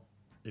do a lot.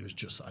 It was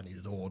just I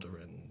needed order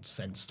and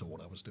sense to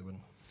what I was doing.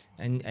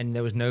 And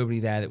there was nobody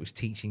there that was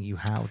teaching you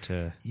how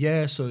to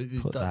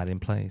put that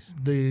in place.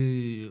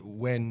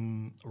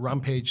 When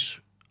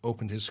Rampage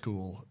opened his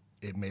school,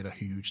 it made a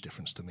huge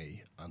difference to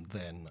me. And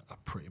then I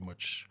pretty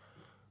much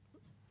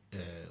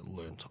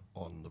learnt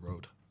on the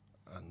road.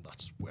 And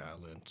that's where I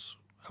learnt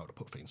how to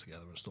put things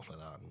together and stuff like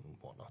that and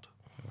whatnot.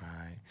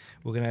 Right.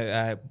 We're going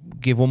to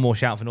give one more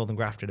shout for Northern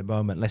Grafter in a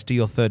moment. Let's do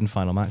your third and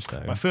final match,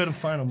 though. My third and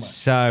final match.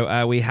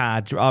 So we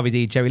had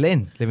RVD Jerry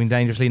Lynn, Living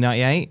Dangerously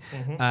 98.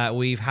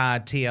 We've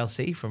had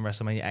TLC from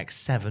WrestleMania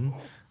X7.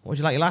 What would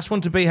you like your last one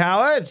to be,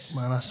 Howard?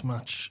 My last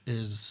match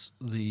is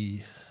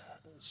the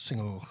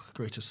single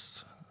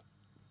greatest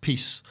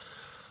piece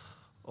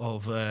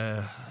of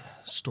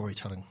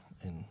storytelling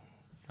in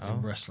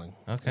wrestling.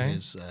 Okay. It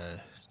is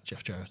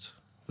Jeff Jarrett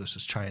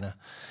versus China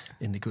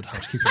in the Good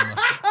Housekeeping match.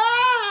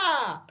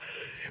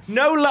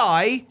 No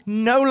lie.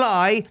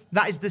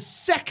 That is the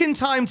second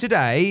time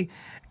today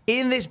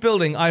in this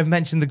building we've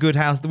mentioned the Good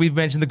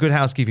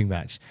Housekeeping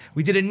match.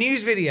 We did a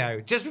news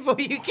video just before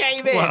you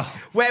came in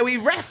where we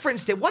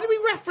referenced it. What did we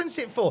reference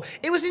it for?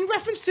 It was in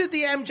reference to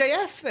the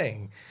MJF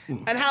thing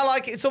and how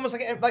like it's almost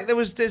like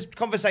there's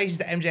conversations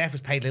that MJF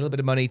was paid a little bit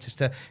of money just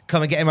to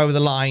come and get him over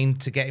the line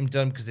to get him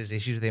done because there's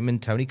issues with him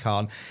and Tony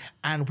Khan,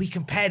 and we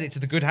compared it to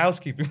the Good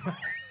Housekeeping match.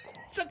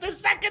 It's the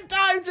second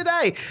time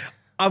today.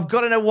 I've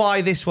got to know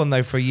why this one,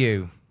 though, for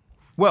you.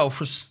 Well,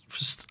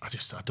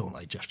 I don't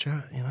like Jeff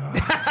Jarrett, you know.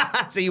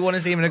 So you want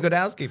to see him in a Good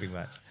Housekeeping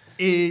match?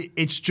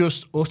 It's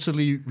just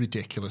utterly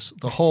ridiculous.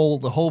 The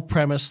whole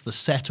premise, the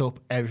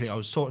setup, everything. I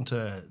was talking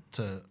to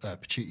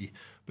Pacitti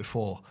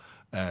before,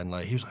 and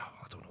like he was like,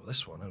 I don't know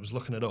this one. I was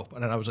looking it up,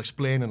 and then I was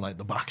explaining like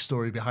the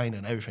backstory behind it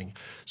and everything.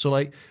 So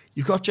like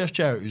you've got Jeff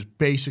Jarrett who's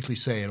basically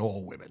saying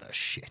all women are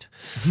shit,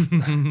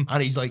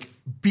 and he's like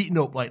beating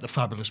up like the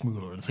Fabulous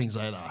Moolah and things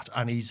like that,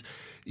 and he's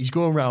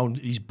going around,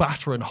 he's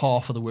battering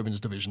half of the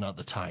women's division at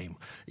the time.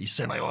 He's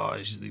saying like,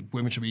 the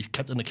women should be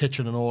kept in the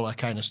kitchen and all that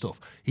kind of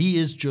stuff. He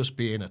is just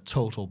being a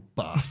total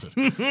bastard.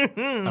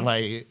 And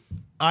like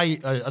I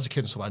as a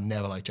kid and stuff, I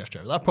never liked Jeff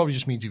Jarrett. That probably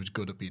just means he was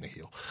good at being a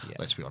heel. Yeah.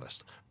 Let's be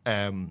honest.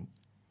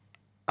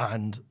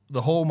 And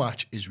the whole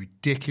match is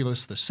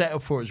ridiculous. The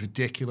setup for it is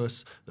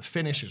ridiculous. The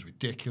finish is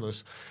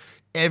ridiculous.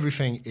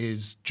 Everything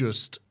is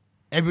just...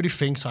 Everybody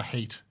thinks I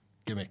hate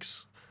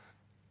gimmicks.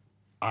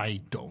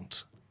 I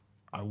don't.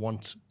 I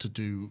want to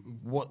do...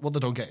 What they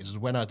don't get is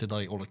when I did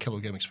like all the killer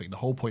gimmicks thing, the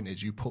whole point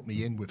is you put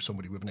me in with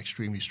somebody with an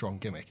extremely strong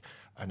gimmick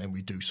and then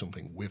we do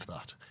something with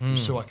that.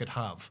 So I could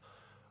have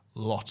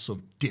lots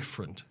of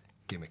different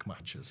gimmick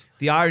matches.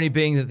 The irony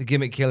being that the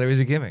gimmick killer is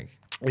a gimmick.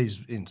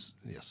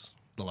 Yes.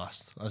 The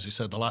last, as you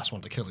said, the last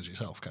one to kill is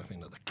yourself, kind of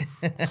thing.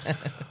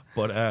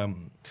 But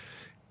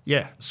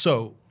Yeah,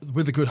 so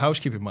with the Good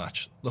Housekeeping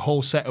match, the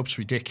whole setup's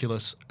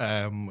ridiculous.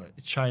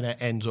 China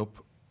ends up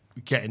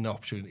getting the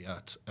opportunity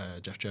at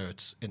Jeff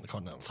Jarrett's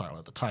Intercontinental title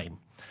at the time.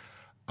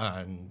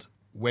 And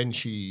when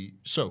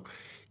so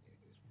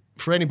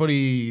for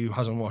anybody who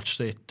hasn't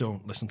watched it,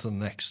 don't listen to the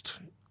next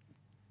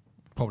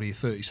probably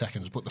 30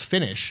 seconds. But the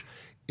finish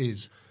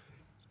is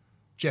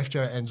Jeff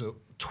Jarrett ends up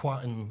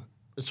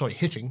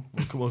hitting.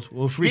 We'll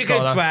restart You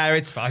can that. swear,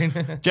 it's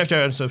fine. Jeff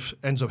Jarrett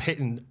ends up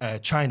hitting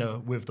China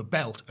with the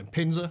belt and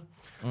pins her.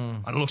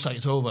 And it looks like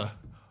it's over.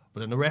 But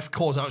then the ref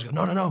calls out and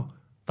goes, no,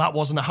 that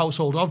wasn't a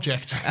household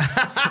object.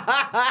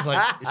 It's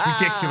like, it's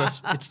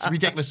ridiculous. It's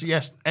ridiculous.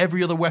 Yes,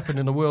 every other weapon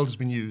in the world has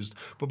been used,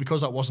 but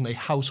because that wasn't a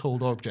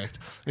household object,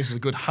 this is a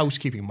Good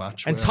Housekeeping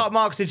match. And top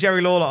marks to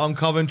Jerry Lawler on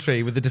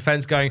commentary with the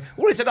defence going,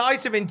 well, it's an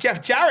item in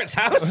Jeff Jarrett's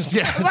house.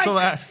 Yeah,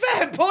 like, so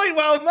fair point,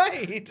 well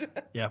made.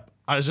 Yeah.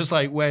 And it's just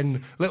like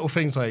when little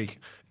things like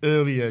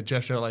earlier,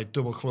 Jeff Jarrett like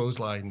double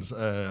clotheslines,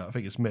 I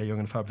think it's Mae Young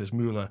and Fabulous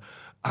Moolah,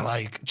 and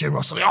like Jim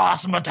Ross like,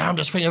 that's the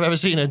damnedest thing I've ever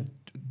seen. And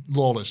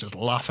Lawler's just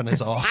laughing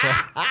his arse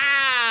off.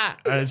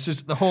 And it's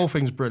just, the whole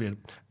thing's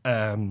brilliant.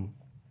 And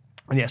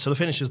yeah, so the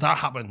finish is that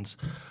happens.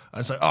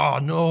 And it's like, oh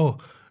no,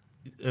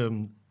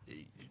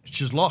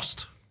 she's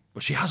lost.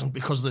 But she hasn't,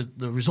 because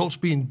the result's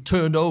being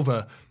turned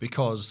over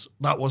because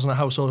that wasn't a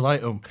household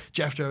item.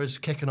 Jeff Jarrett's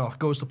kicking off,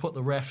 goes to put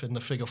the ref in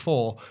the figure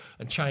 4,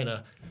 and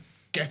China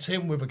gets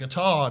him with a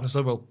guitar. And I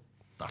said, well,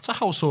 that's a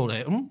household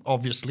item,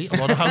 obviously. A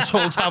lot of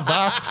households have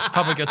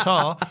a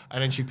guitar.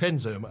 And then she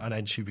pins him, and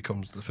then she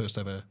becomes the first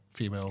ever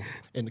female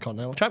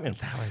Intercontinental champion.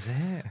 That was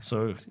it.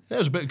 So there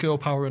was a bit of girl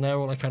power in there,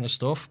 all that kind of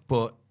stuff.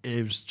 But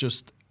it was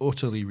just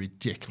utterly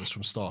ridiculous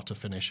from start to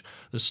finish.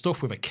 There's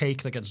stuff with a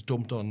cake that gets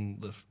dumped on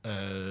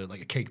the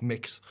like a cake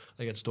mix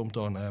that gets dumped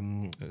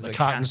on the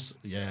cartons,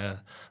 yeah,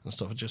 and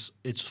stuff.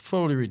 It's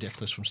fully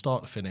ridiculous from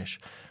start to finish,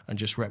 and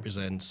just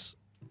represents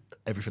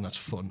everything that's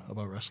fun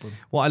about wrestling.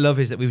 What I love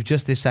is that we've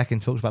just this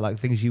second talked about like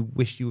things you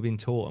wished you had been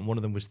taught, and one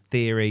of them was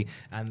theory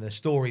and the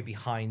story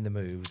behind the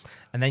moves,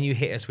 and then you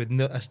hit us with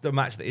a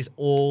match that is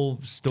all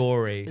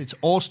story. It's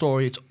all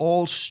story. It's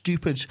all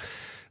stupid.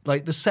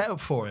 Like the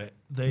setup for it,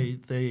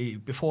 they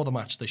before the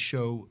match they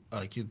show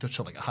a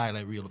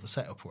highlight reel of the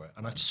setup for it,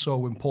 and that's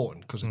so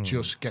important because it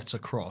just gets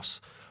across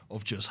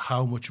of just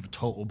how much of a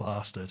total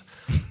bastard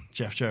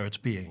Jeff Jarrett's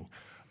being,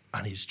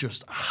 and he's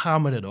just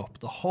hammered it up.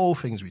 The whole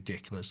thing's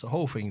ridiculous. The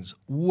whole thing's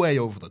way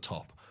over the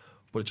top,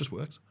 but it just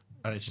works,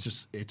 and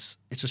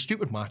it's a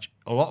stupid match.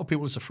 A lot of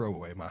people it's a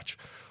throwaway match,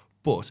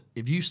 but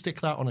if you stick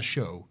that on a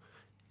show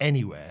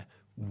anywhere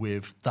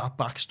with that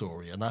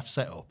backstory and that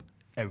setup,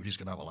 everybody's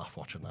going to have a laugh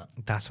watching that.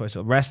 That's what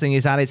wrestling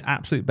is at its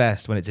absolute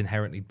best, when it's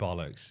inherently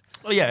bollocks.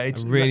 Oh yeah, I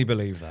really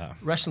believe that.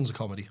 Wrestling's a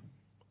comedy,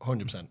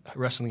 100%.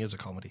 Wrestling is a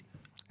comedy,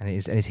 and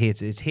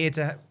it's here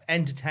to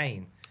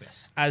entertain.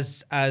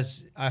 Yes.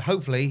 As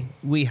hopefully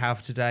we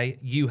have today,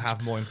 you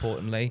have more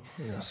importantly.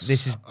 Yes.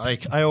 This is.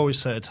 I always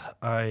said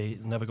I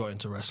never got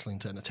into wrestling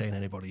to entertain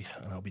anybody,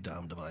 and I'll be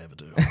damned if I ever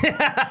do.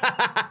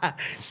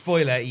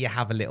 Spoiler: you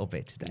have a little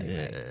bit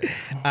today.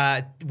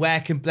 Yeah.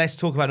 Let's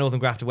talk about Northern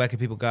Grafter. Where can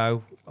people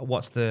go?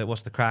 What's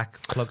the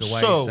crack? Plug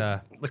away. So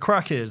sir. The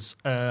crack is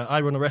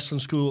I run a wrestling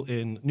school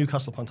in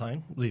Newcastle upon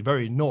Tyne, the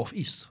very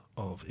northeast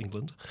of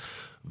England,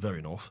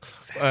 very north.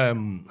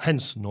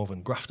 Hence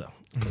Northern Grafter,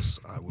 because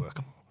I work,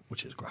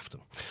 which is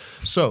Grafton.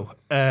 So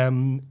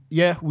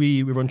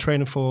we run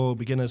training for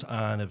beginners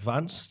and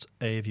advanced.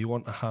 If you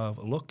want to have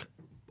a look,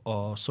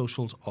 our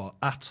socials are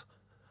at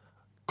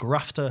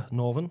Grafter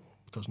Northern,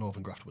 because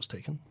Northern Grafter was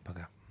taken.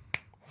 Okay.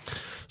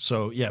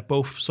 So, yeah,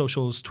 both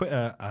socials,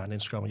 Twitter and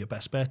Instagram are your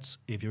best bets.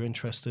 If you're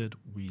interested,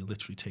 we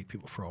literally take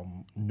people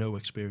from no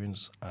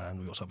experience, and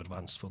we also have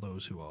advanced for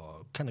those who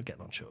are kind of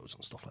getting on shows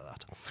and stuff like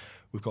that.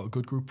 We've got a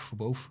good group for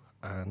both,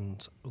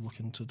 and we're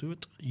looking to do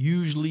it.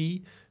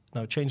 Usually,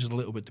 now it changes a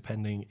little bit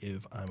depending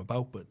if I'm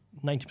about, but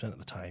 90% of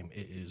the time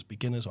it is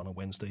beginners on a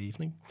Wednesday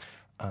evening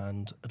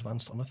and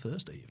advanced on a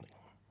Thursday evening.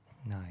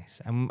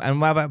 Nice. And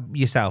what about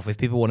yourself? If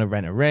people want to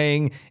rent a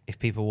ring, if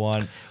people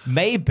want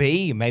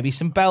maybe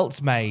some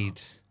belts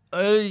made.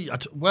 I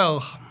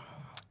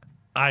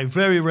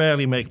very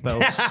rarely make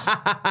belts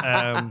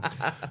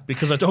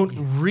because I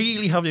don't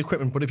really have the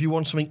equipment. But if you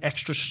want something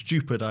extra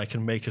stupid, I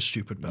can make a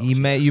stupid belt. You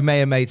may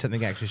have made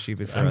something extra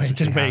stupid for us. I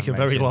did make a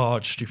very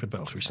large stupid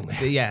belt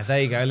recently. Yeah,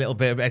 there you go. A little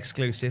bit of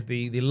exclusive.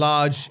 The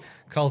large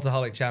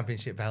Cultaholic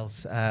Championship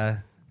belts.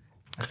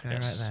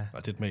 Yes, right there. I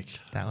did make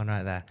that one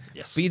right there.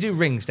 Yes, but you do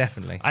rings,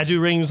 definitely. I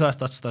do rings.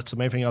 That's the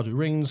main thing. I'll do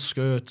rings,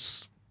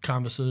 skirts,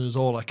 canvases,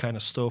 all that kind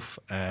of stuff.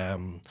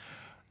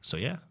 So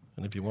yeah,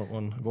 and if you want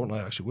one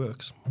that actually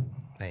works,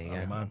 there you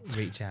go. Man.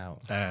 Reach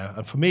out.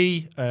 And for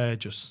me,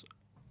 just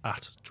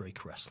at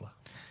Drake Wrestler.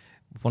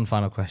 One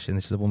final question.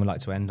 This is the one we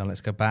like to end on.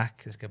 Let's go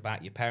back.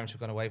 Your parents have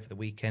gone away for the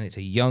weekend. It's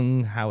a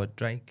young Howard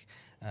Drake,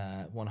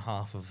 one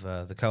half of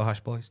the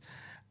Kohash boys,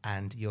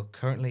 and you're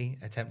currently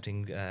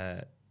attempting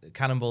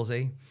Cannonball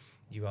Z.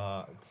 You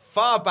are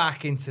far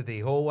back into the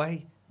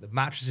hallway. The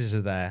mattresses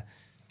are there.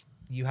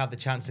 You have the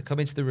chance to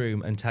come into the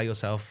room and tell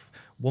yourself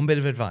one bit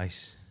of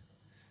advice.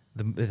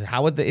 the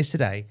Howard that is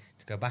today,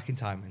 to go back in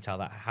time and tell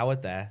that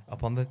Howard there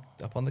up on the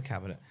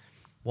cabinet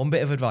one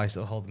bit of advice that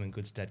will hold them in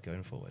good stead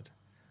going forward,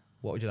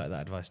 what would you like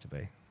that advice to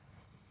be?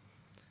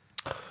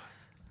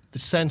 The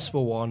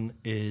sensible one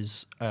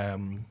is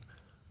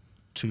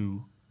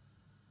to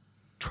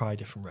try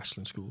different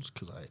wrestling schools,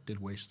 because I did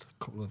waste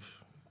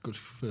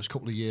first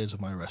couple of years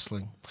of my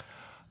wrestling.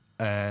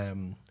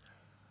 And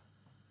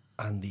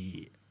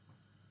the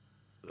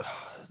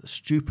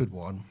stupid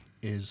one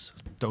is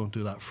don't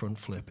do that front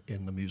flip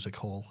in the music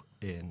hall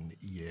in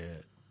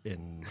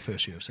the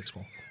first year of sixth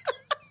form.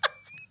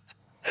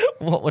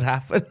 What would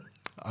happen?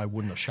 I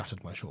wouldn't have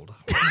shattered my shoulder.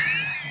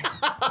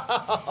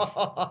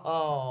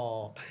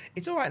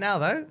 It's all right now,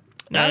 though.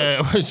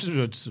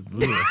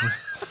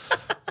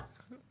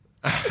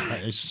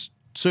 It's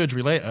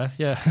surgery later,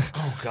 yeah.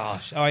 Oh,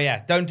 gosh. Oh,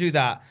 yeah. Don't do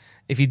that.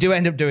 If you do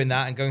end up doing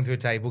that and going through a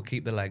table,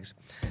 keep the legs.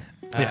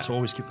 Yes,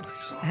 always keep the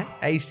legs.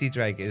 AC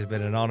Drake, it has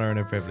been an honour and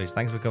a privilege.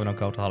 Thanks for coming on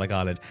Cultaholic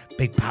Island.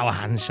 Big power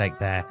handshake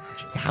there.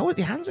 How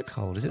your hands are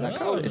cold? Is it that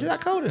cold? Is it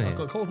that cold in here? I've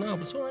got cold now,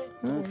 but it's all right.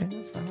 Okay,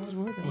 that's fine. I was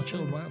worried. I'm a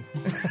chilled man.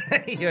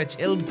 You're a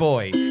chilled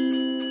boy.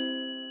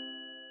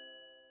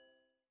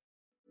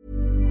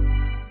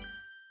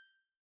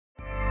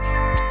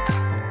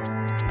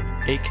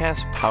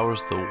 Acast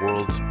powers the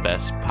world's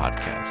best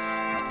podcasts.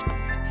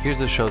 Here's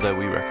a show that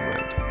we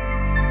recommend.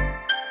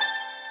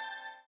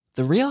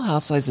 The Real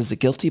Housewives is a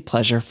guilty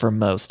pleasure for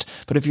most,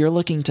 but if you're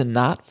looking to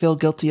not feel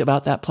guilty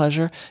about that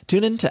pleasure,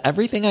 tune in to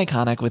Everything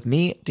Iconic with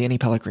me, Danny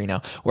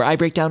Pellegrino, where I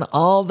break down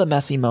all the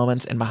messy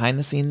moments and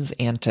behind-the-scenes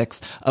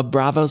antics of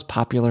Bravo's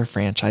popular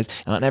franchise.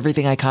 And on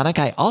Everything Iconic,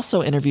 I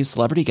also interview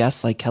celebrity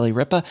guests like Kelly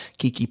Ripa,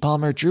 Keke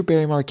Palmer, Drew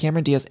Barrymore,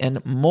 Cameron Diaz,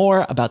 and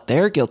more about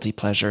their guilty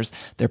pleasures,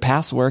 their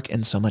past work,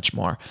 and so much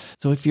more.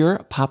 So if you're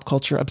pop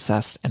culture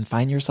obsessed and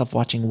find yourself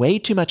watching way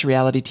too much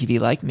reality TV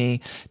like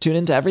me, tune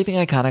in to Everything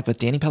Iconic with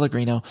Danny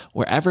Pellegrino,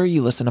 wherever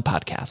you listen to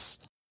podcasts.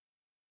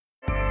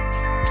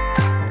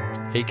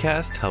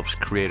 Acast helps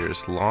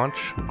creators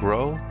launch,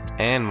 grow,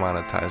 and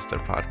monetize their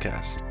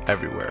podcasts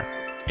everywhere.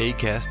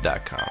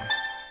 Acast.com.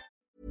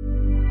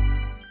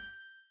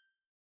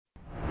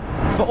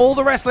 For all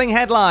the wrestling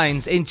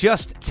headlines in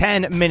just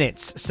 10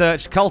 minutes,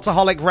 search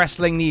Cultaholic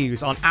Wrestling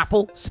News on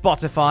Apple,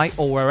 Spotify,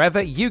 or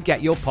wherever you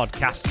get your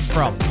podcasts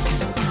from.